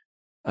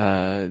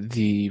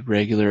 The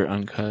regular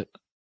uncut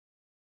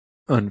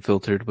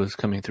unfiltered was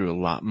coming through a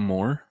lot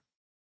more,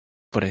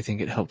 but I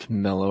think it helped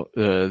mellow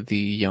the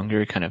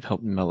younger kind of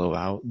helped mellow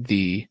out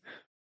the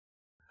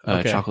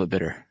Okay. chocolate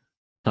bitter.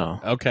 Oh,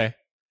 Okay.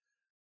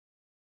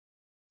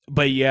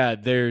 But yeah,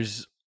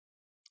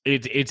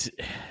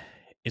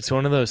 it's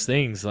one of those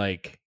things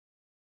like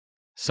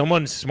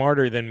someone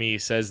smarter than me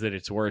says that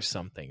it's worth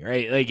something,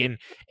 right? Like in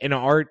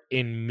art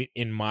in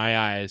my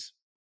eyes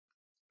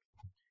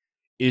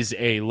is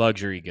a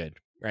luxury good,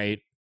 right?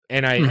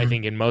 And I mhm.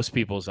 think in most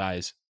people's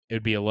eyes it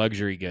would be a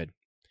luxury good.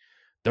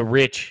 The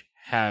rich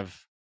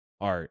have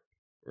art,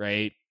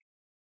 right?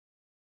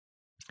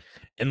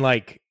 And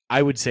like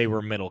I would say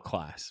we're middle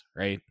class,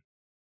 right?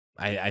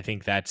 I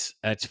think that's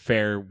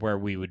fair where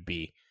we would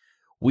be.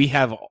 We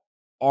have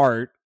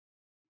art,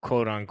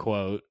 quote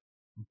unquote,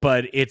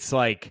 but it's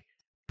like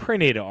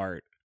printed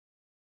art,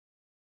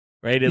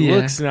 right? It Yeah,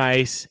 looks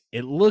nice.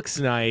 It looks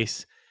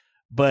nice,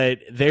 but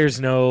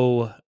there's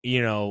no,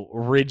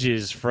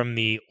 ridges from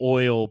the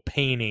oil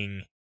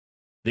paint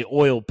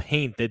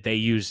that they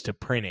use to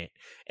print it.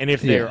 And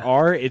if there yeah,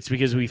 are, it's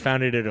because we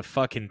found it at a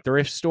fucking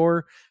thrift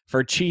store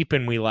for cheap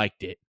and we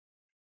liked it.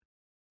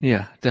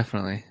 yeah,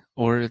 definitely.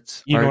 Or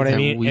it's You know art what I that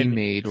mean? we And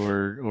made,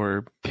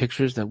 or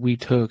pictures that we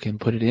took and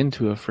put it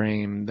into a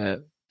frame that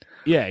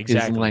yeah, is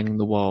exactly. lining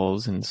the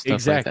walls and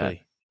stuff like that.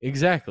 Exactly.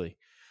 Exactly.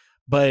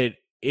 But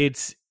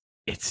it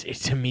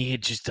to me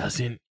it just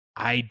doesn't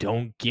I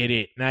don't get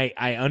it. And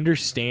I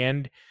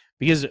understand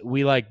because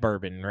we like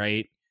bourbon,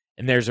 right?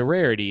 And there's a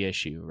rarity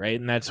issue, right?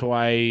 And that's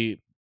why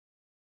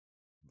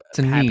It's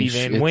a Pappy niche.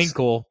 Van It's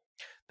Winkle,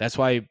 that's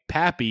why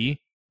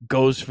Pappy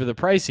goes for the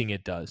pricing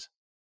it does.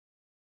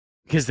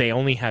 because they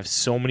only have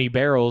so many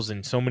barrels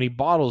and so many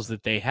bottles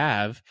that they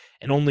have,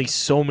 and only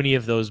so many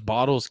of those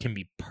bottles can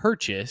be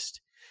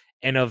purchased.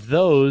 And of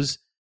those,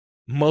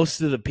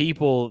 most of the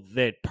people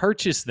that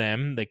purchase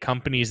them, the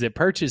companies that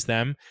purchase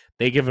them,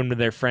 they give them to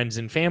their friends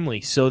and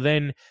family. So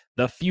then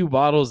the few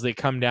bottles that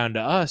come down to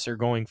us are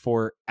going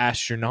for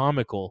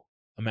astronomical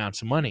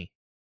amounts of money.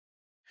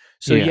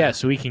 So yeah, Yeah.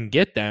 so we can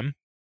get them,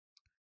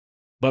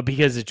 but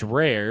because it's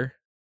rare,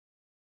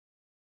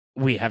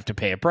 we have to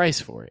pay a price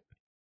for it.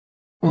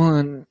 Well,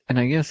 and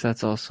I guess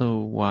that's also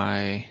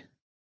why,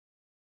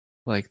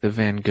 like the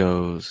Van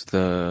Goghs,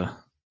 the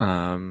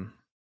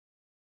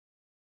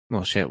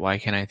well, shit. Why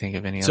can't I think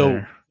of any So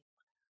other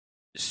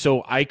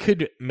so I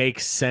could make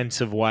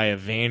sense of why a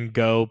Van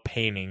Gogh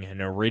painting,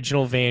 an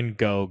original Van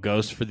Gogh,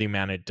 goes for the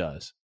amount it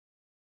does.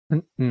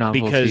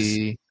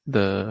 Because, novelty?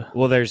 The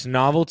well, there's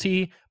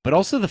novelty, but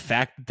also the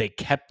fact that they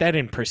kept that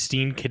in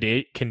pristine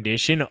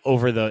condition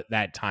over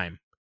that time.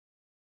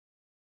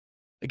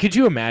 Could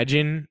you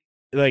imagine?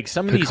 Like,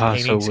 some of these Picasso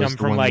paintings was come the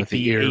from one like with the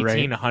the ear,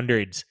 right?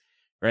 1800s,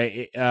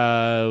 right?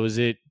 Was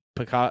it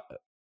Picasso?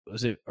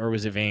 Was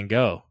it Van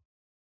Gogh?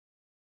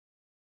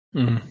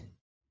 Mm.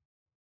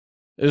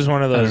 It was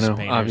one of I don't those know.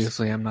 painters.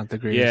 Obviously, I'm not the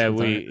greatest Yeah,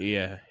 with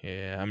art,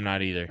 I'm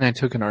not either. and I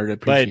took an art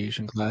But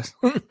appreciation class.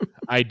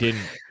 I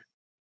didn't.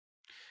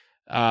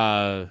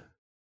 Uh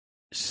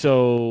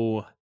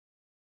so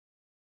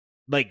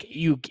like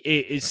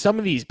some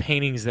of these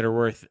paintings that are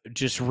worth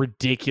just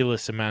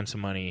ridiculous amounts of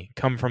money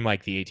come from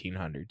like the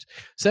 1800s.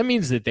 So that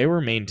means that they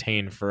were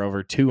maintained for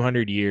over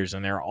 200 years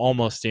and they're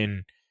almost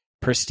in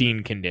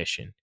pristine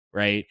condition,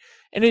 right?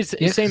 And it's the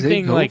Yeah, because same they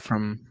thing, go like,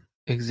 from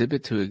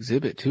exhibit to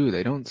exhibit too.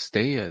 They don't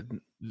stay at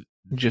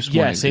just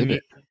one yes,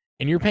 exhibit.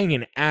 and you're paying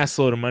an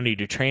assload of money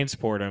to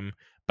transport them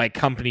by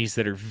companies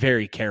that are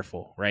very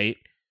careful, right?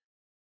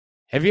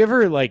 Have you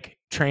ever like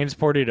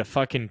transported a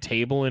fucking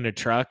table in a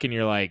truck and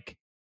you're like,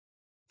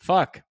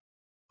 fuck,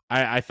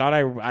 I thought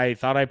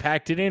I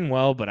packed it in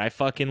well, but I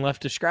fucking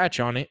left a scratch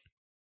on it.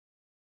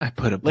 I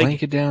put a Like,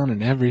 blanket down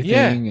and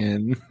yeah. everything,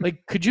 and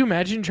Like, could you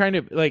imagine trying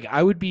to, like,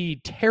 I would be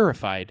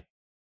terrified.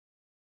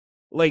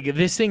 Like,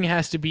 this thing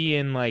has to be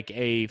in like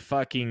a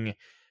fucking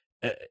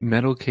uh,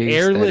 metal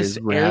case that airless is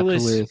wrapped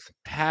airless with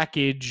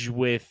package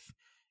with,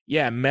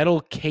 yeah,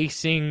 metal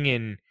casing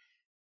and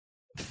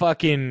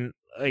fucking,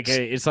 like,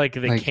 it's like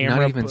the like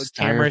not even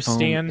camera styrofoam.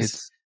 stands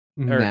It's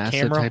or NASA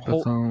camera type of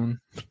hole. phone.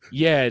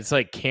 Yeah, it's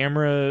like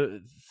camera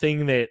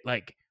thing that,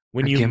 like,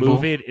 when A you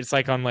move gimbal. it, it's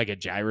like on like a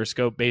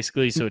gyroscope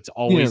basically, so it's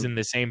Yeah, always in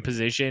the same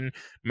position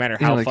no matter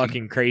yeah. how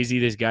fucking crazy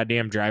this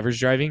goddamn driver's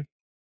driving.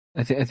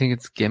 I think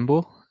it's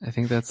gimbal. I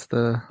think that's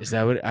the. Is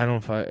that what, I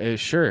don't know if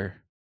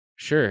sure.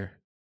 Sure.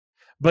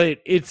 But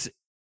it's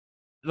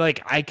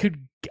like, I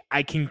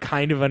can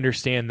kind of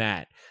understand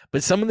that.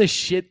 But some of the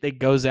shit that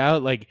goes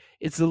out, like,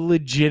 it's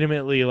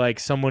legitimately like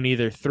someone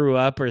either threw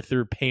up or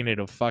threw paint at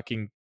a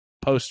fucking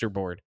poster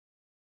board.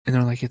 And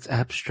they're like, it's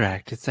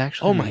abstract. It's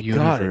Oh actually a my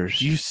god, do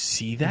universe you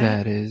see that?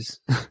 that is.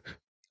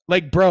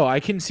 Like, bro, I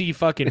can see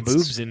fucking It's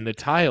boobs in the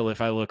tile if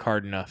I look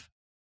hard enough.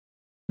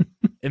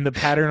 In the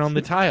pattern on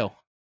the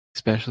tile.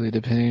 especially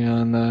depending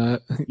on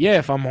the. Yeah,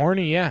 if I'm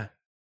horny, yeah.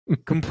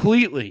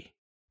 Completely.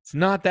 It's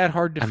not that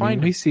hard to I mean,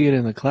 find we them. see it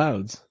in the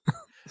clouds.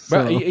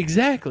 Bro, So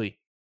exactly.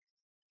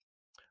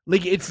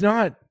 Like, it's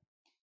not,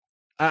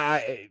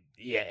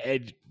 yeah,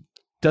 it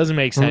doesn't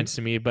make well, sense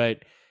to me,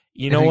 but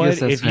you and know I what? guess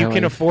that's If you how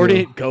can I afford feel.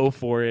 it, go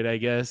for it, I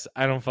guess.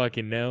 I don't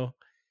fucking know.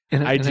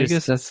 I And I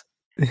guess just, that's.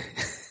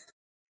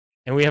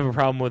 and we have a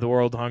problem with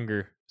world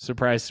hunger.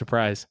 Surprise,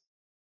 surprise.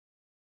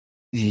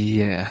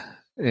 Yeah,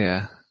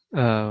 yeah.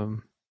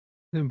 Um,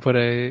 but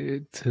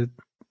I to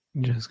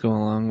just go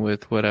along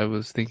with what I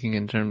was thinking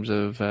in terms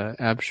of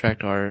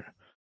abstract art,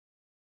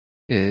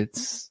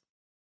 it's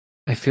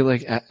I feel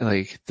like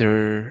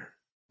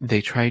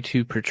they try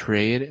to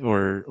portray it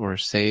or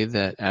say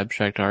that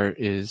abstract art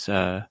is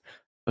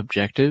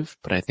objective,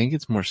 but I think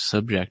it's more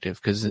subjective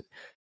because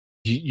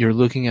you're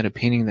looking at a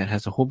painting that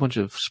has a whole bunch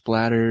of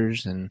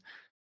splatters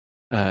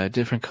and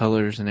different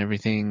colors and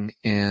everything,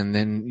 and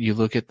then you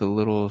look at the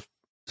little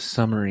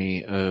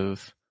summary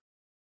of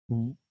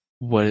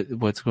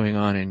what's going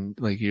on, and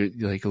like you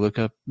like look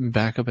up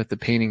back up at the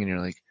painting, and you're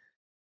like,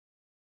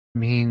 I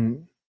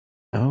mean,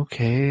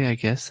 okay, I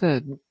guess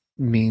that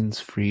means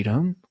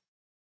freedom.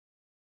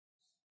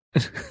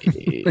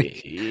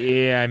 Like,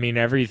 Yeah, I mean,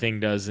 everything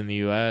does in the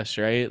U.S.,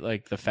 right?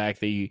 Like, the fact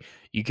that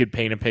you could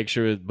paint a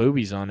picture with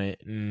boobies on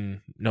it,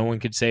 and no one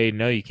could say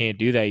no, you can't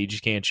do that. You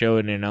just can't show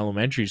it in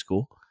elementary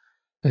school.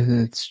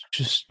 it's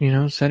just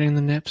setting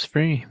the nips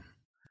free.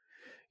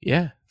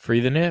 Yeah, free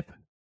the nip.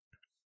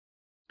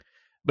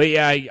 But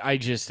yeah,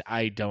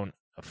 I don't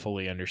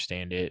fully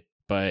understand it.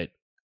 But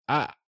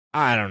I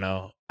I don't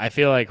know. I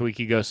feel like we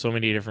could go so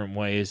many different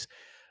ways,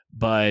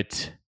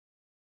 but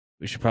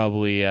we should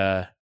probably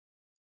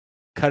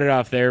cut it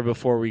off there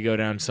before we go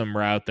down some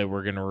route that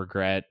we're gonna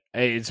regret.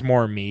 It's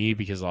more me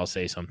because I'll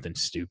say something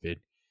stupid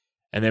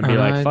and then be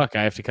like, Uh, "Fuck,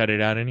 I have to cut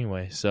it out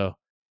anyway." So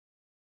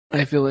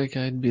I feel like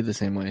I'd be the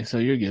same way, so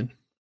you're good.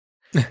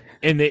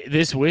 And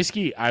this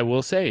whiskey, I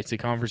will say, it's a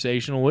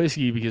conversational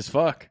whiskey because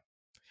fuck,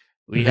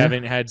 we Yeah.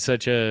 haven't had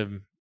such a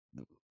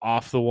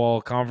off the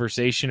wall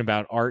conversation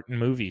about art and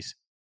movies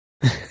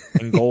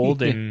and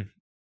gold Yeah. and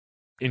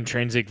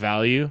intrinsic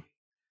value.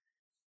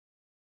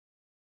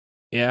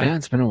 Yeah. Yeah,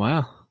 it's been a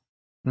while.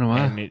 Been a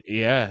while.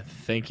 And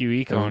thank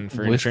you, So Econ,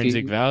 for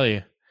intrinsic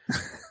value.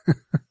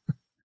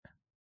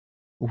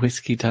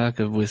 whiskey talk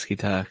of whiskey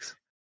talks.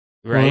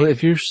 Well, Right?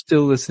 if you're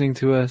still listening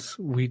to us,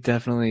 we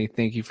definitely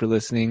thank you for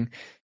listening.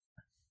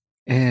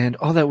 And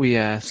all that we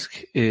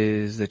ask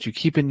is that you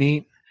keep it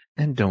neat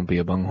and don't be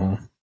a bunghole.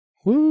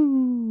 Woo!